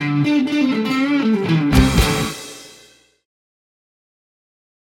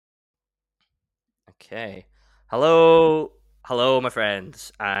Okay. Hello, my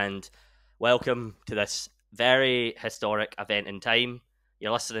friends, and welcome to this very historic event in time.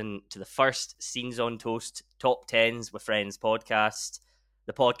 You're listening to the first Scenes on Toast Top Tens with Friends podcast,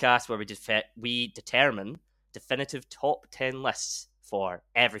 the podcast where we determine definitive top 10 lists for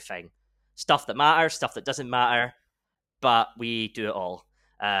everything. Stuff that matters, stuff that doesn't matter, but we do it all.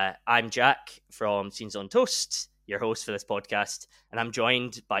 I'm Jack from Scenes on Toast, your host for this podcast, and I'm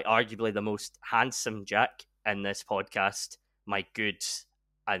joined by arguably the most handsome Jack in this podcast, my good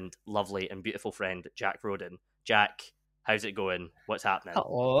and lovely and beautiful friend, Jack Roden. Jack, how's it going? What's happening?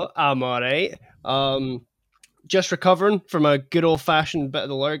 Hello, I'm alright. Just recovering from a good old fashioned bit of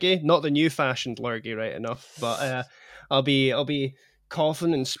the lurgy. Not the new fashioned lurgy, right enough, but I'll be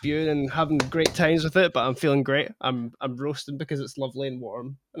coughing and spewing and having great times with it. But I'm feeling great. I'm roasting because it's lovely and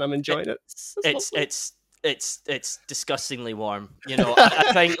warm, and I'm enjoying it. It's disgustingly warm. You know,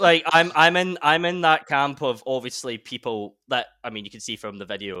 I think like I'm in that camp of obviously people that, I mean, you can see from the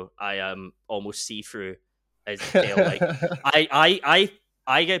video I am almost see through as pale. Like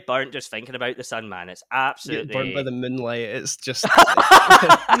I get burnt just thinking about the sun, man. It's absolutely Get burnt by the moonlight. It's just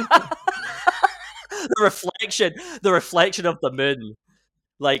the reflection of the moon,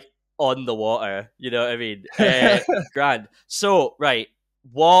 like on the water. You know what I mean? Grand. So right,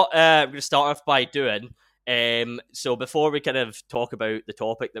 what we're gonna start off by doing. So before we kind of talk about the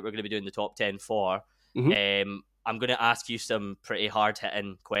topic that we're going to be doing the top 10 for, I'm going to ask you some pretty hard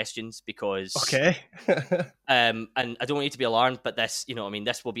hitting questions because, okay. and I don't want you to be alarmed, but this, you know what I mean,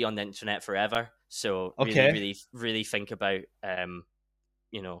 this will be on the internet forever. So really think about,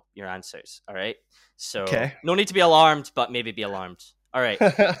 you know, your answers. All right. So no need to be alarmed, but maybe be alarmed. All right.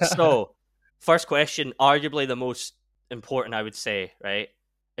 So first question, arguably the most important, I would say, right?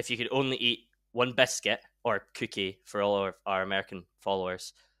 If you could only eat one biscuit or cookie for all of our American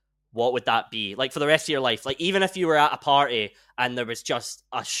followers, what would that be? Like for the rest of your life? Like even if you were at a party and there was just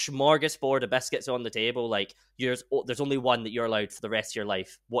a smorgasbord of biscuits on the table, like there's only one that you're allowed for the rest of your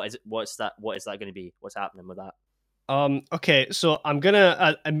life. What is it? What is that going to be? What's happening with that? Okay, so I'm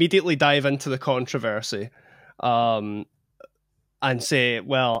gonna immediately dive into the controversy, and say,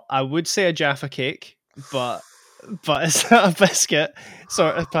 well, I would say a Jaffa cake, but it's not a biscuit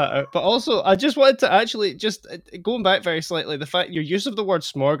sort of pattern. But also, I just wanted to actually just going back very slightly, the fact your use of the word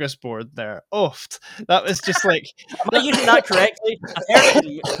smorgasbord there, that was just like, am I using that correctly? I've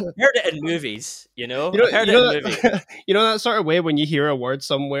heard it in movies, you know? I've heard it in movies. You know that sort of way when you hear a word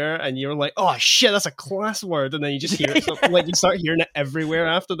somewhere and you're like, oh shit, that's a class word, and then you just hear it, like you start hearing it everywhere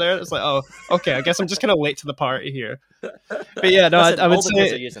after there. It's like, oh, okay, I guess I'm just kind of late to the party here. But yeah, no, I would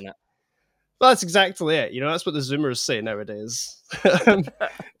say are using it. Well, that's exactly it. You know, that's what the Zoomers say nowadays.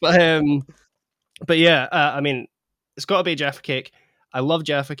 But yeah, I mean, it's got to be Jaffa cake. I love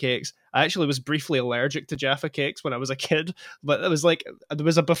Jaffa cakes. I actually was briefly allergic to Jaffa cakes when I was a kid, but it was like there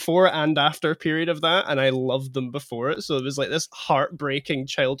was a before and after period of that, and I loved them before it. So it was like this heartbreaking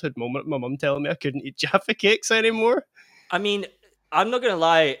childhood moment. My mum telling me I couldn't eat Jaffa cakes anymore. I mean, I'm not gonna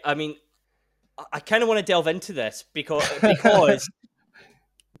lie. I mean, I kind of want to delve into this because.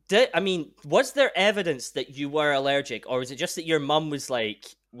 Was there evidence that you were allergic, or was it just that your mum was like,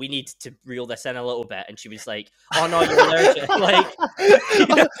 we need to reel this in a little bit, and she was like, oh no, you're allergic? Like, you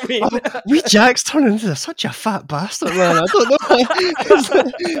know what I mean? We Jack's turning into such a fat bastard, man. I don't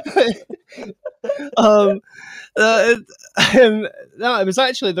know. No, it was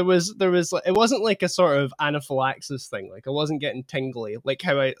actually there was it wasn't like a sort of anaphylaxis thing. Like I wasn't getting tingly, like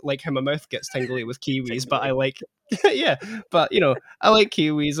how my mouth gets tingly with kiwis, but I like yeah, but you know, I like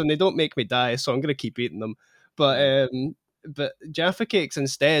kiwis and they don't make me die, so I'm gonna keep eating them. But Jaffa cakes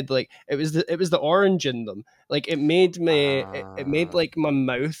instead, like it was the orange in them. Like it made like my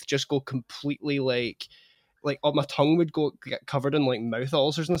mouth just go completely like my tongue would get covered in like mouth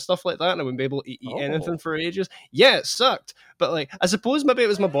ulcers and stuff like that, and I wouldn't be able to eat anything for ages. Yeah, it sucked. But like I suppose maybe it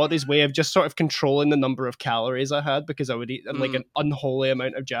was my body's way of just sort of controlling the number of calories I had, because I would eat like an unholy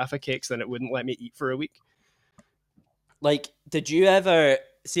amount of Jaffa cakes, then it wouldn't let me eat for a week. Like, did you ever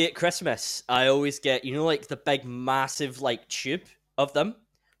see at Christmas? I always get, you know, like the big massive like tube of them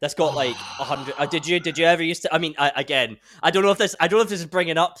that's got like 100. Did you ever used to? I mean, I don't know if this is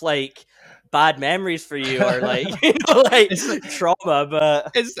bringing up like bad memories for you or like, you know, like trauma,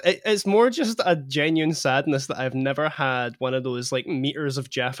 but it's more just a genuine sadness that I've never had one of those like meters of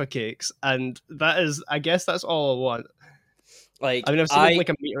Jaffa cakes, and that is, I guess that's all I want. Like, I mean, I've seen like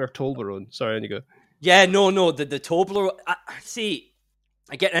a meter of Toblerone. Sorry, Inigo. Yeah, no, the Toblerone. See,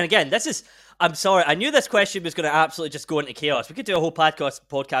 again, this is, I'm sorry. I knew this question was going to absolutely just go into chaos. We could do a whole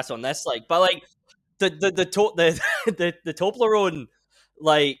podcast on this, like, but like the Toblerone,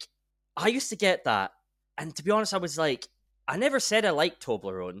 like, I used to get that, and to be honest, I was like, I never said I liked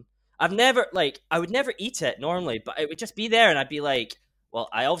Toblerone. I've never like I would never eat it normally, but it would just be there, and I'd be like, well,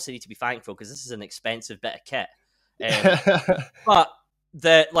 I obviously need to be thankful because this is an expensive bit of kit. But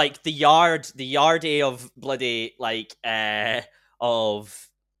the yardie of bloody of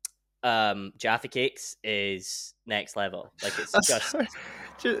Jaffa cakes is next level. Like it's just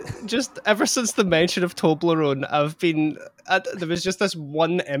just ever since the mention of Toblerone, there was just this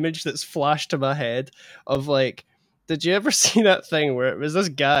one image that's flashed to my head of like, did you ever see that thing where it was this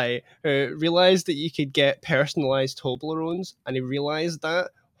guy who realized that you could get personalized Toblerones, and he realized that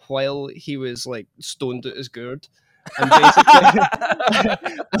while he was like stoned at his gourd, and basically,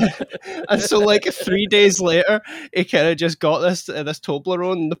 and so like 3 days later, he kind of just got this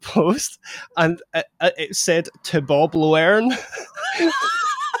Toblerone in the post, and it said to Bob Loern,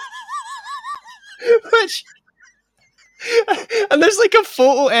 which. And there's like a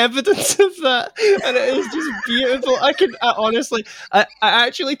photo evidence of that, and it is just beautiful. I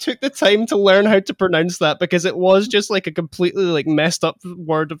actually took the time to learn how to pronounce that because it was just like a completely like messed up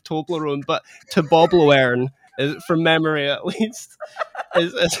word of Toblerone, but to Bob Loern, from memory at least,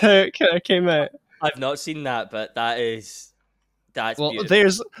 is how it kind of came out. I've not seen that, but that's Well,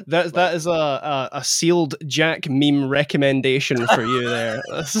 beautiful. that is a sealed Jack meme recommendation for you there.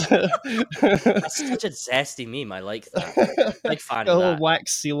 That's such a zesty meme. I like that. Big fan A of little that.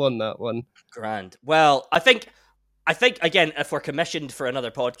 wax seal on that one. Grand. Well, I think again, if we're commissioned for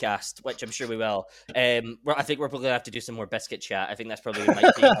another podcast, which I'm sure we will, I think we're probably gonna have to do some more biscuit chat. I think that's probably might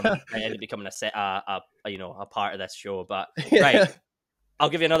end up becoming a part of this show. But right, I'll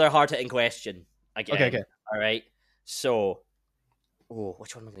give you another hard hitting question again. Okay. All right. So,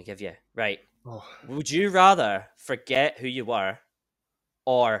 which one am I gonna give you? Right. Oh. Would you rather forget who you were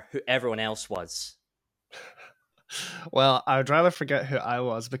or who everyone else was? Well, I'd rather forget who I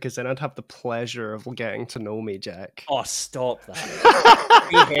was because then I'd have the pleasure of getting to know me, Jack. Oh, stop that.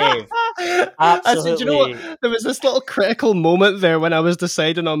 Behave. Absolutely. Do you know what? There was this little critical moment there when I was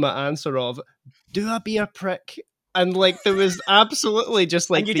deciding on my answer of, do I be a prick? And like, there was absolutely just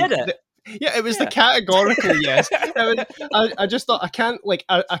like... And you did it. Yeah, it was the categorical yes. I just thought I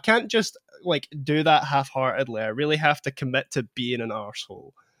can't just like do that half-heartedly. I really have to commit to being an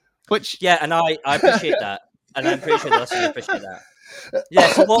arsehole. Which and I appreciate that, and I'm pretty sure the listeners appreciate that. Yeah.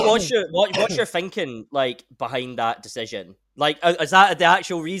 So what's your thinking like behind that decision? Like, is that the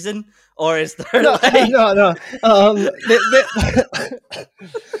actual reason, or is there no, like... no.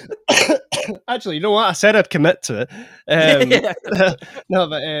 Actually, you know what? I said I'd commit to it. No,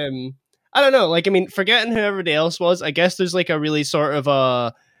 but I don't know. Like, I mean, forgetting who everybody else was, I guess there's like a really sort of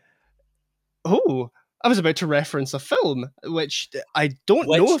I was about to reference a film, which I don't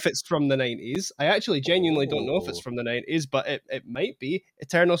know if it's from the 90s. I actually genuinely don't know if it's from the 90s, but it might be.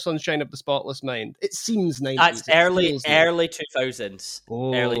 Eternal Sunshine of the Spotless Mind. It seems 90s. That's early 2000s.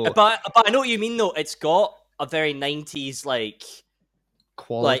 Early. But I know what you mean, though. It's got a very 90s, like...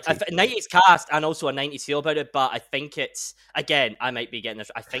 quality. Like, 90s cast and also a 90s feel about it, but I think it's... Again, I might be getting this...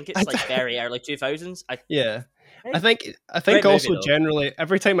 I think it's like very early 2000s. Yeah. I think also generally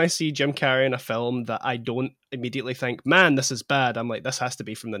every time I see Jim Carrey in a film that I don't immediately think, man, this is bad, I'm like, this has to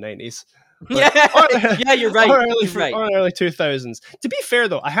be from the 90s. Yeah, you're right. Or early 2000s. To be fair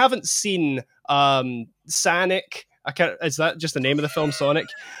though, I haven't seen Sonic. Is that just the name of the film, Sonic?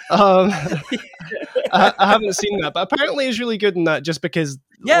 I haven't seen that, but apparently he's really good in that just because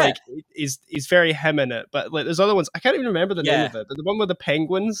like he's very him in it. But like there's other ones, I can't even remember the name of it, but the one with the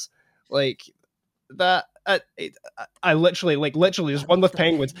penguins, like that I literally there's one with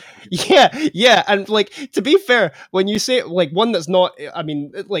penguins. Yeah, and like to be fair, when you say like one that's not, I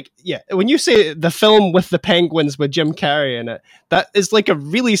mean, like when you say the film with the penguins with Jim Carrey in it, that is like a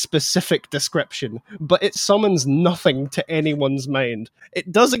really specific description, but it summons nothing to anyone's mind.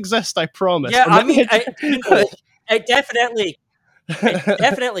 It does exist, I promise. Yeah, I mean, it definitely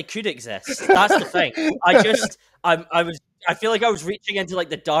could exist. That's the thing. I feel like I was reaching into like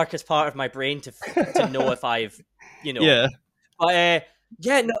the darkest part of my brain to know if I've, Yeah. But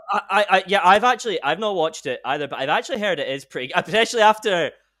no, I've not watched it either, but I've actually heard it is pretty, especially after,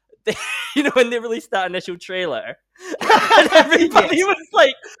 when they released that initial trailer, and everybody was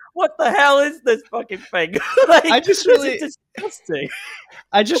like, "What the hell is this fucking thing?" Like, this is disgusting.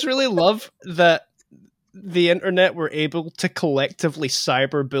 I just really love that the internet were able to collectively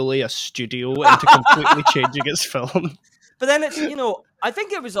cyberbully a studio into completely changing its film. But then it's, I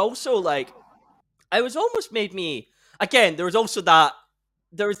think it was also like, it was almost made me, again, there was also that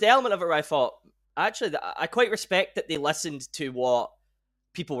there was the element of it where I thought, actually, I quite respect that they listened to what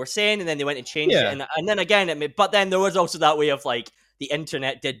people were saying, and then they went and changed it, Yeah. and then again, but then there was also that way of like the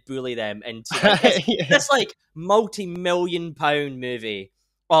internet did bully them into like this Yeah. this like multi-million-pound movie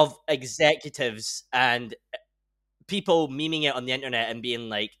of executives and people memeing it on the internet and being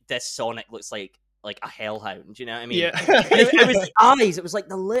like, "This Sonic looks like a hellhound." You know what I mean? Yeah. And it was Yeah. the eyes. It was like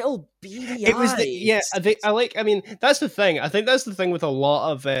the little beady It was the eyes. yeah. I mean, that's the thing. I think that's the thing with a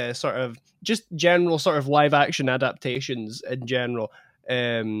lot of sort of just general sort of live action adaptations in general.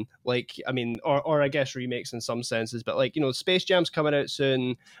 Like I mean, or I guess remakes in some senses, but like Space Jam's coming out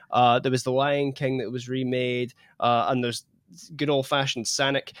soon. There was the Lion King that was remade, and there's good old fashioned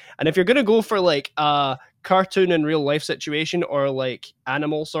Sonic. And if you're gonna go for like a cartoon in real life situation or like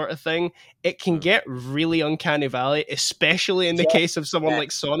animal sort of thing, it can Mm. get really uncanny valley, especially in the Yeah, case of someone yeah,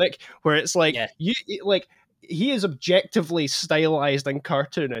 like Sonic, where it's like yeah, like he is objectively stylized and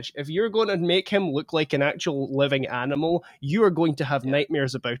cartoonish. If you're going to make him look like an actual living animal, you are going to have yeah,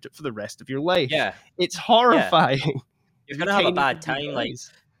 nightmares about it for the rest of your life. yeah, It's yeah. horrifying. You're You gonna have a tiny bad beady time, like.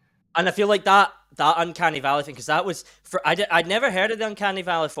 eyes. And I feel like that Uncanny Valley thing, because that was for I'd never heard of the Uncanny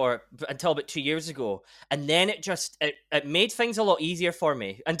Valley until about 2 years ago, and then it made things a lot easier for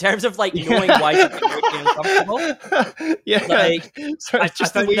me in terms of like knowing why something would make me uncomfortable. Yeah, Like sorry, I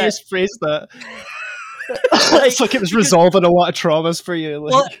just the found way you that phrased that. like It's like it was because resolving a lot of traumas for you.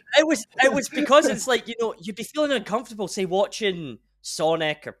 well Like, it was because it's like you'd be feeling uncomfortable, say watching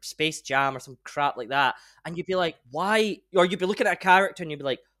Sonic or Space Jam or some crap like that, and you'd be like, why? Or you'd be looking at a character and you'd be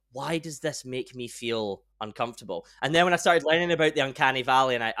like, why does this make me feel uncomfortable? And then when I started learning about the Uncanny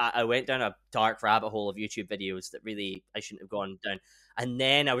Valley, and I went down a dark rabbit hole of YouTube videos that really I shouldn't have gone down. And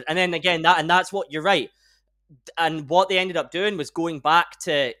then again that's what you're right. And what they ended up doing was going back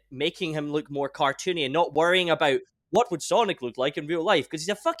to making him look more cartoony and not worrying about what would Sonic look like in real life, because he's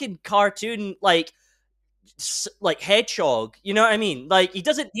a fucking cartoon like hedgehog. You know what I mean? Like he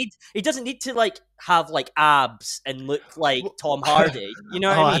doesn't need to like have like abs and look like Tom Hardy. You know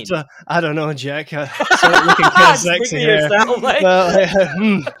what I mean? I don't know, Jack. Sonic looking kind of Speak sexy for here. yourself,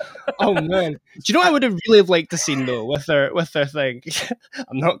 like. Oh man, do you know what I would have really liked to see though with their thing?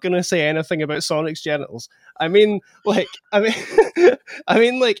 I'm not gonna say anything about Sonic's genitals. I mean, I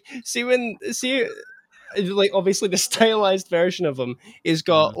mean, like, see, like, obviously the stylized version of him is Mhm.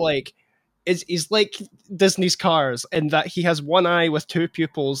 got like is like Disney's Cars in that he has one eye with two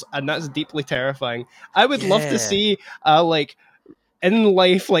pupils, and that's deeply terrifying. I would love to Yeah. see like in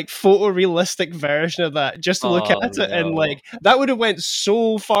life like photorealistic version of that, just to look at Oh it, and no. like that would have went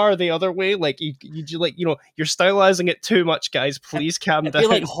so far the other way. Like like you're stylizing it too much, guys. Please calm It'd be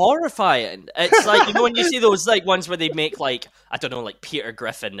like down. horrifying. It's like when you see those like ones where they make like I don't know like Peter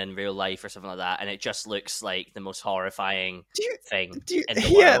Griffin in real life or something like that, and it just looks like the most horrifying do you, thing do you, in the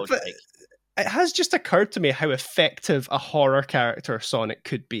yeah, world. but Like it has just occurred to me how effective a horror character Sonic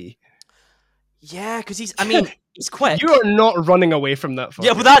could be. yeah, because I mean he's quick. You are not running away from that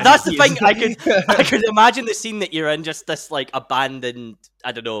Yeah, but fucker. And that's the he is thing. I could imagine the scene that you're in just this like abandoned,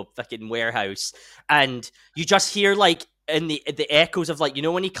 I don't know, fucking warehouse, and you just hear like in the echoes of like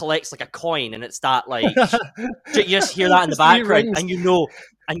when he collects like a coin, and it's that like you just hear that in the It's three background, rings.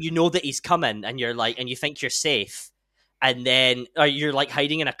 and you know that he's coming, and you're like, and you think you're safe, and then or you're like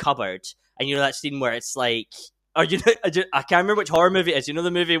hiding in a cupboard, and that scene where it's like. Or I can't remember which horror movie it is. You know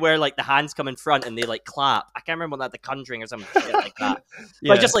the movie where like the hands come in front and they like clap. I can't remember that, The Conjuring or some shit like that. But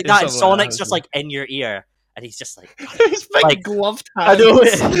Yeah, just like it's that, and something like Sonic's that. just like in your ear, and he's just like, His big like gloved I know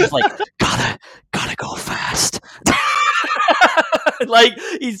hands. it. He's like, gotta go fast. Like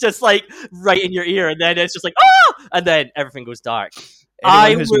he's just like right in your ear, and then it's just like and then everything goes dark. Anyone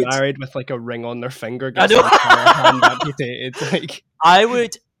I who's would, married with like a ring on their finger I gets know, their entire hand amputated. Like, I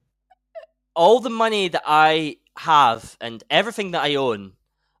would all the money that I have and everything that I own,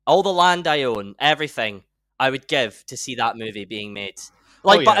 all the land I own, everything I would give to see that movie being made. oh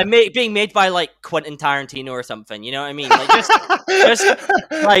Like, yeah. being made by like Quentin Tarantino or something. You know what I mean? Like, just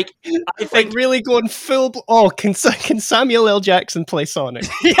like I Like think, really going full. Oh, can Samuel L. Jackson play Sonic?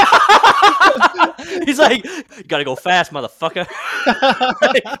 yeah. He's like, you gotta go fast, motherfucker.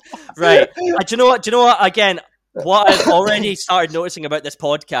 Right. Do you know what? Again, what I've already started noticing about this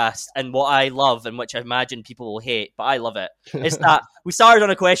podcast and what I love and which I imagine people will hate, but I love it, is that we started on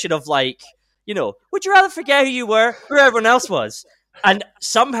a question of like, would you rather forget who you were or everyone else was? And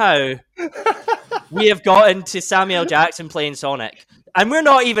somehow we have gotten to Samuel Jackson playing Sonic. And we're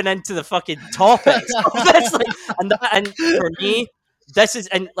not even into the fucking topics of this. Like, and for me, this is,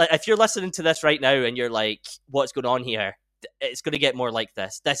 and like, if you're listening to this right now and you're like, what's going on here? It's going to get more like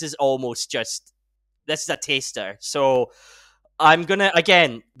this. This is almost just, this is a taster. So I'm gonna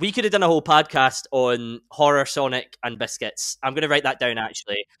again. We could have done a whole podcast on horror Sonic and biscuits. I'm gonna write that down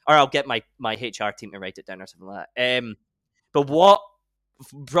actually, or I'll get my HR team to write it down or something like that. But what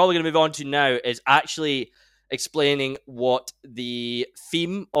probably going to move on to now is actually explaining what the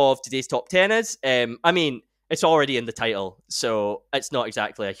theme of today's top 10 is. I mean, it's already in the title, so it's not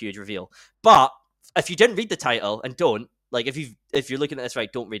exactly a huge reveal. But if you didn't read the title and don't, like, if you're looking at this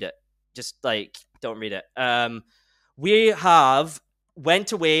right, don't read it. Just like don't read it. We have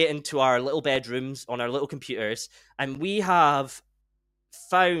went away into our little bedrooms on our little computers, and we have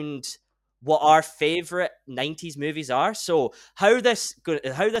found what our favorite 90s movies are. So how this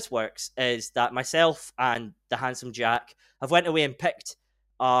works is that myself and the handsome Jack have went away and picked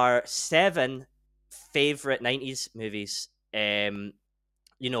our 7 favorite 90s movies.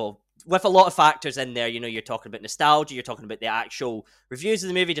 You know, with a lot of factors in there. You know, you're talking about nostalgia, you're talking about the actual reviews of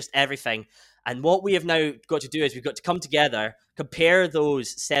the movie, just everything. And what we have now got to do is we've got to come together, compare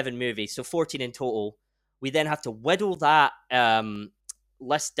those 7 movies, so 14 in total. We then have to whittle that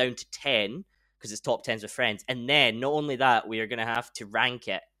list down to 10 because it's top 10s with friends. And then not only that, we are going to have to rank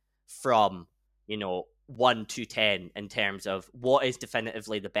it from, 1 to 10 in terms of what is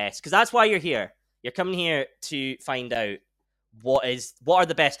definitively the best. Because that's why you're here. You're coming here to find out what are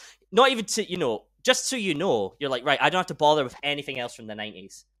the best. Not even to, just so you know, you're like, right, I don't have to bother with anything else from the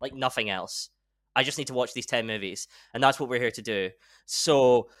 90s. Like, nothing else. I just need to watch these 10 movies. And that's what we're here to do.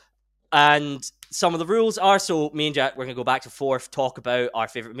 So, and some of the rules are, so me and Jack, we're going to go back and forth, talk about our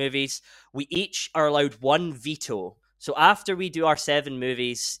favorite movies. We each are allowed 1 veto. So after we do our 7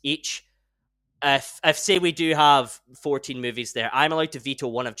 movies each, if say we do have 14 movies there, I'm allowed to veto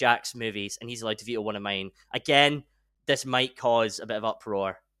one of Jack's movies, and he's allowed to veto one of mine. Again, this might cause a bit of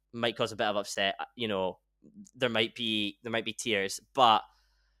uproar, might cause a bit of upset. There might be tears, but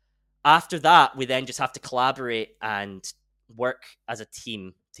after that, we then just have to collaborate and work as a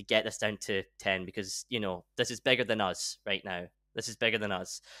team to get this down to 10 because, this is bigger than us right now. This is bigger than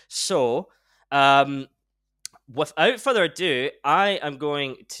us. So, without further ado, I am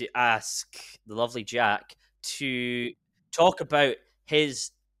going to ask the lovely Jack to talk about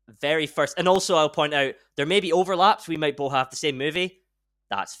his very first, and also I'll point out there may be overlaps. We might both have the same movie.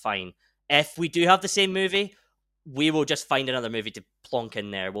 That's fine. If we do have the same movie, we will just find another movie to plonk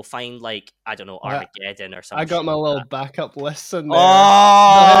in there. We'll find, like, I don't know, Armageddon or something. I got my little backup list in there.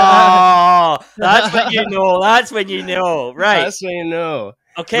 Oh, that's when you know. That's when you know. Right. That's when you know.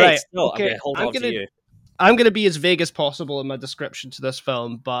 Okay. Right. So Okay. I'm going to hold on to you. I'm going to be as vague as possible in my description to this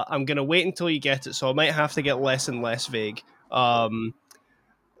film, but I'm going to wait until you get it, so I might have to get less and less vague.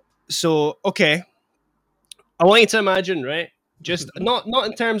 So, okay. I want you to imagine, right? Just not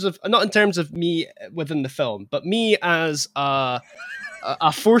in terms of me within the film, but me as a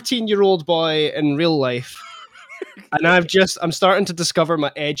 14-year-old boy in real life. And I'm starting to discover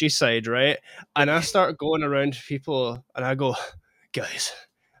my edgy side, right? And I start going around to people and I go, guys,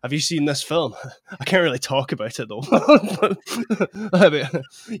 have you seen this film? I can't really talk about it though.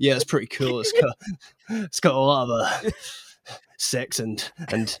 Yeah, it's pretty cool. It's got a lot of sex and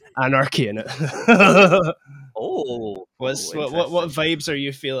anarchy in it. what vibes are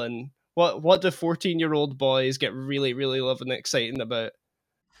you feeling? What do 14-year-old boys get really, really loving and exciting about?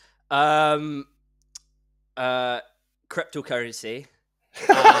 Cryptocurrency.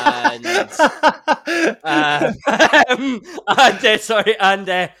 And I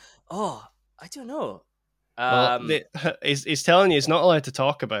don't know. He's telling you he's not allowed to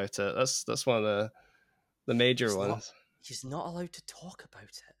talk about it. That's one of the major ones. He's not allowed to talk about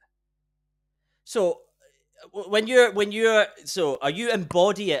it. So when you're so are you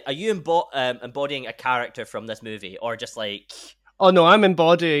embodying a character from this movie, or just like? Oh no, I'm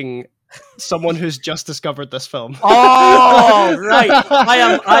embodying someone who's just discovered this film. Oh, right. I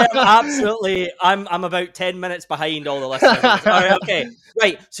am absolutely. I'm about 10 minutes behind all the listeners. All right, okay,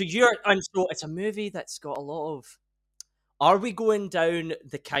 right. So so it's a movie that's got a lot of. Are we going down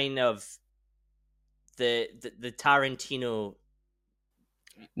the kind of the Tarantino?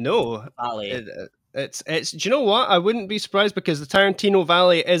 No, Valley. It's. Do you know what? I wouldn't be surprised because the Tarantino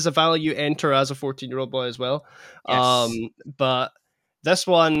Valley is a valley you enter as a 14-year-old boy as well. Yes. But this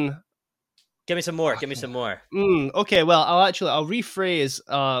one. Give me some more. Okay, well, I'll rephrase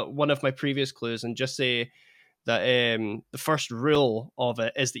one of my previous clues and just say that the first rule of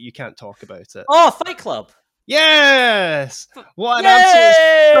it is that you can't talk about it. Oh, Fight Club. Yes! What an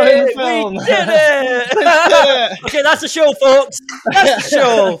absolute film! We did it! Okay, that's the show, folks. That's the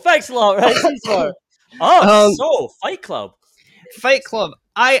show. Thanks a lot. Right? So Fight Club. Fight Club.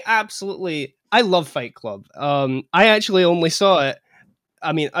 I love Fight Club. I actually only saw it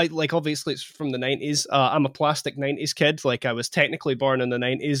I mean, I like obviously it's from the 90s. I'm a plastic 90s kid. Like I was technically born in the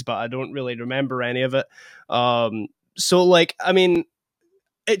 90s, but I don't really remember any of it. So like, I mean,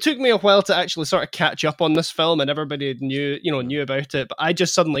 it took me a while to actually sort of catch up on this film, and everybody knew about it. But I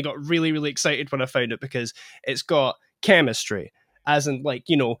just suddenly got really, really excited when I found it because it's got chemistry, as in like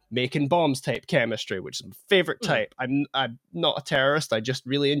making bombs type chemistry, which is my favorite Mhm. type. I'm not a terrorist. I just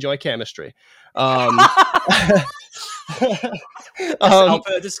really enjoy chemistry. Um, I'll um,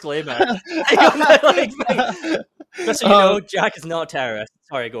 put a disclaimer. Like, just so you um, know, Jack is not a terrorist.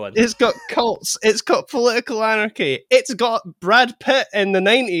 Sorry, go on. it's got cults. It's got political anarchy. It's got Brad Pitt in the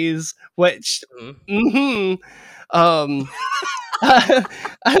 90s, which. Mhm. Mm-hmm. Um,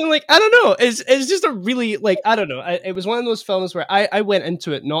 I'm like, I don't know. It's just a really like I don't know. It was one of those films where I went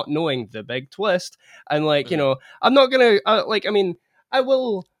into it not knowing the big twist, and like Mhm. I'm not gonna like. I mean, I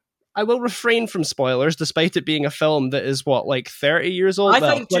will refrain from spoilers, despite it being a film that is what like 30 years old. I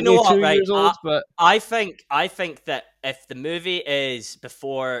Well, think. Do you know what? 22 Right. years old, but I think that if the movie is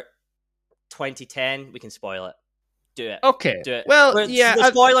before 2010, we can spoil it. Do it. okay. Do it. Well, But yeah,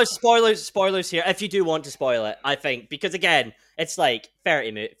 the spoilers here. If you do want to spoil it, I think because again, it's like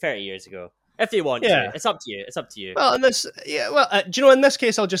 30 years ago. If you want to, yeah. it's up to you. It's up to you. Well, in this, yeah. Well, do you know? In this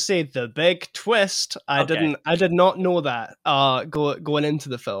case, I'll just say the big twist. Okay. I did not know that. Going into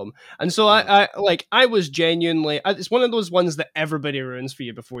the film, and so Mhm. I was genuinely. It's one of those ones that everybody ruins for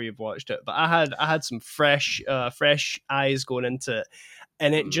you before you've watched it. But I had some fresh eyes going into it,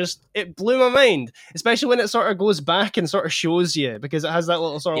 and Mhm. it blew my mind, especially when it sort of goes back and sort of shows you because it has that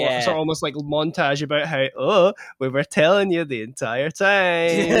little sort Yeah. of almost like montage about how we were telling you the entire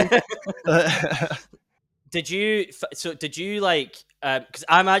time. Did you like because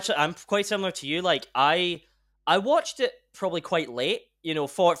I'm quite similar to you, like I watched it probably quite late,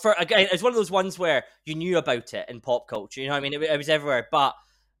 for again it's one of those ones where you knew about it in pop culture, you know what I mean, it was everywhere, but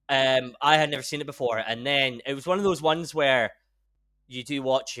I had never seen it before, and then it was one of those ones where you do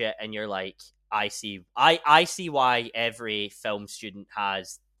watch it and you're like, I see why every film student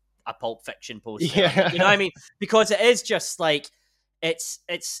has a Pulp Fiction poster on it. You know what I Yeah. mean? Because it is just like it's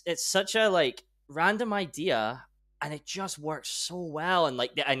such a like random idea, and it just works so well, and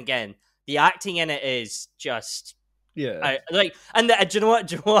like and again the acting in it is just Yeah. I like, and do you know what?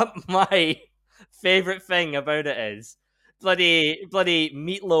 Do you know what my favorite thing about it is? Bloody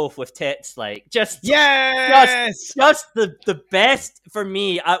meatloaf with tits, like just Yes. just the best for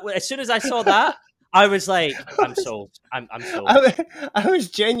me. As soon as I saw that, I was like, I'm sold. I'm sold. I was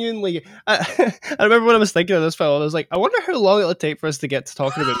genuinely. I remember when I was thinking of this film, I was like, I wonder how long it'll take for us to get to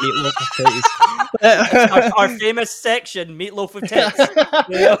talking about meatloaf with It's titties. our famous section, meatloaf with tits.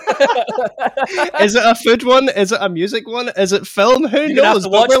 You know? Is it a food one? Is it a music one? Is it film? Who You're gonna have knows? to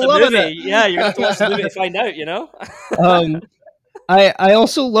But watch we're the loving movie. Yeah, you're gonna have to watch the movie to it. find out. You know. um, I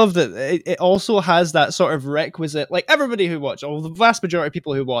also love that it also has that sort of requisite, like everybody who watch, or the vast majority of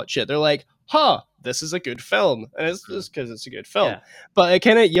people who watch it, they're like, huh, this is a good film. And it's Mm. just because it's a good film. Yeah. But it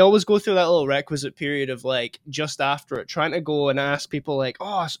kind of, you always go through that little requisite period of like, just after it, trying to go and ask people like,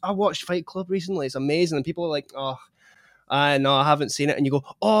 oh, I watched Fight Club recently. It's amazing. And people are like, oh, no, I haven't seen it. And you go,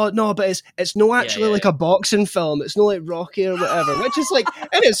 oh no, but it's no Yeah. actually Yeah. like a boxing film. It's no like Rocky or whatever, which is like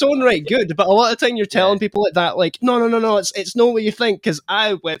in its own right good. But a lot of time you're Yeah. telling people like that, like, no, it's not what you think. Because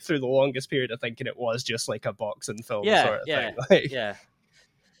I went through the longest period of thinking it was just like a boxing film Yeah. sort of Yeah. thing. Like, Yeah.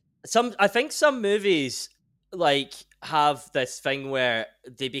 I think some movies like have this thing where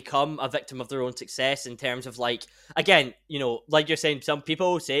they become a victim of their own success in terms of like, again, like you're saying, some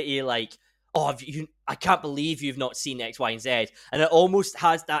people say to you like, oh, I can't believe you've not seen X, Y, and Z, and it almost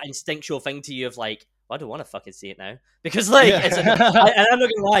has that instinctual thing to you of like, well, I don't want to fucking see it now because like yeah, and I'm not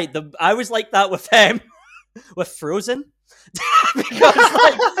gonna lie, I was like that with with Frozen because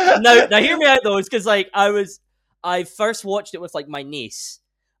like now hear me out though, it's because like I first watched it with like my niece,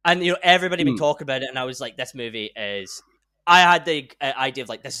 and everybody been Mm, talking about it, and I was like, this movie is. I had the idea of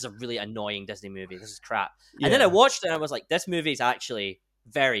like, this is a really annoying Disney movie. This is crap. And then I yeah, watched it, and I was like, this movie is actually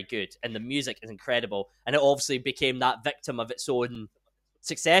very good, and the music is incredible. And it obviously became that victim of its own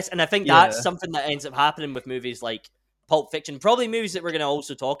success. And I think that's yeah, something that ends up happening with movies like Pulp Fiction, probably movies that we're going to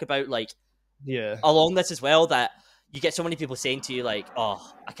also talk about like yeah, along this as well. That you get so many people saying to you like, "Oh,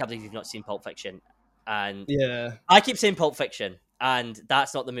 I can't believe you've not seen Pulp Fiction," and yeah. I keep saying Pulp Fiction, and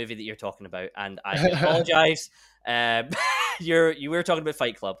that's not the movie that you're talking about, and I do apologize. Um, you were talking about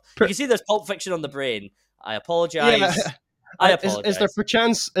Fight Club. You can see there's Pulp Fiction on the brain. I Yeah. apologize. I Is there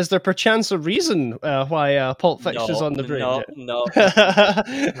apologize. perchance a reason why Pulp Fiction is No, on the brain? no, no,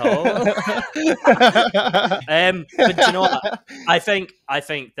 no. But do you know what? I think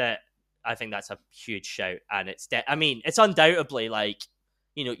that's a huge shout, and I mean, it's undoubtedly like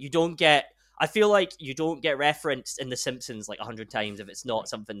you don't get. I feel like you don't get referenced in The Simpsons like 100 times if it's not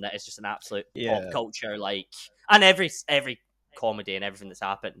something that is just an absolute pop Yeah, culture, like, and every comedy and everything that's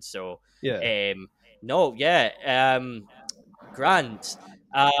happened. So, yeah. um, no, yeah, grand.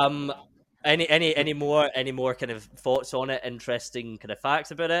 Um, any more kind of thoughts on it? Interesting kind of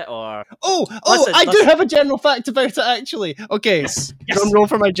facts about it, or I do let's have a general fact about it actually. Okay, yes, drum yes, roll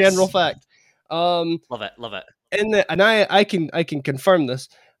for my general yes, fact. Um, love it, love it. and I can confirm this.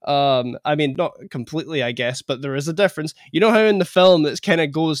 I mean, not completely, I guess, but there is a difference. You know how in the film it's kind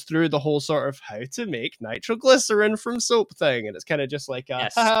of goes through the whole sort of how to make nitroglycerin from soap thing, and it's kind of just like,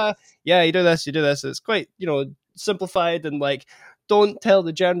 Yes, haha, yeah, you do this, you do this. It's quite, simplified and like, don't tell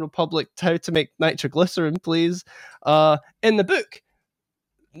the general public how to make nitroglycerin, please. In the book,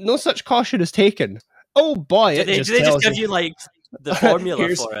 no such caution is taken. Oh boy, do it they do just they just tells give you. you like the formula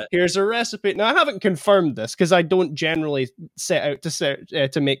here's for it? here's a recipe. Now I haven't confirmed this because I don't generally set out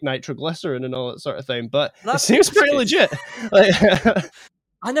to make nitroglycerin and all that sort of thing, but it seems That's pretty good. legit. Like,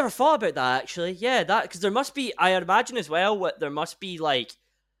 I never thought about that actually. Yeah, that because there must be. I imagine as well. What there must be like,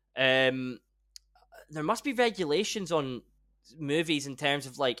 um, there must be regulations on movies in terms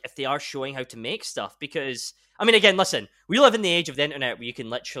of like if they are showing how to make stuff. Because I mean, again, listen, we live in the age of the internet where you can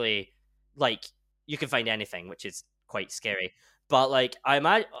literally like you can find anything, which is quite scary. But like,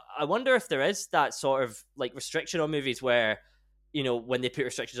 I wonder if there is that sort of like restriction on movies where when they put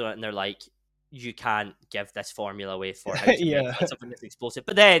restrictions on it and they're like, you can't give this formula away for how to make yeah, something that's explosive.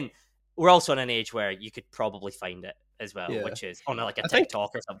 But then we're also in an age where you could probably find it as well, yeah. which is on like a I think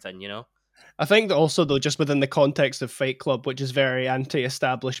TikTok or something. I think that also though, just within the context of Fight Club, which is very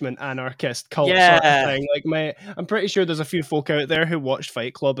anti-establishment, anarchist cult sort of Yeah, thing. Like, I'm pretty sure there's a few folk out there who watched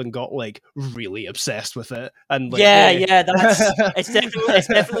Fight Club and got like really obsessed with it, and like yeah, they. yeah. That's it's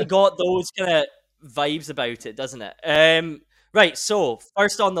definitely got those kind of vibes about it, doesn't it? Right. So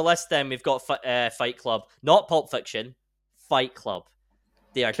first on the list, then we've got Fight Club, not Pulp Fiction, Fight Club.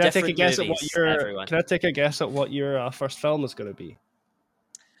 They are Can I take a different guess at what movies, your everyone. Can I take a guess at what your first film is going to be?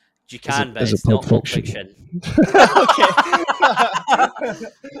 You Is it can, but is it it's Pulp not Pulp Fiction? Fiction. Okay.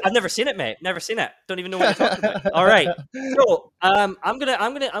 I've never seen it, mate. Never seen it. Don't even know what you're talking about. All right. So, I'm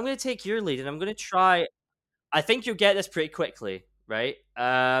gonna take your lead, and I'm gonna try. I think you'll get this pretty quickly, right?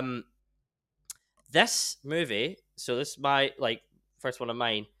 This movie. So this is my like first one of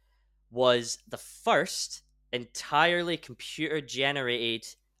mine was the first entirely computer generated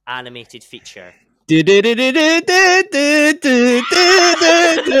animated feature.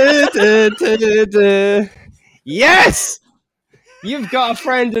 Yes, you've got a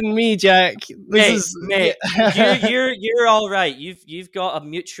friend in me, Jack. This Mate, is mate, you're all right. You've got a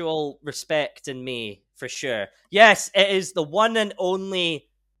mutual respect in me for sure. Yes, it is the one and only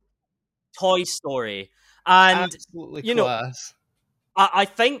Toy Story, and absolutely you know, class. I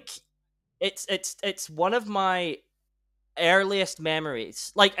think it's one of my earliest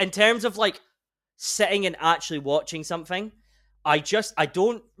memories. Like in terms of like sitting and actually watching something, I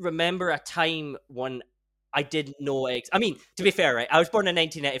don't remember a time when I didn't know it. I mean, to be fair, right? I was born in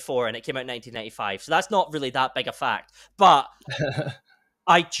 1994 and it came out in 1995, so that's not really that big a fact. But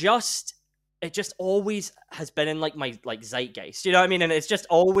it just always has been in like my like zeitgeist. You know what I mean? And it's just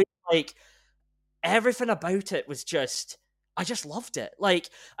always like everything about it was just I just loved it. Like,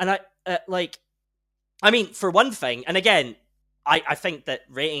 and I mean, for one thing, and again, I think that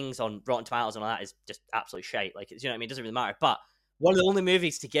ratings on Rotten Tomatoes and all that is just absolutely shite. Like, you know what I mean? It doesn't really matter. But one of the only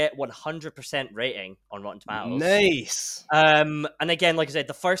movies to get 100% rating on Rotten Tomatoes. Nice. And again, like I said,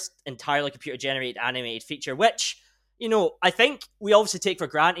 the first entirely computer generated animated feature, which I think we obviously take for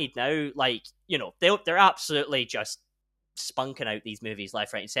granted now. Like, they're absolutely just spunking out these movies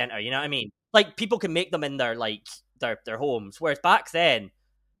left, right, and center. You know what I mean? Like, people can make them in their like their homes, whereas back then,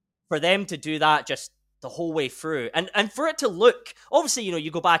 for them to do that just the whole way through, and for it to look, obviously, you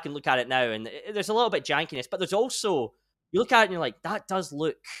go back and look at it now, and there's a little bit jankiness, but there's also you look at it and you're like, that does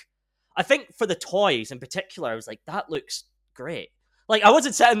look. I think for the toys in particular, I was like, that looks great. Like, I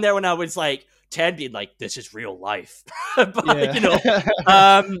wasn't sitting there when I was like 10 being like, this is real life. But,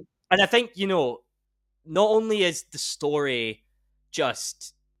 and I think, not only is the story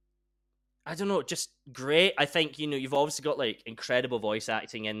just, I don't know, just great. I think, you've obviously got like incredible voice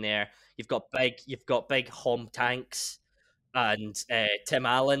acting in there. You've got big home tanks and Tim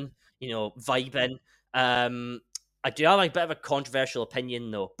Allen, vibing. I do have a bit of a controversial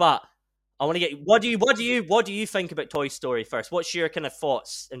opinion though, but I want to get what do you think about Toy Story first? What's your kind of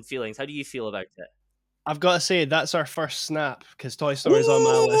thoughts and feelings? How do you feel about it? I've got to say that's our first snap because Toy Story's on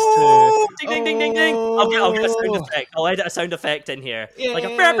my list too. Ooh! Ding ding ding ding ding! I'll get a sound Oh, effect. I'll edit a sound effect in here, like a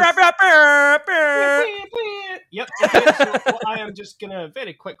yes. Yep. Okay. So what I am just gonna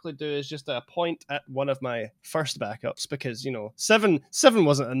very quickly do is just point at one of my first backups because seven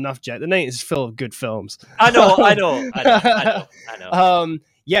wasn't enough yet. The '90s is full of good films. I know, I know, I know, I know, I know.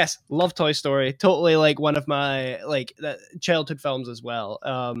 Yes, love Toy Story. Totally like one of my childhood films as well.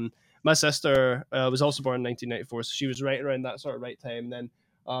 My sister was also born in 1994, so she was right around that sort of right time. And then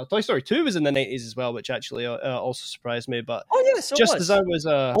Toy Story 2 was in the '90s as well, which actually also surprised me. But Oh yeah, so it just as was. I was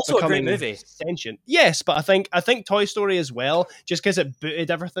Also a great becoming movie. sentient, yes, but I think Toy Story as well, just because it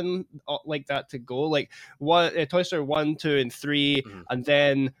booted everything like that to go. Like Toy Story 1, 2, and 3, Mhm. and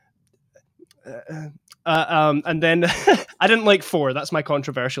then and then I didn't like 4. That's my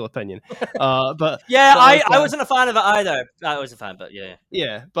controversial opinion. But Yeah, like I wasn't a fan of it either. I was a fan, but yeah.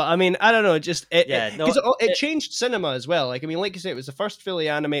 yeah, but I mean, I don't know, just it Yeah, no, because it changed cinema as well. Like I mean, like you say, it was the first fully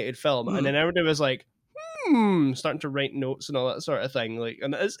animated film, and then everybody was like, starting to write notes and all that sort of thing. Like,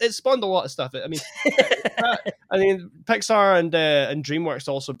 and it spawned a lot of stuff. I mean, Pixar and DreamWorks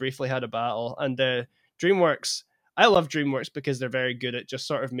also briefly had a battle, and DreamWorks. I love DreamWorks because they're very good at just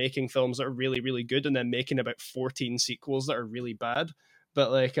sort of making films that are really, really good, and then making about 14 sequels that are really bad.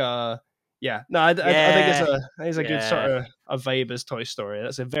 But like, yeah, no, I think yeah, it's a good yeah. sort of a vibe as Toy Story.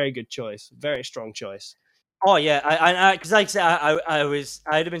 That's a very good choice, very strong choice. Oh yeah, because like I said,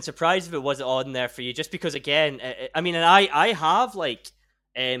 I'd have been surprised if it wasn't on there for you, just because again, I mean, and I have like,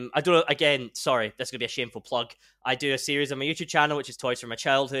 I don't know. Again, sorry, this is gonna be a shameful plug. I do a series on my YouTube channel, which is Toys from My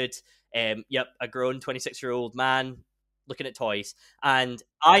Childhood. Yep, a grown 26-year-old man looking at toys, and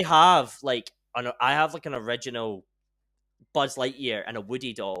I have like an original Buzz Lightyear and a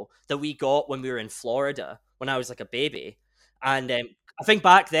Woody doll that we got when we were in Florida when I was like a baby. And I think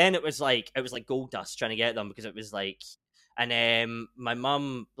back then it was like gold dust trying to get them because it was like, and my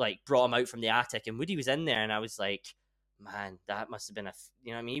mum like brought him out from the attic and Woody was in there and I was like, man, that must have been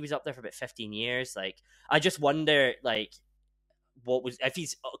you know what I mean, he was up there for about 15 years. Like I just wonder like what was if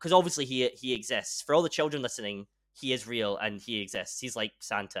he's because obviously he exists for all the children listening. He is real and he exists. He's like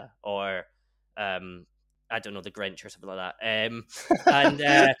Santa or um I don't know, the Grinch or something like that. And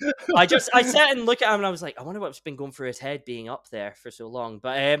I sat and look at him and I was like, I wonder what's been going through his head being up there for so long.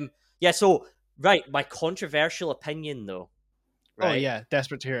 But yeah, so right, my controversial opinion though, Oh right? yeah,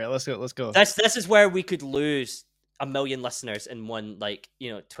 desperate to hear it. Let's go. Let's go. This is where we could lose a million listeners in one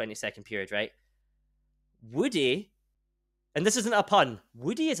 20-second period, right? Woody, and this isn't a pun.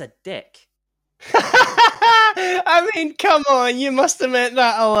 Woody is a dick. I mean, come on, you must have meant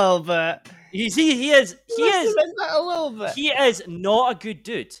that a little bit. He is That a little bit. he is not a good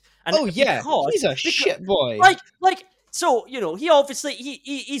dude. And Oh yeah, he's a because shit boy. like so he obviously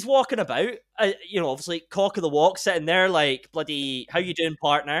he's walking about, obviously cock of the walk, sitting there like bloody how you doing,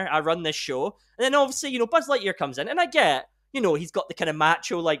 partner? I run this show, and then obviously Buzz Lightyear comes in, and I get he's got the kind of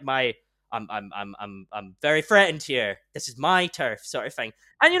macho like my I'm very threatened here. This is my turf sort of thing,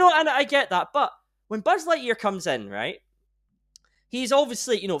 and and I get that, but when Buzz Lightyear comes in, right? He's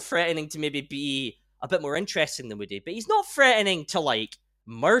obviously, threatening to maybe be a bit more interesting than Woody, but he's not threatening to like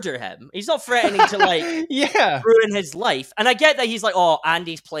murder him. He's not threatening to like yeah, ruin his life. And I get that he's like, oh,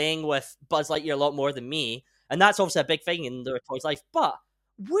 Andy's playing with Buzz Lightyear a lot more than me, and that's obviously a big thing in the toy's life. But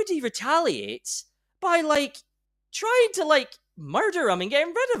Woody retaliates by like trying to like murder him and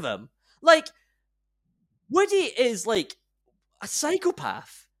getting rid of him. Like Woody is like a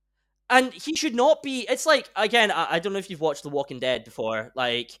psychopath. And he should not be. It's like, again, I don't know if you've watched The Walking Dead before.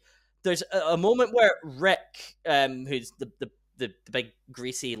 Like, there's a moment where Rick, who's the big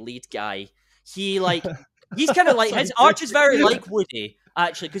greasy lead guy, he's kind of like his arch is very like Woody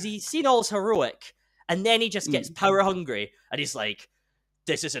actually because he's seen all his heroic, and then he just gets power hungry, and he's like,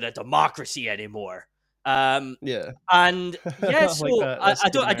 "This isn't a democracy anymore." Yeah, and yeah, so like that.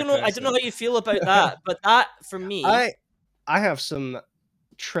 I don't know how you feel about that, but that for me, I have some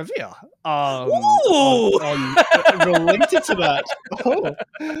trivia Ooh! related to that. Oh,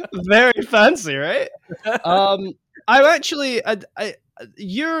 very fancy, right? I'm actually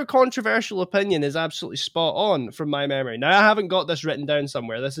your controversial opinion is absolutely spot on from my memory. Now I haven't got this written down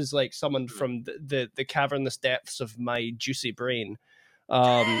somewhere. This is like someone from the cavernous depths of my juicy brain.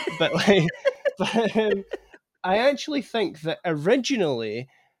 But like, I actually think that originally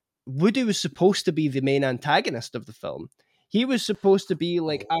Woody was supposed to be the main antagonist of the film. He was supposed to be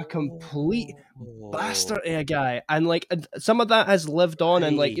like a complete Oh, bastard of a guy, and like some of that has lived on,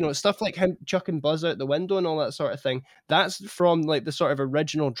 and like, you right. know, stuff like him chucking Buzz out the window and all that sort of thing. That's from like the sort of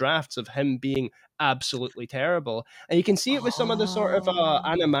original drafts of him being absolutely terrible, and you can see it with some of the sort of Oh.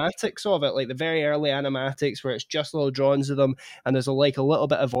 animatics of it, like the very early animatics where it's just little drawings of them, and there's a little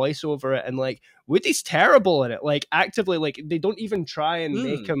bit of voice over it, and like Woody's terrible in it, like actively, like they don't even try and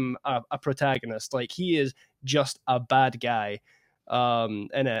make Hmm. him a protagonist, like he is just a bad guy in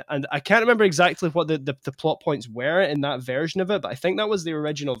it. And I can't remember exactly what the plot points were in that version of it, but I think that was the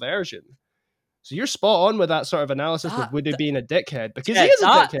original version. So you're spot on with that sort of analysis with That, Woody that being a dickhead, because he yeah, is a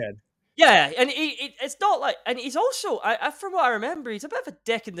that dickhead. yeah, and it's not like, and he's also, from what I remember, he's a bit of a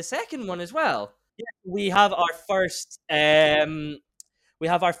dick in the second one as well. Yeah, we have our first,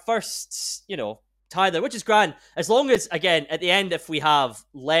 Tyler, which is grand. As long as, again, at the end, if we have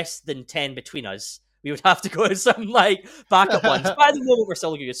less than 10 between us, we would have to go to some like backup ones. But at the moment, we're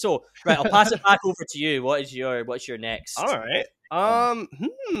still good. So, right, I'll pass it back over to you. What's your All next? right.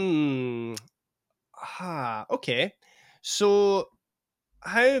 Okay. So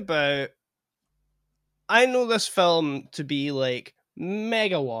how about, I know this film to be like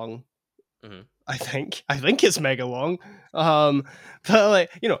mega long. Mm-hmm. I think it's mega long. Um, but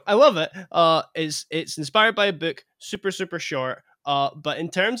like, you know, I love it. It's inspired by a book, super super short. But in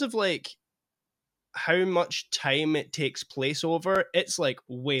terms of like how much time it takes place over, it's like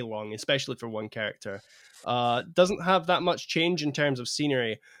way long, especially for one character. Doesn't have that much change in terms of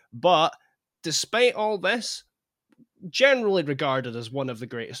scenery, but despite all this, generally regarded as one of the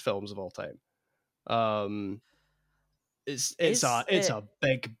greatest films of all time. Um, Is it's it a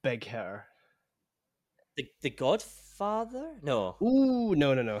big hitter. the Godfather? No. Ooh,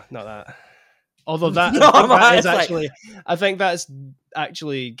 no, not that. Although No, it's like, I think that's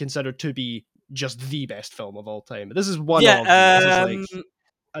actually considered to be just the best film of all time. This is one of the. This is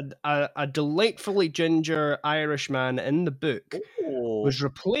yeah. like a delightfully ginger Irish man in the book Oh, was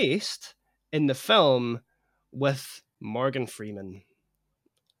replaced in the film with Morgan Freeman,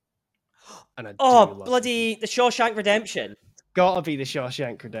 and I do oh, love him. bloody the Shawshank Redemption. Gotta be the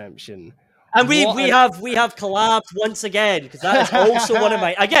Shawshank Redemption. And we What we an have we have collabed once again, because that is also one of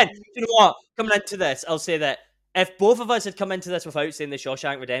my, again. You know what? Coming into this, I'll say that if both of us had come into this without saying the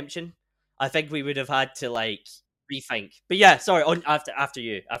Shawshank Redemption, I think we would have had to like rethink. But yeah, sorry. After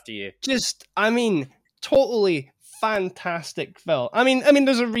you. just, I mean, totally fantastic film. I mean,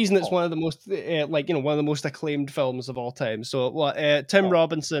 there's a reason it's Oh, one of the most like, you know, one of the most acclaimed films of all time. So what, Tim oh,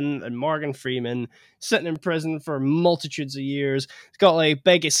 Robinson and Morgan Freeman sitting in prison for multitudes of years. It's got like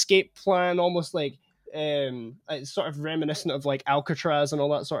big escape plan, almost like it's sort of reminiscent of like Alcatraz and all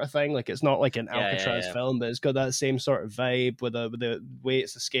that sort of thing. Like it's not like an yeah, yeah, Alcatraz yeah. film, but it's got that same sort of vibe with the way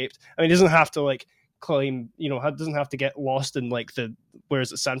it's escaped. I mean, it doesn't have to like claim, you know, doesn't have to get lost in like the, where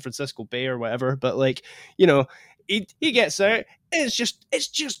is it, San Francisco Bay or whatever, but like, you know, he gets Mhm. out. It's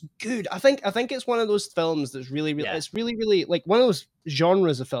just good. I think it's one of those films that's really Yeah. it's really like one of those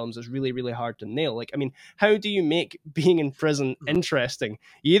genres of films that's really hard to nail. Like, I mean, how do you make being in prison Mhm. interesting?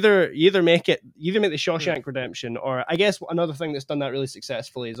 You either make the Mhm. Shawshank Redemption, or I guess another thing that's done that really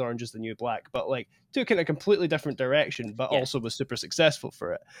successfully is Orange is the New Black, but like took it in a completely different direction, but Yeah. also was super successful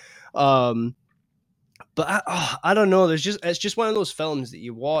for it. Um, but I don't know. It's just one of those films that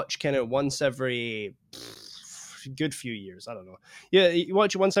you watch kind of once every good few years. I don't know. Yeah, you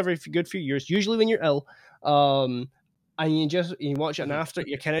watch it once every good few years, usually when you're ill. Um, and you watch it, and Mhm. after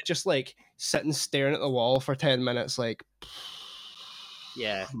you're kind of just like sitting staring at the wall for 10 minutes, like,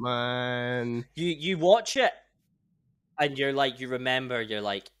 Yeah. man, You watch it and you remember, you're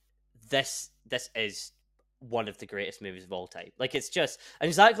like, this is one of the greatest movies of all time. Like, it's just, and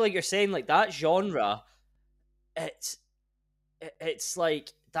exactly like you're saying, like that genre, it's it's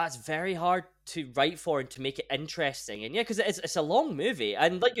like that's very hard to write for and to make it interesting. And yeah, because it's a long movie,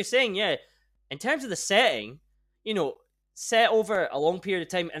 and like you're saying, yeah, in terms of the setting, you know, set over a long period of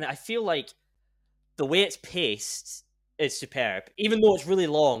time, and I feel like the way it's paced is superb. Even though it's really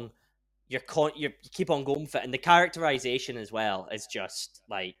long, you keep on going for it, and the characterization as well is just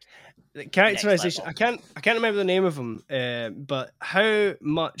like the next characterization. level. I can't remember the name of them. But how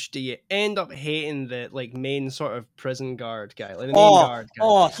much do you end up hating the like main sort of prison guard guy, like the main guard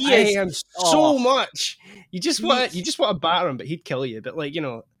guy? He I hate is. him Oh, so much. You he. just want to batter him, but he'd kill you. But like, you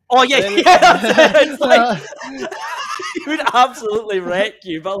know, Oh and yeah, then yeah. That's it. It's like he would absolutely wreck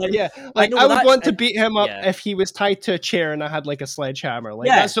you. But like, yeah, I like know I would that's want to beat him up yeah, if he was tied to a chair and I had like a sledgehammer. Like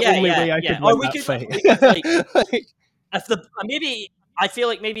yeah, that's the yeah, only yeah, way I yeah. could Or win that fight. we could like, Like, if the maybe I feel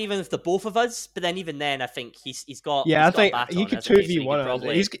like maybe even if the both of us, but then even then I think he's yeah, he's I got a think bat he on, could hasn't two he? v So he one could us.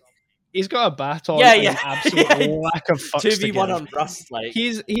 probably. he's got a baton Yeah, and yeah, an absolute yeah. lack of Two fucks to v one give. on Rust, like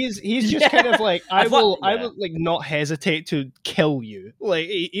He's just kind of yeah. like I've what? I Yeah, will like not hesitate to kill you. Like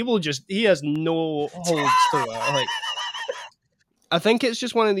he will just he has no holds to it. Like I think it's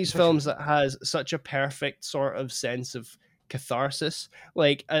just one of these films that has such a perfect sort of sense of catharsis.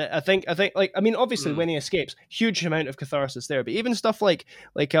 Like I think like I mean obviously mm. when he escapes, huge amount of catharsis there, but even stuff like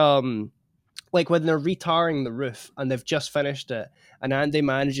like when they're retarring the roof and they've just finished it, and Andy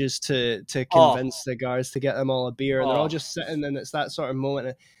manages to Oh, convince the guards to get them all a beer, and they're all oh, just sitting, and it's that sort of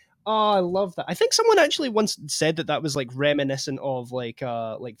moment. Oh, I love that. I think someone actually once said that that was like reminiscent of like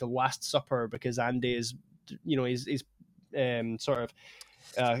the Last Supper because Andy is, you know, he's sort of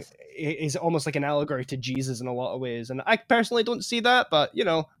uh, is almost like an allegory to Jesus in a lot of ways. And I personally don't see that, but you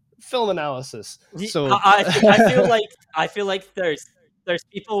know, film analysis. So I feel like there's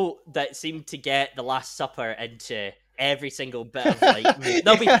people that seem to get the Last Supper into every single bit of like movie.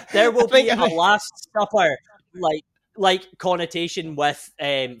 yeah, There will be I a think Last Supper like connotation with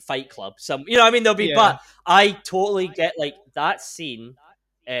Fight Club. Some you know what I mean there'll be, yeah. but I totally get like that scene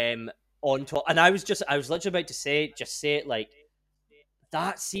um on top. And I was literally about to say it like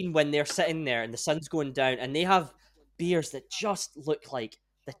that scene when they're sitting there and the sun's going down and they have beers that just look like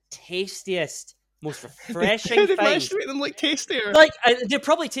the tastiest, most refreshing They've managed things. to make them look tastier. Like they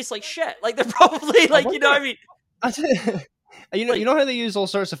probably taste like shit. Like they're probably I like you know what wonder. I mean. You Like know how they use all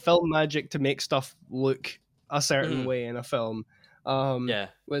sorts of film magic to make stuff look a certain mhm, way in a film. yeah,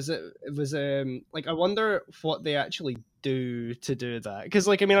 It was like I wonder what they actually do to do that because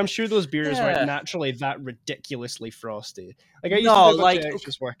like I mean I'm sure those beers weren't yeah. naturally that ridiculously frosty. Like I used to No, do a bunch of like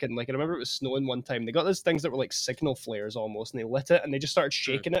extras work and like I remember it was snowing one time. They got those things that were like signal flares almost, and they lit it and they just started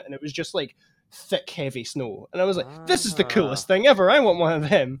mm, shaking it, and it was just like thick, heavy snow. And I was like, this is the ah, coolest thing ever. I want one of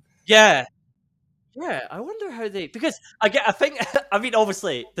them. yeah. Yeah, I wonder how they because I think I mean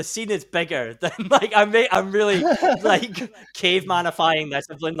obviously the scene is bigger than like I'm really like cavemanifying this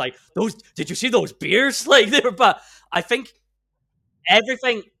of like those did you see those beers like they were but I think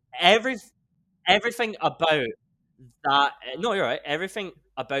everything every everything about that no you're right everything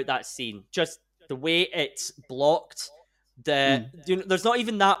about that scene just the way it's blocked Mm. there's not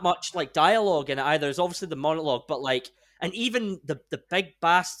even that much like dialogue in it either there's obviously the monologue but like and even the big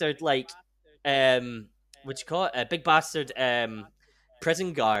bastard like what you call it a big bastard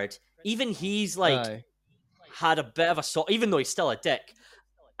prison guard even he's like Aye. had a bit of a sort even though he's still a dick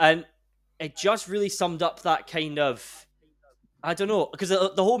and it just really summed up that kind of I don't know because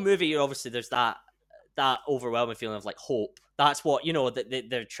the whole movie obviously there's that overwhelming feeling of like hope. That's what you know that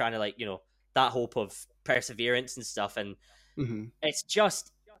they're trying to like you know that hope of perseverance and stuff. And Hmm. it's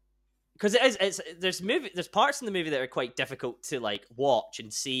just because it's there's parts in the movie that are quite difficult to like watch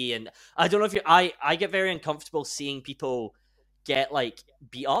and see. And I don't know if you I get very uncomfortable seeing people get like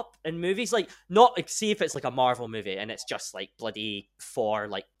beat up in movies like not like see if it's like a Marvel movie and it's just like bloody Thor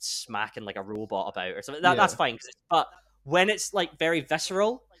like smacking like a robot about or something that's Yeah. fine but when it's like very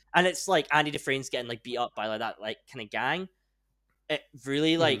visceral and it's like Andy Dufresne's getting like beat up by like that like kind of gang it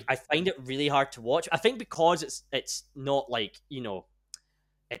really Hmm. like I find it really hard to watch I think because it's not like you know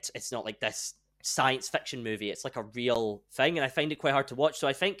it's not like this science fiction movie it's like a real thing and I find it quite hard to watch so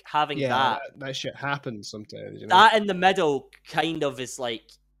I think having Yeah, that shit happens sometimes, you know. that in the middle kind of is like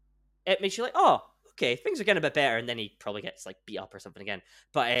it makes you like, oh, okay, things are getting a bit better, and then he probably gets like beat up or something again.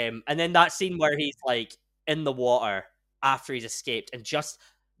 But and then that scene where he's like in the water after he's escaped, and just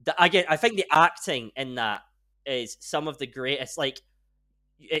again, I think the acting in that is some of the greatest. Like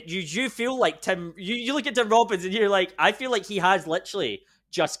you feel like you look at Tim Robbins and you're like, I feel like he has literally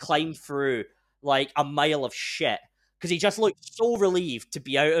just climbed through like a mile of shit because he just looked so relieved to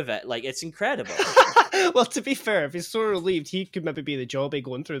be out of it. Like it's incredible. Well, to be fair, if he's so relieved, he could maybe be the jobby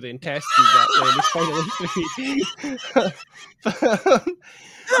going through the intestines that way, and he's finally free.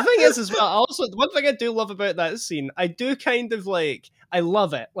 The thing is, as well, also one thing I do love about that scene, I do kind of like, I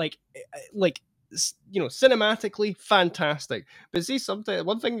love it, like you know, cinematically fantastic. But see, something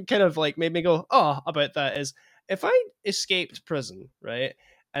one thing that kind of like made me go, oh, about that is if I escaped prison, right?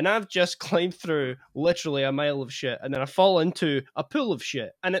 And I've just climbed through literally a mile of shit, and then I fall into a pool of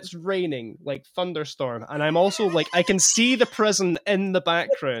shit, and it's raining like thunderstorm, and I'm also like I can see the prison in the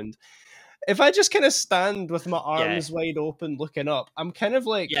background. If I just kind of stand with my Yeah, arms wide open looking up, I'm kind of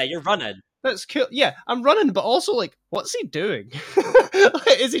yeah, like, you're running. that's cool. Yeah, I'm running, but also like, what's he doing?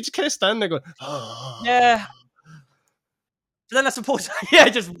 Is he just kind of standing there going, Yeah, but then I suppose, yeah,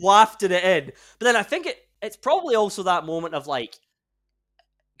 just wafted it in. But then I think it's probably also that moment of like,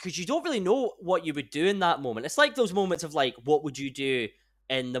 because you don't really know what you would do in that moment. It's like those moments of like, what would you do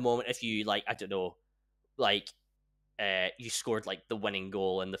in the moment if you like, I don't know, like you scored like the winning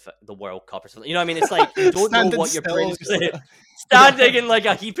goal in the World Cup or something. You know what I mean? It's like you don't know Standing what your brain still. is going to standing in like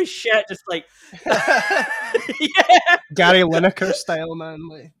a heap of shit, just like yeah, Gary Lineker style, man.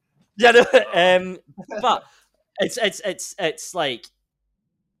 Like. yeah. No, but it's like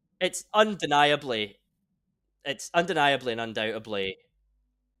it's undeniably and undoubtedly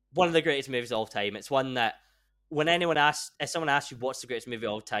one of the greatest movies of all time. It's one that when if someone asks you what's the greatest movie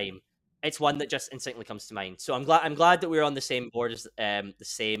of all time, it's one that just instantly comes to mind. So I'm glad that we're on the same board as the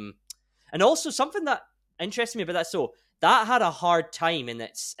same. And also something that interested me about that, so that had a hard time in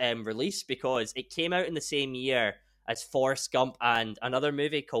its release because it came out in the same year as Forrest Gump and another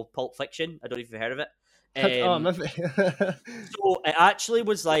movie called Pulp Fiction. I don't know if you've heard of it. Oh, Um, maybe. so it actually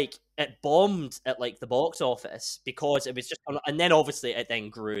was like it bombed at like the box office because it was just, and then obviously it then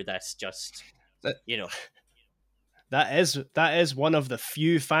grew this just that, you know. that is one of the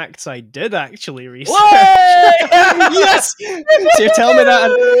few facts I did actually research. Yes. So you're telling me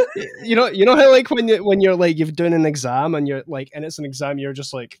that, and you know how like when you're like you've done an exam and you're like, and it's an exam, you're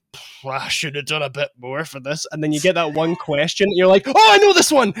just like, I should have done a bit more for this, and then you get that one question, and you're like, oh, I know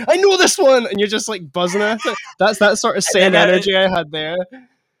this one, and you're just like buzzing at it. That's that sort of and same then, energy I had there.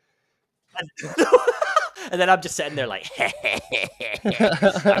 and then I'm just sitting there like,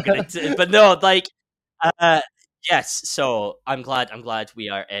 I'm gonna, but no, like, uh, yes. So I'm glad we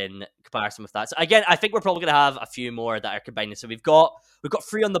are in comparison with that. So again, I think we're probably gonna have a few more that are combining. So we've got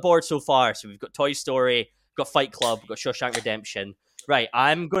three on the board so far. So we've got Toy Story, we've got Fight Club, we've got Shawshank Redemption. Right,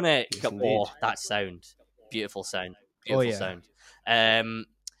 I'm gonna Yes, go. indeed. Oh, that sound, beautiful sound, Oh beautiful yeah. sound. Um,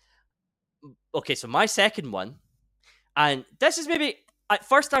 okay, so my second one, and this is maybe at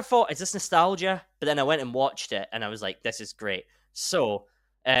first I thought, is this nostalgia? But then I went and watched it and I was like, this is great. So,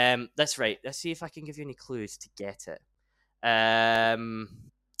 that's right. Let's see if I can give you any clues to get it. Um,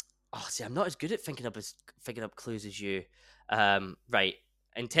 oh, see, I'm not as good at thinking up clues as you. Right.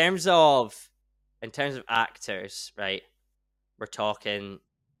 In terms of actors, right? We're talking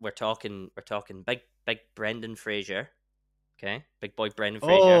big Brendan Fraser. Okay, big boy Brendan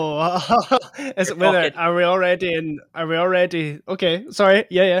Fraser. Oh, is We're it whether talking. are we already in? Are we already? Okay, sorry.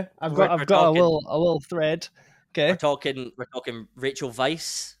 Yeah, yeah. I've got We're, I've we're got talking. a little thread. We're Okay. talking. We're talking Rachel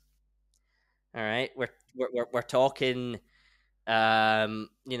Weisz. All right. We're talking.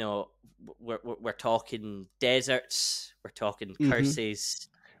 You know, we're talking deserts. We're talking Mm-hmm. curses.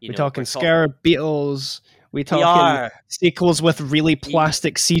 You We're know, talking Scarab Beetles. We we talking are. sequels with really You,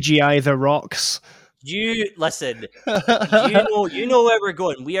 plastic CGI The Rocks. you listen. You know where we're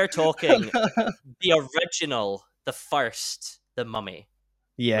going. We are talking the original, the first, the Mummy.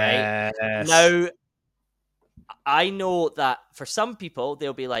 Right Yes. now, I know that for some people,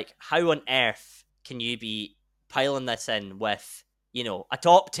 they'll be like, how on earth can you be piling this in with, a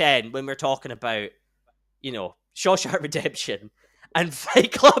top 10 when we're talking about, Shawshank Redemption and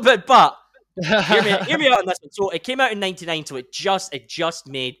Fight Club? But hear me out on this one. So it came out in '99, so it just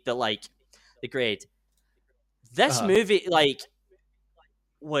made the grade. This uh, movie,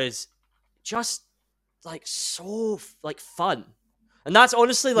 was just so fun. And that's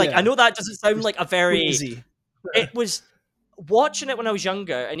honestly I yeah. know that doesn't sound Just like a very queasy. it was watching it when I was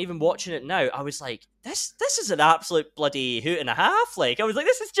younger, and even watching it now, I was like, this is an absolute bloody hoot and a half. Like, I was like,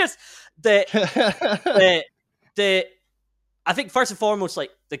 this is just the the the. I think first and foremost,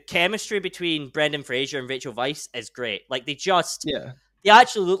 like the chemistry between Brendan Fraser and Rachel Weisz is great. Like Yeah. they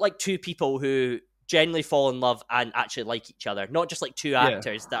actually look like two people who genuinely fall in love and actually like each other, not just like two Yeah.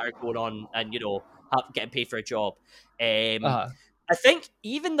 actors that are going on and getting paid for a job. Um, Uh, I think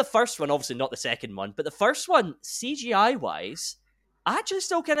even the first one, obviously not the second one, but the first one, CGI wise, actually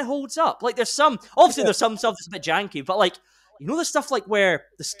still kind of holds up. Like there's some stuff that's a bit janky, but the stuff like where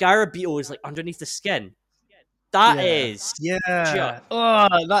the scarab beetle is like underneath the skin. That yeah. is just Yeah. Oh,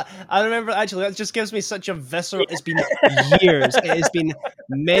 that I remember actually. That just gives me such a visceral. It's been years. It has been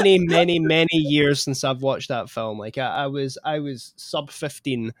many, many, many years since I've watched that film. Like I was sub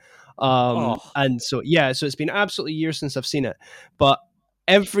 15, oh and so yeah. So it's been absolutely years since I've seen it. But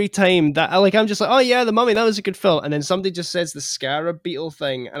every time that I'm just like, oh yeah, The Mummy, that was a good film. And then somebody just says the scarab beetle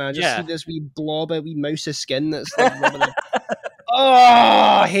thing, and I just see yeah. this wee blob, a wee mouse of skin that's like rubbing it.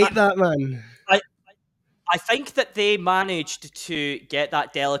 Oh, I hate that, man. I, I think that they managed to get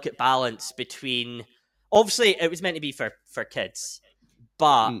that delicate balance between. Obviously, it was meant to be for kids,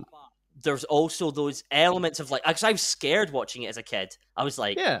 but Mm, there's also those elements of because I was scared watching it as a kid. I was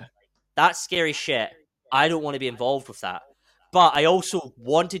like, yeah. that's scary shit. I don't want to be involved with that. But I also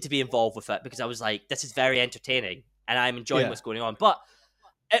wanted to be involved with it because I was like, this is very entertaining and I'm enjoying Yeah. what's going on. But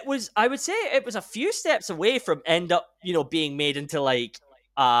I would say it was a few steps away from end up, being made into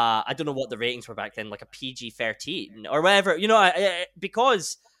I don't know what the ratings were back then, like a PG-13 or whatever.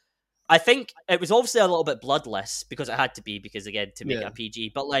 Because I think it was obviously a little bit bloodless because it had to be, because again, to make it Yeah. a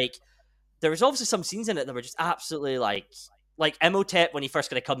PG. But like, there was obviously some scenes in it that were just absolutely like Imhotep when he first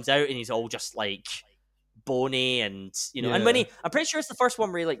kind of comes out and he's all just like bony, and and when Yeah. I'm pretty sure it's the first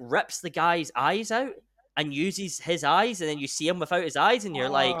one where he like rips the guy's eyes out and uses his eyes, and then you see him without his eyes, and you're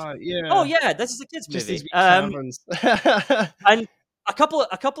like, oh Yeah. yeah, this is a kids Just these movie. wee caverns. And a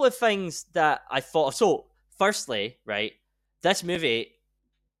couple of things that I thought of. So, firstly, right, this movie,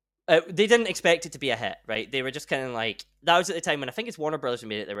 they didn't expect it to be a hit, right? They were just kind of like, that was at the time when I think it's Warner Brothers who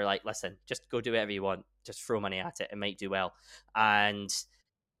made it. They were like, listen, just go do whatever you want, just throw money at it, it might do well. And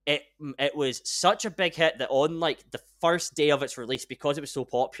it was such a big hit that on like the first day of its release, because it was so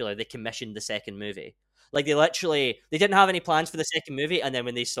popular, they commissioned the second movie. Like they didn't have any plans for the second movie, and then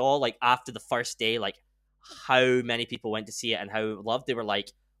when they saw like after the first day like how many people went to see it and how loved, they were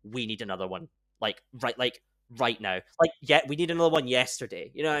like, we need another one, like right now, like, yeah, we need another one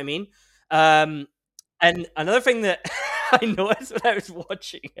yesterday, you know what I mean? um and another thing that I noticed when I was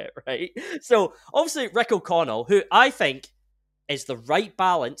watching it, right, so obviously Rick O'Connell, who I think is the right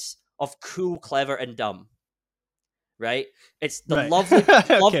balance of cool, clever, and dumb. Right? It's the Right. lovely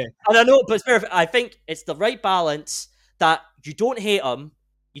love, Okay. and I know, but it's perfect. I think it's the right balance that you don't hate him,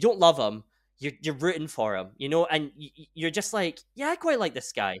 you don't love him, you're rooting for him, and you're just like, yeah, I quite like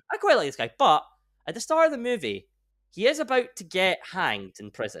this guy. I quite like this guy. But at the start of the movie, he is about to get hanged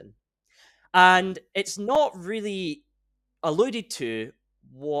in prison, and it's not really alluded to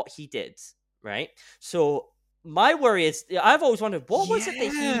what he did. Right? So my worry is, I've always wondered what was it that he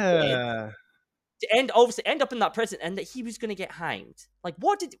did Yeah. to obviously end up in that prison, and that he was going to get hanged. Like,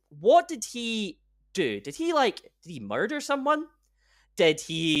 what did he do? Did he murder someone? Did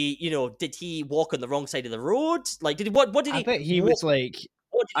he walk on the wrong side of the road? Like, what did I he bet he what, was like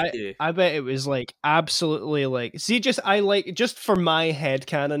what did I he do? I bet it was like absolutely like see just I like just for my head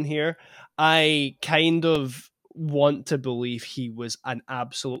canon here, I kind of want to believe he was an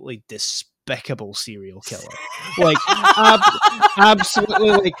absolutely despicable serial killer. Like ab- absolutely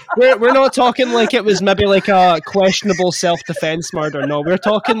like we're not talking like it was maybe like a questionable self-defense murder. No, we're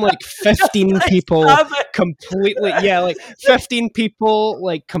talking like Just 15 like people stab completely it. like 15 people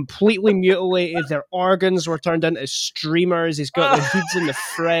like completely mutilated, their organs were turned into streamers, he's got their hoods in the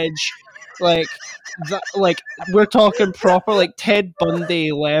fridge, like like we're talking proper like Ted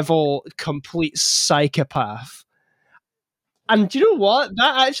Bundy level complete psychopath. And do you know what,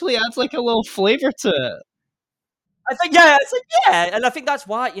 that actually adds like a little flavor to it. I think, yeah, it's like, yeah, and I think that's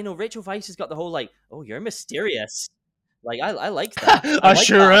why Rachel Weisz has got the whole like, oh, you're mysterious. Like, I like that. I I like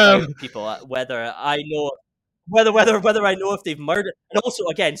sure that am. about people. Whether I know whether I know if they've murdered. And also,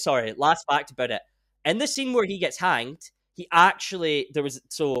 again, sorry, last fact about it. In the scene where he gets hanged, he actually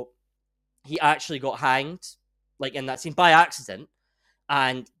got hanged, like in that scene by accident,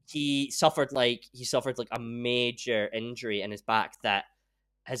 and he suffered like a major injury in his back that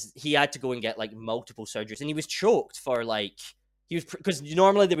he had to go and get like multiple surgeries, and he was choked for like he was because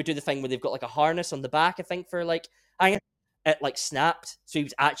normally they would do the thing where they've got like a harness on the back, I think, for like hanging. It like snapped, so he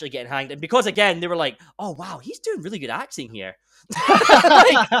was actually getting hanged, and because again they were like, oh wow, he's doing really good acting here.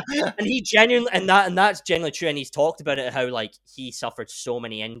 Like, and he genuinely, and that's genuinely true, and he's talked about it, how like he suffered so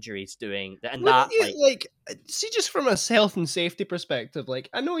many injuries doing that, and Wouldn't that you like, like see just from a health and safety perspective?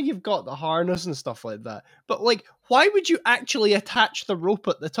 Like, I know you've got the harness and stuff like that, but like, why would you actually attach the rope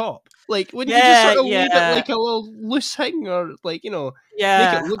at the top? Like, wouldn't you just yeah, sort of leave it yeah, like a little loose hang, or like make it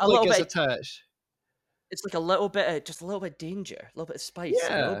yeah, look a like little it's bit. attached? It's like a little bit of, just a little bit of danger, a little bit of spice.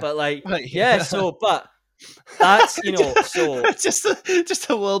 Yeah, But like, like yeah. yeah, So, but that's so just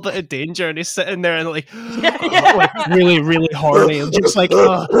a little bit of danger, and he's sitting there and like, yeah, like yeah. really, really horny, and just like,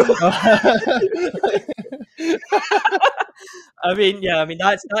 I mean, yeah. I mean,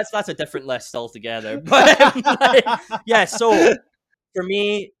 that's a different list altogether. But like, yeah. So for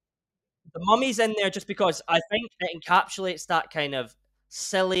me, the mummy's in there just because I think it encapsulates that kind of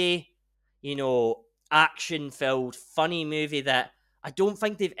silly, you know, action-filled, funny movie that I don't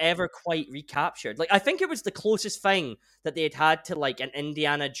think they've ever quite recaptured. Like, I think it was the closest thing that they had to like an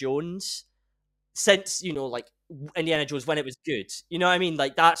Indiana Jones since, like Indiana Jones when it was good. You know what I mean?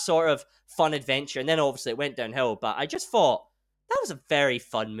 Like that sort of fun adventure, and then obviously it went downhill. But I just thought that was a very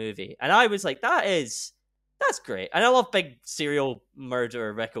fun movie, and I was like, that's great. And I love big serial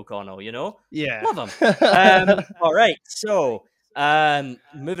murderer Rick O'Connell. yeah. Love him. All right, so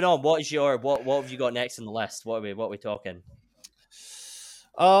moving on. What have you got next on the list? What are we talking?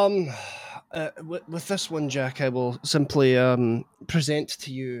 Um, with this one, Jack, I will simply present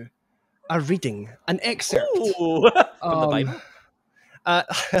to you a reading, an excerpt Ooh, from the um, Bible. Uh,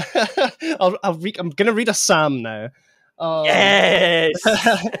 I'm gonna read a psalm now. Yes.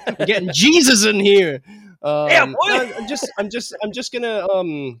 We're getting Jesus in here. Yeah, No, boy. I'm just gonna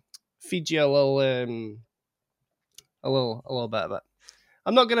feed you a little bit of it.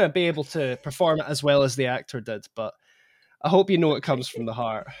 I'm not gonna be able to perform it as well as the actor did, but I hope you know it comes from the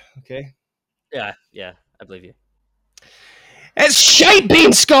heart. Okay. Yeah, yeah, I believe you. It's shite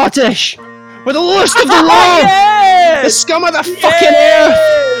being Scottish. We're the lowest of the low, the Yes! scum of the fucking earth,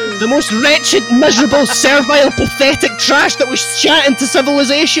 Yes! the most wretched, miserable, servile, pathetic trash that was shat into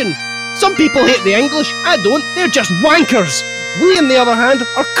civilization. Some people hate the English. I don't. They're just wankers. We, on the other hand,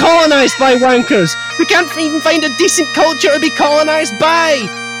 are colonised by wankers. We can't even find a decent culture to be colonised by.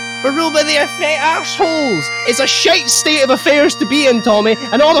 We're ruled by the effete arseholes. It's a shite state of affairs to be in, Tommy,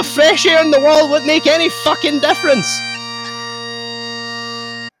 and all the fresh air in the world wouldn't make any fucking difference.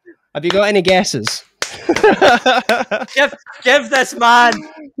 Have you got any guesses? Give give this man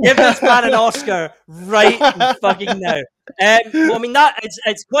an Oscar right fucking now. Well, I mean that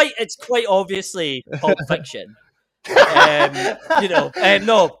it's quite obviously Pulp Fiction.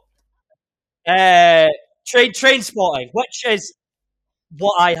 No, uh, train spotting, which is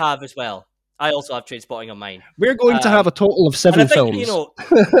what I have as well. I also have train spotting on mine. We're going to have a total of And I 7 think films.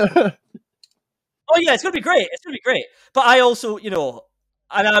 oh yeah, it's gonna be great. It's gonna be great. But I also,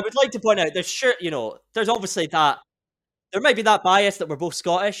 and I would like to point out, there's obviously that there might be that bias that we're both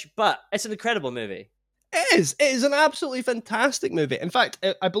Scottish, but it's an incredible movie. It is. It is an absolutely fantastic movie. In fact,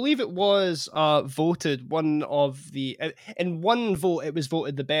 I believe it was voted one of the in one vote. It was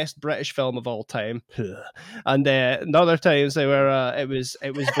voted the best British film of all time, and in other times they were. It was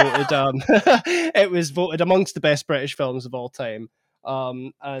voted. It was voted amongst the best British films of all time.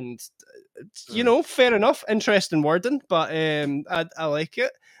 And Mm. fair enough. Interesting wording, but I like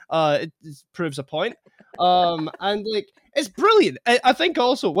it. It proves a point. And like it's brilliant. I think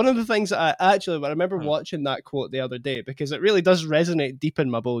also one of the things that I remember Mm. watching that quote the other day because it really does resonate deep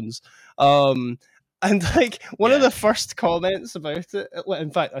in my bones. And like one of Yeah. the first comments about it,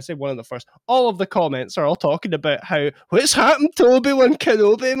 in fact, I say one of the first. All of the comments are all talking about how what's happened to Obi-Wan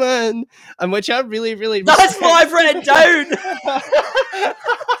Kenobi, man, and which I really, really That's respect. what I've written down.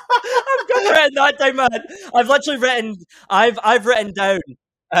 I've written that down, man. I've literally written. I've written down.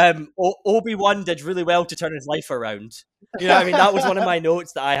 Obi-Wan did really well to turn his life around. You know what I mean? That was one of my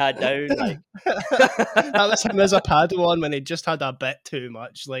notes that I had down. Like, That was him as a Padawan when he just had a bit too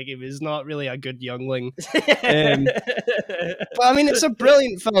much. Like he was not really a good youngling. But I mean, it's a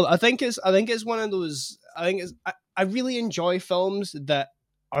brilliant film. I think it's one of those. I really enjoy films that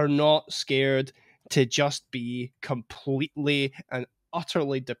are not scared to just be completely and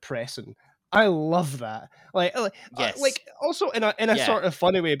utterly depressing. I love that. yes. Like also in a Yeah. sort of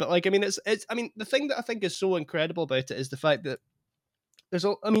funny way, but like I mean, it's. I mean, the thing that I think is so incredible about it is the fact that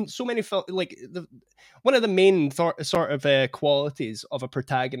so many like one of the main sort of qualities of a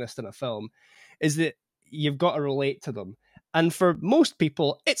protagonist in a film is that you've got to relate to them. And for most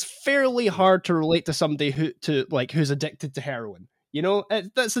people, it's fairly Mhm. hard to relate to somebody who's addicted to heroin.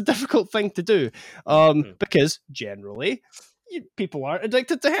 That's a difficult thing to do, Mhm. because generally people aren't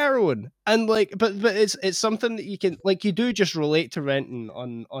addicted to heroin, and but it's something that you do just relate to Renton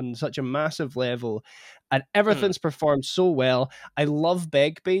on such a massive level, and Mm. everything's performed so well. I love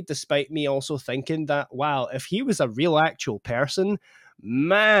Begbie, despite me also thinking that, wow, if he was a real actual person,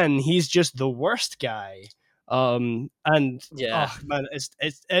 man, he's just the worst guy. And Yeah. oh man,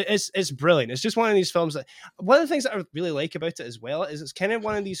 it's brilliant. It's just one of these films that one of the things that I really like about it as well is it's kind of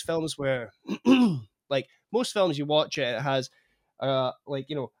one of these films where like most films you watch it has a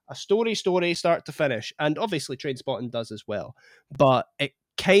story start to finish, and obviously Trainspotting does as well, but it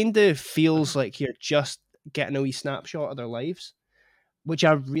kind of feels Mhm. like you're just getting a wee snapshot of their lives, which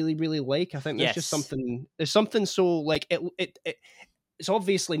I really, really like. I think Yes. there's something so like it's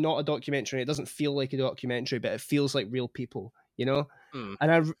obviously not a documentary. It doesn't feel like a documentary, but it feels like real people, Mm.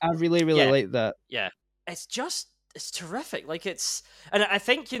 and I really, really Yeah. like that. Yeah. It's terrific. Like and I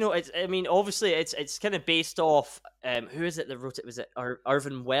think it's. I mean, obviously, it's kind of based off. Who is it that wrote it? Was it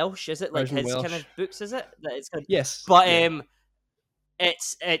Irvin Welsh? Is it like Irvin his kind Welsh. of books? Is it that it's kind of, Yes. but Yeah.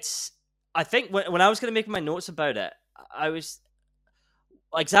 it's. I think when I was going to make my notes about it, I was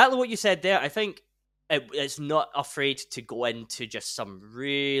exactly what you said there. I think it's not afraid to go into just some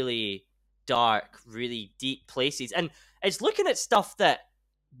really dark, really deep places, and it's looking at stuff that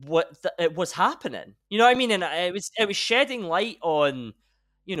it was happening. You know what I mean? And it was shedding light on,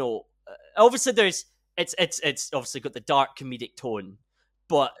 obviously it's obviously got the dark comedic tone,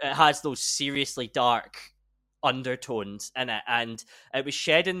 but it has those seriously dark undertones in it, and it was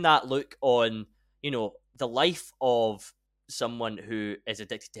shedding that look on the life of someone who is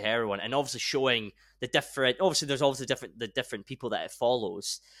addicted to heroin, and obviously showing the different. Obviously, there's obviously the different people that it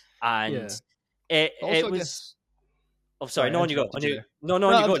follows, and Yeah. Also, it I was. guess. Oh, sorry. Sorry, I No, on you go. interrupted you there. No, No,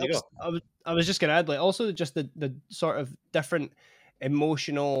 on you go. On you go. I was just gonna add, like, also just the sort of different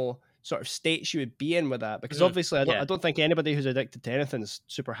emotional sort of states you would be in with that, because Mhm. obviously Yeah. I don't think anybody who's addicted to anything is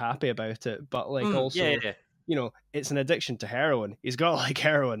super happy about it, but like Yeah. also, Yeah. you know, it's an addiction to heroin. He's got like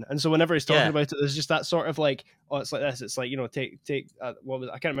heroin, and so whenever he's talking Yeah. about it, there's just that sort of like, oh, it's like this. It's like, you know, take what was,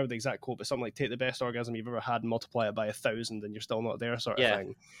 I can't remember the exact quote, but something like, take the best orgasm you've ever had and multiply it by 1,000, and you're still not there, sort of Yeah.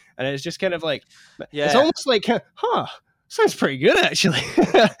 thing. And it's just kind of like, it's Yeah. almost like, huh, sounds pretty good actually.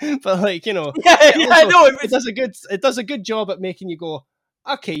 But like, you know, Yeah. it Yeah. I also, know. It it was. does a good job at making you go,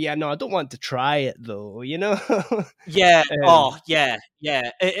 okay, yeah, no, I don't want to try it though, you know. Yeah. um, Oh, yeah.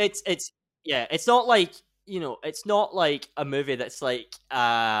 Yeah. It's yeah. It's not like, it's not like a movie that's like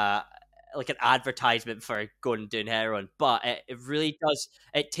an advertisement for going and doing heroin, but it really does.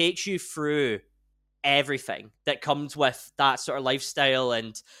 It takes you through everything that comes with that sort of lifestyle,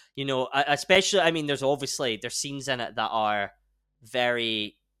 and especially, I mean, there's scenes in it that are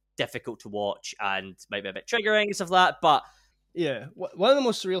very difficult to watch and maybe a bit triggering and stuff like that, but yeah, one of the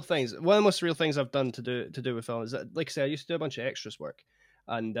most surreal things I've done to do with film is that, like I say, I used to do a bunch of extras work,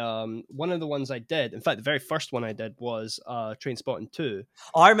 and one of the ones I did, in fact, the very first one I did was Train Spotting 2.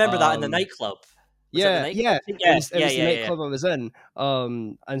 I remember that in the Um, nightclub. Was it the Yeah, nightclub? yeah. Yeah, It yeah, was the yeah, yeah, nightclub I was in.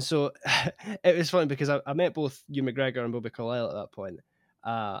 And so it was funny because I met both Hugh McGregor and Bobby Carlyle at that point.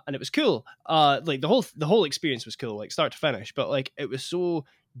 And it was cool. Like the whole experience was cool, like start to finish. But like it was so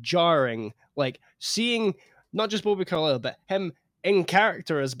jarring, like seeing not just Bobby Carlyle, but him in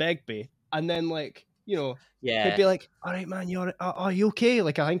character as Begbie, and then like, you know, he'd yeah. be like, "All right, man, are you okay?"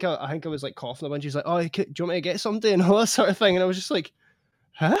 Like I think I was like coughing a bunch. He's like, "Oh, do you want me to get something?" And all that sort of thing. And I was just like,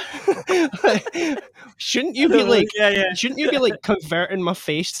 huh? Like, shouldn't you be like Yeah, yeah, converting my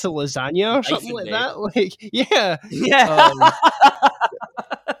face to lasagna or something knifing like me. that? Like, yeah. Yeah. Um,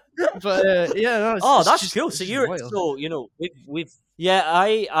 but yeah, no, Oh, that's cool. it's So just you're wild. so we've yeah,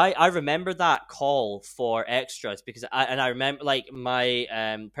 I remember that call for extras because I remember like my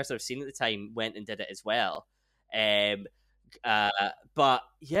person I've seen at the time went and did it as well. Um uh but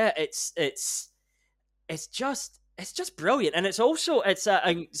yeah, it's just brilliant, and it's also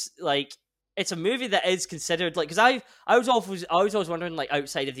like it's a movie that is considered like, because I was always wondering, like,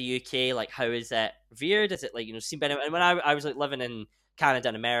 outside of the UK, like, how is it revered? Is it like, seen by anyone? And when I was like living in Canada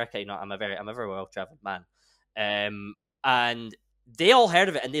and America, I'm a very well traveled man, and they all heard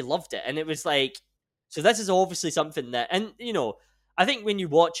of it and they loved it, and it was like, so this is obviously something that, and I think when you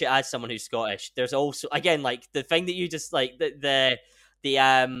watch it as someone who's Scottish, there's also, again, like the thing that you just like the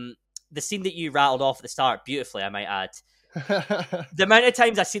scene that you rattled off at the start beautifully, I might add. The amount of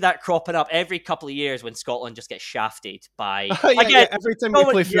times I see that cropping up every couple of years when Scotland just gets shafted by, Yeah, again, yeah. Every time we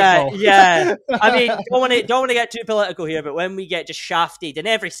play yeah, football. yeah. I mean, don't want to get too political here, but when we get just shafted in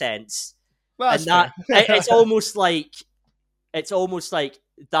every sense, Well, and that's fair. it's almost like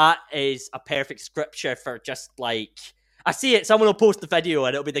that is a perfect scripture for just like, I see it. Someone will post the video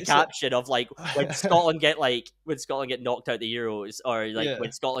and it'll be the It's like, caption of like when Scotland get knocked out the Euros, or like yeah,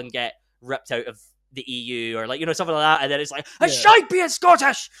 when Scotland get ripped out of the EU, or like something like that, and then it's like, I yeah. shite being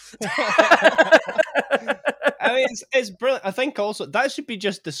Scottish. I mean, it's brilliant. I think also that should be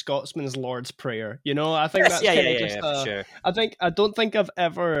just the Scotsman's Lord's Prayer. You know, I think Yes, that's yeah, yeah, kind of yeah, just. yeah, for sure. I don't think I've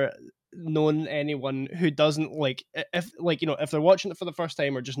ever known anyone who doesn't like, if like, if they're watching it for the first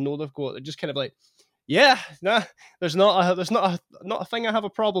time or just know they've got, they're just kind of like, yeah, nah, there's not a thing I have a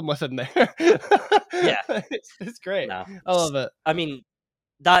problem with in there. Yeah, It's great. no, I love it. I mean,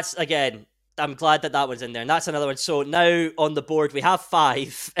 that's, again, I'm glad that one's in there, and that's another one. So now on the board we have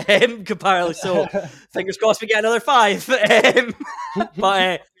five, comparatively. So fingers crossed we get another five.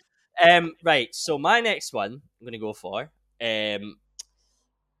 But right. So my next one I'm going to go for,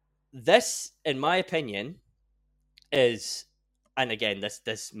 this, in my opinion, is, and again,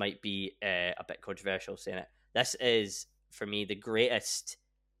 this might be a bit controversial saying it. This is, for me, the greatest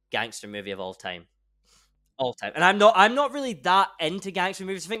gangster movie of all time. All time. And I'm not really that into gangster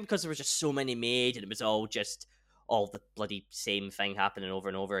movies. I think because there was just so many made, and it was all the bloody same thing happening over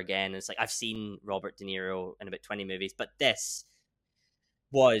and over again. And it's like, I've seen Robert De Niro in about 20 movies, but this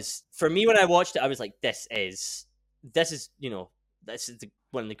was, for me, when I watched it, I was like, this is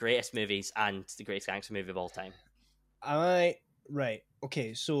one of the greatest movies and the greatest gangster movie of all time. Right.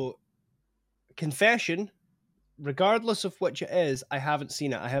 Okay, so confession, regardless of which it is, I haven't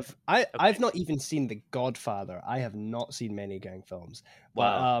seen it. I've Okay. not even seen The Godfather. I have not seen many gang films.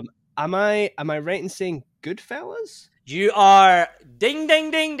 But Wow. am I right in saying Goodfellas? You are, ding,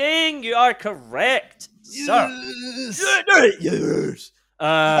 ding, ding, ding. You are correct. sir. Yes. Yes.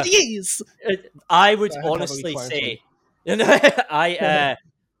 Yes. I would I had bodily honestly fire say, tone.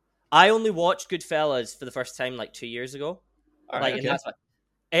 I only watched Goodfellas for the first time like 2 years ago. All right. Like, and Okay. that's what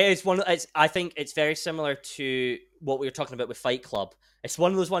it is. I think it's very similar to what we were talking about with Fight Club. It's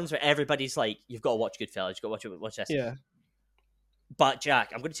one of those ones where everybody's like, "You've got to watch Goodfellas. You've got to watch this." Yeah. But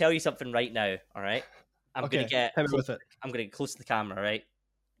Jack, I'm going to tell you something right now. All right, I'm going to Okay. get Hit me close. with it. I'm going to get close to the camera. All right,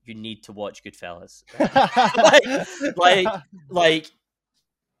 you need to watch Goodfellas. Right? like, like, like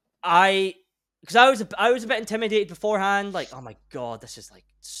I because I was a bit intimidated beforehand. Like, oh my god, this is like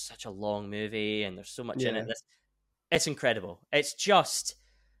such a long movie, and there's so much in it. Yeah. It's incredible. It's just,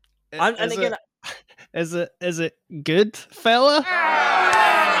 and Is again, it? Is it good, fella?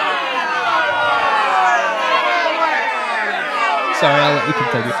 Sorry, I'll let you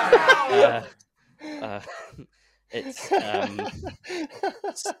continue. uh, it's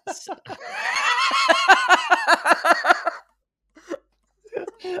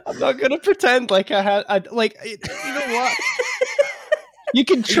I'm not gonna pretend like you know what? You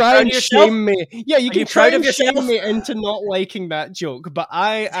can Are you try proud and of yourself? shame me. Yeah, you Are can you try proud of and shame yourself? me into not liking that joke, but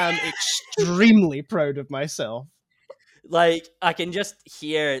I am extremely proud of myself. Like, I can just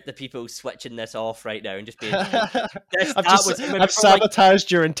hear the people switching this off right now and just being like, "This I've that just was maybe I've from like."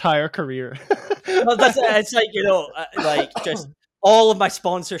 sabotaged your entire career. Well, that's it. It's like, like just all of my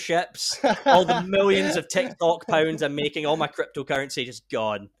sponsorships, all the millions of TikTok pounds I'm making, all my cryptocurrency just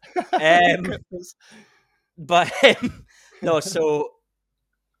gone. Um, but no, so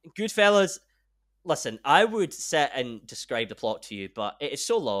Goodfellas. Listen, I would sit and describe the plot to you, but it is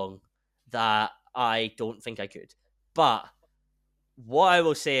so long that I don't think I could. But what I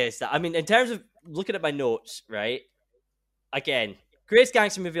will say is that, I mean, in terms of looking at my notes, right? Again, greatest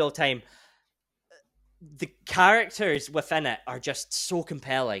gangster movie of all time. The characters within it are just so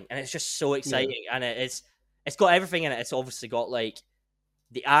compelling, and it's just so Yeah, exciting, and it's got everything in it. It's obviously got like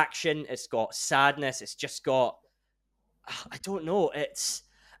the action, it's got sadness, it's just got, I don't know, it's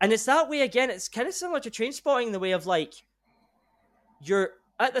that way again. It's kind of similar to Trainspotting in the way of like, you're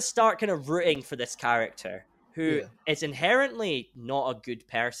at the start kind of rooting for this character who yeah, is inherently not a good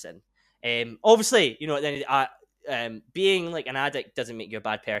person. Obviously, then being like an addict doesn't make you a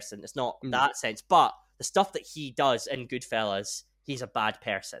bad person. It's not mm, that sense, but the stuff that he does in Goodfellas, he's a bad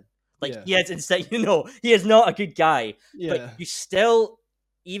person. Like, yeah, he is instead, he is not a good guy. But yeah. you still,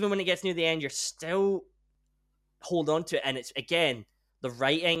 even when it gets near the end, you're still hold on to it, and it's again the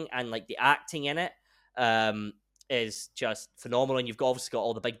writing and like the acting in it um is just phenomenal. And you've obviously got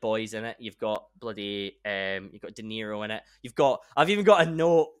all the big boys in it. You've got bloody you've got De Niro in it. I've even got a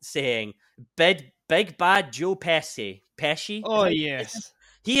note saying big bad Joe Pesci, is Oh that yes.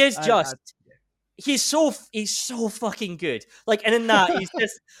 he is I just he's so fucking good. Like, and in that he's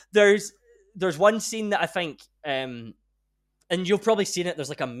just there's one scene that I think and you've probably seen it. There's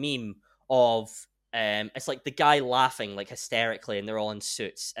like a meme of it's like the guy laughing like hysterically, and they're all in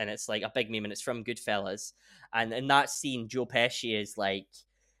suits, and it's like a big meme, and it's from Goodfellas. And in that scene, Joe Pesci is like,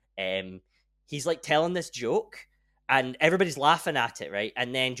 um, he's like telling this joke, and everybody's laughing at it, right?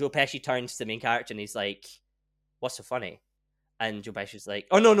 And then Joe Pesci turns to the main character, and he's like, "What's so funny?" And Joe Pesci's like,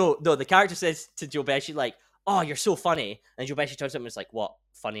 "Oh no!" The character says to Joe Pesci like, "Oh, you're so funny." And Joe Pesci turns to him and is like, "What?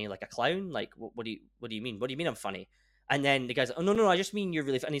 Funny like a clown? Like what do you mean? What do you mean I'm funny?" And then the guy's like, "Oh no, I just mean you're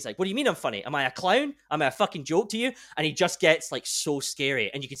really funny." And he's like, "What do you mean I'm funny? Am I a clown? Am I a fucking joke to you?" And he just gets like so scary,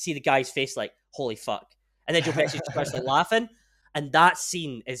 and you can see the guy's face like, "Holy fuck!" And then Joe Pesci just starts like laughing, and that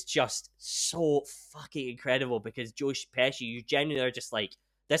scene is just so fucking incredible because Joe Pesci, you genuinely are just like,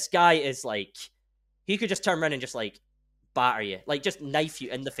 this guy is like, he could just turn around and just like batter you, like just knife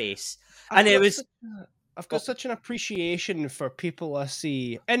you in the face. I've And it got was, such I've oh, got such an appreciation for people I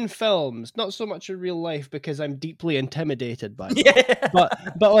see in films, not so much in real life because I'm deeply intimidated by them. yeah,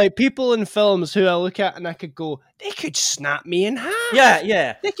 But like people in films who I look at and I could go, they could snap me in half.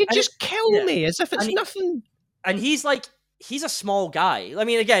 yeah, They could and it, just kill yeah, me as if and it's nothing. he's like, he's a small guy. I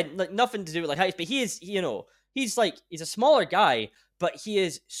mean, again, like nothing to do with like height, but he is, he's like, he's a smaller guy, but he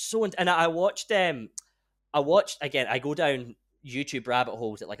is so. And I watched again. I go down YouTube rabbit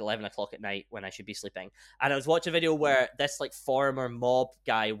holes at like 11 o'clock at night when I should be sleeping, and I was watching a video where this like former mob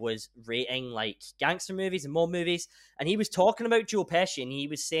guy was rating like gangster movies and mob movies, and he was talking about Joe Pesci, and he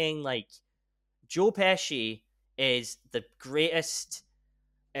was saying like Joe Pesci is the greatest.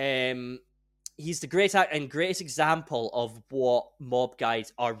 Um, he's the greatest and greatest example of what mob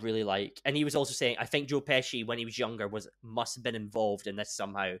guys are really like. And he was also saying, I think Joe Pesci, when he was younger, must have been involved in this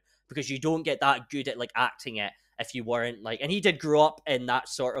somehow, because you don't get that good at like acting it if you weren't like. And he did grow up in that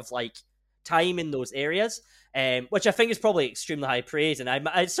sort of like time in those areas, which I think is probably extremely high praise. And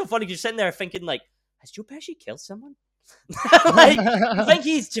it's so funny because you're sitting there thinking like, has Joe Pesci killed someone? Like, I think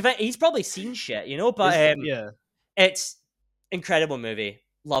he's probably seen shit, you know. But Yeah. it's incredible movie.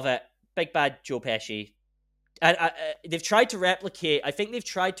 Love it. Big bad Joe Pesci. And they've tried to replicate. I think they've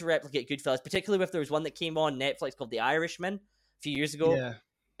tried to replicate Goodfellas, particularly if there was one that came on Netflix called The Irishman a few years ago. Yeah.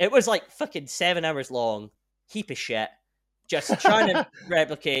 It was like fucking 7 hours long, heap of shit, just trying to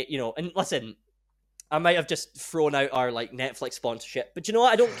replicate, you know. And listen, I might have just thrown out our like Netflix sponsorship, but you know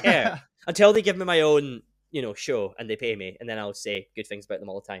what? I don't care until they give me my own, you know, show and they pay me, and then I'll say good things about them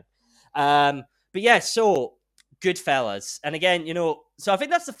all the time. But yeah, so Goodfellas, and again, you know, so I think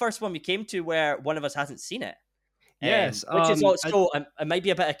that's the first one we came to where one of us hasn't seen it. Yes. Which is also it might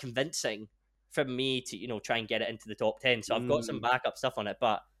be a bit of convincing for me to, you know, try and get it into the top 10. So I've got some backup stuff on it,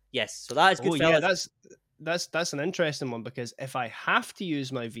 but yes, so that is Goodfellas. Yeah, that's an interesting one, because if I have to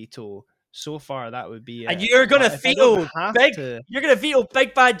use my veto, so far that would be it. And you're gonna veto you're gonna veto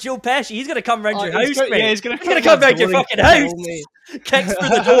big bad Joe Pesci. He's gonna come round your house, mate. He's gonna come round your fucking house. Kicks through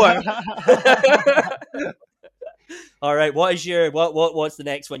the door. All right, what's the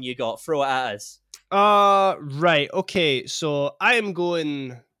next one you got? Throw it at us. Right. Okay. So I am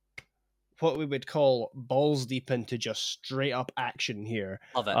going what we would call balls deep into just straight up action here.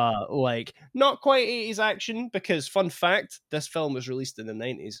 Love it. Like not quite 80s action, because fun fact, this film was released in the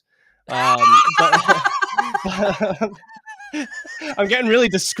 90s. But I'm getting really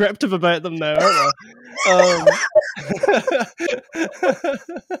descriptive about them now, aren't I?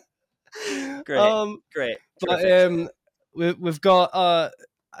 Great. But we've got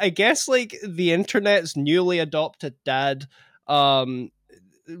I guess like the internet's newly adopted dad running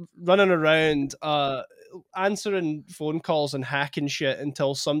around answering phone calls and hacking shit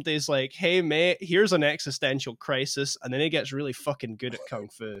until somebody's like, hey mate, here's an existential crisis, and then he gets really fucking good at kung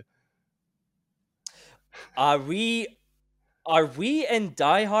fu. Are we in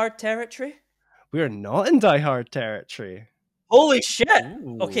Die Hard territory? We're not in Die Hard territory. Holy shit.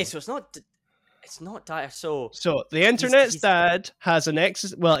 Ooh. Okay, so it's not Die. So the internet's dad has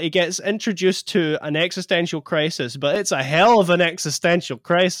he gets introduced to an existential crisis, but it's a hell of an existential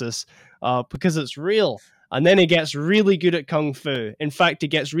crisis because it's real. And then he gets really good at kung fu. In fact, he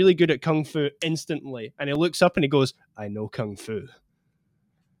gets really good at kung fu instantly. And he looks up and he goes, I know kung fu.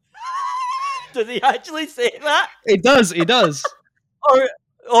 Does he actually say that? He does.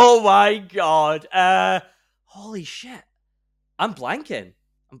 Oh my god. Holy shit. I'm blanking.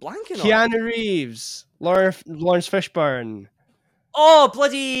 Keanu Reeves, Lawrence Fishburne. Oh,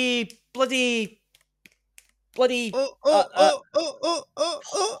 bloody.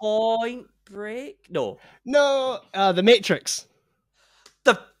 Point Break? No. The Matrix.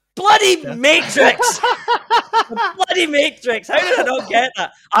 The bloody Matrix! The bloody Matrix! How did I not get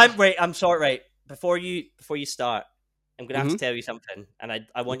that? I'm sorry, right. Before you start, I'm gonna have to tell you something. And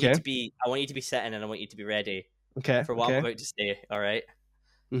I want you to be sitting, and I want you to be ready for what I'm about to say, alright?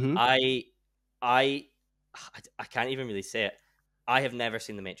 Mm-hmm. I can't even really say it. I have never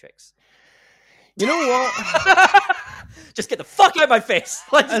seen The Matrix. You know what? Just get the fuck out of my face.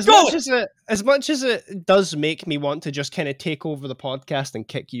 Let's go. As much as it does make me want to just kind of take over the podcast and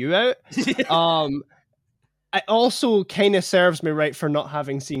kick you out, it also kind of serves me right for not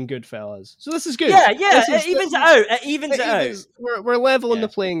having seen Goodfellas. So this is good. Yeah, it evens it out. We're level in the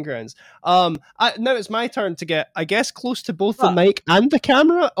playing grounds. Now it's my turn to get, I guess, close to both the mic and the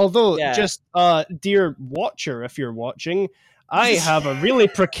camera. Although, just dear watcher, if you're watching, I have a really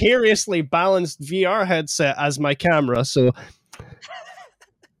precariously balanced VR headset as my camera, so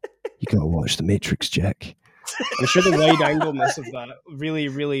you gotta watch The Matrix, Jack. I'm sure the wide angleness of that really,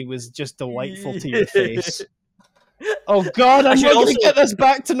 really was just delightful to your face. Oh god, I'm not going to get this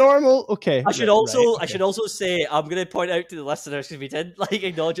back to normal. Okay. I should also say, I'm going to point out to the listeners, because we didn't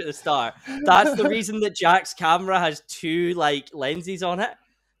acknowledge at the start, that's the reason that Jack's camera has two lenses on it,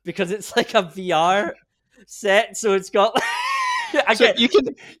 because it's like a VR set, so it's got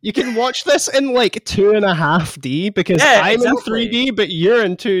you can watch this in 2.5D, because I'm in 3D, but you're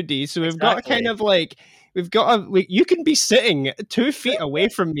in 2D, so we've got kind of you can be sitting 2 feet away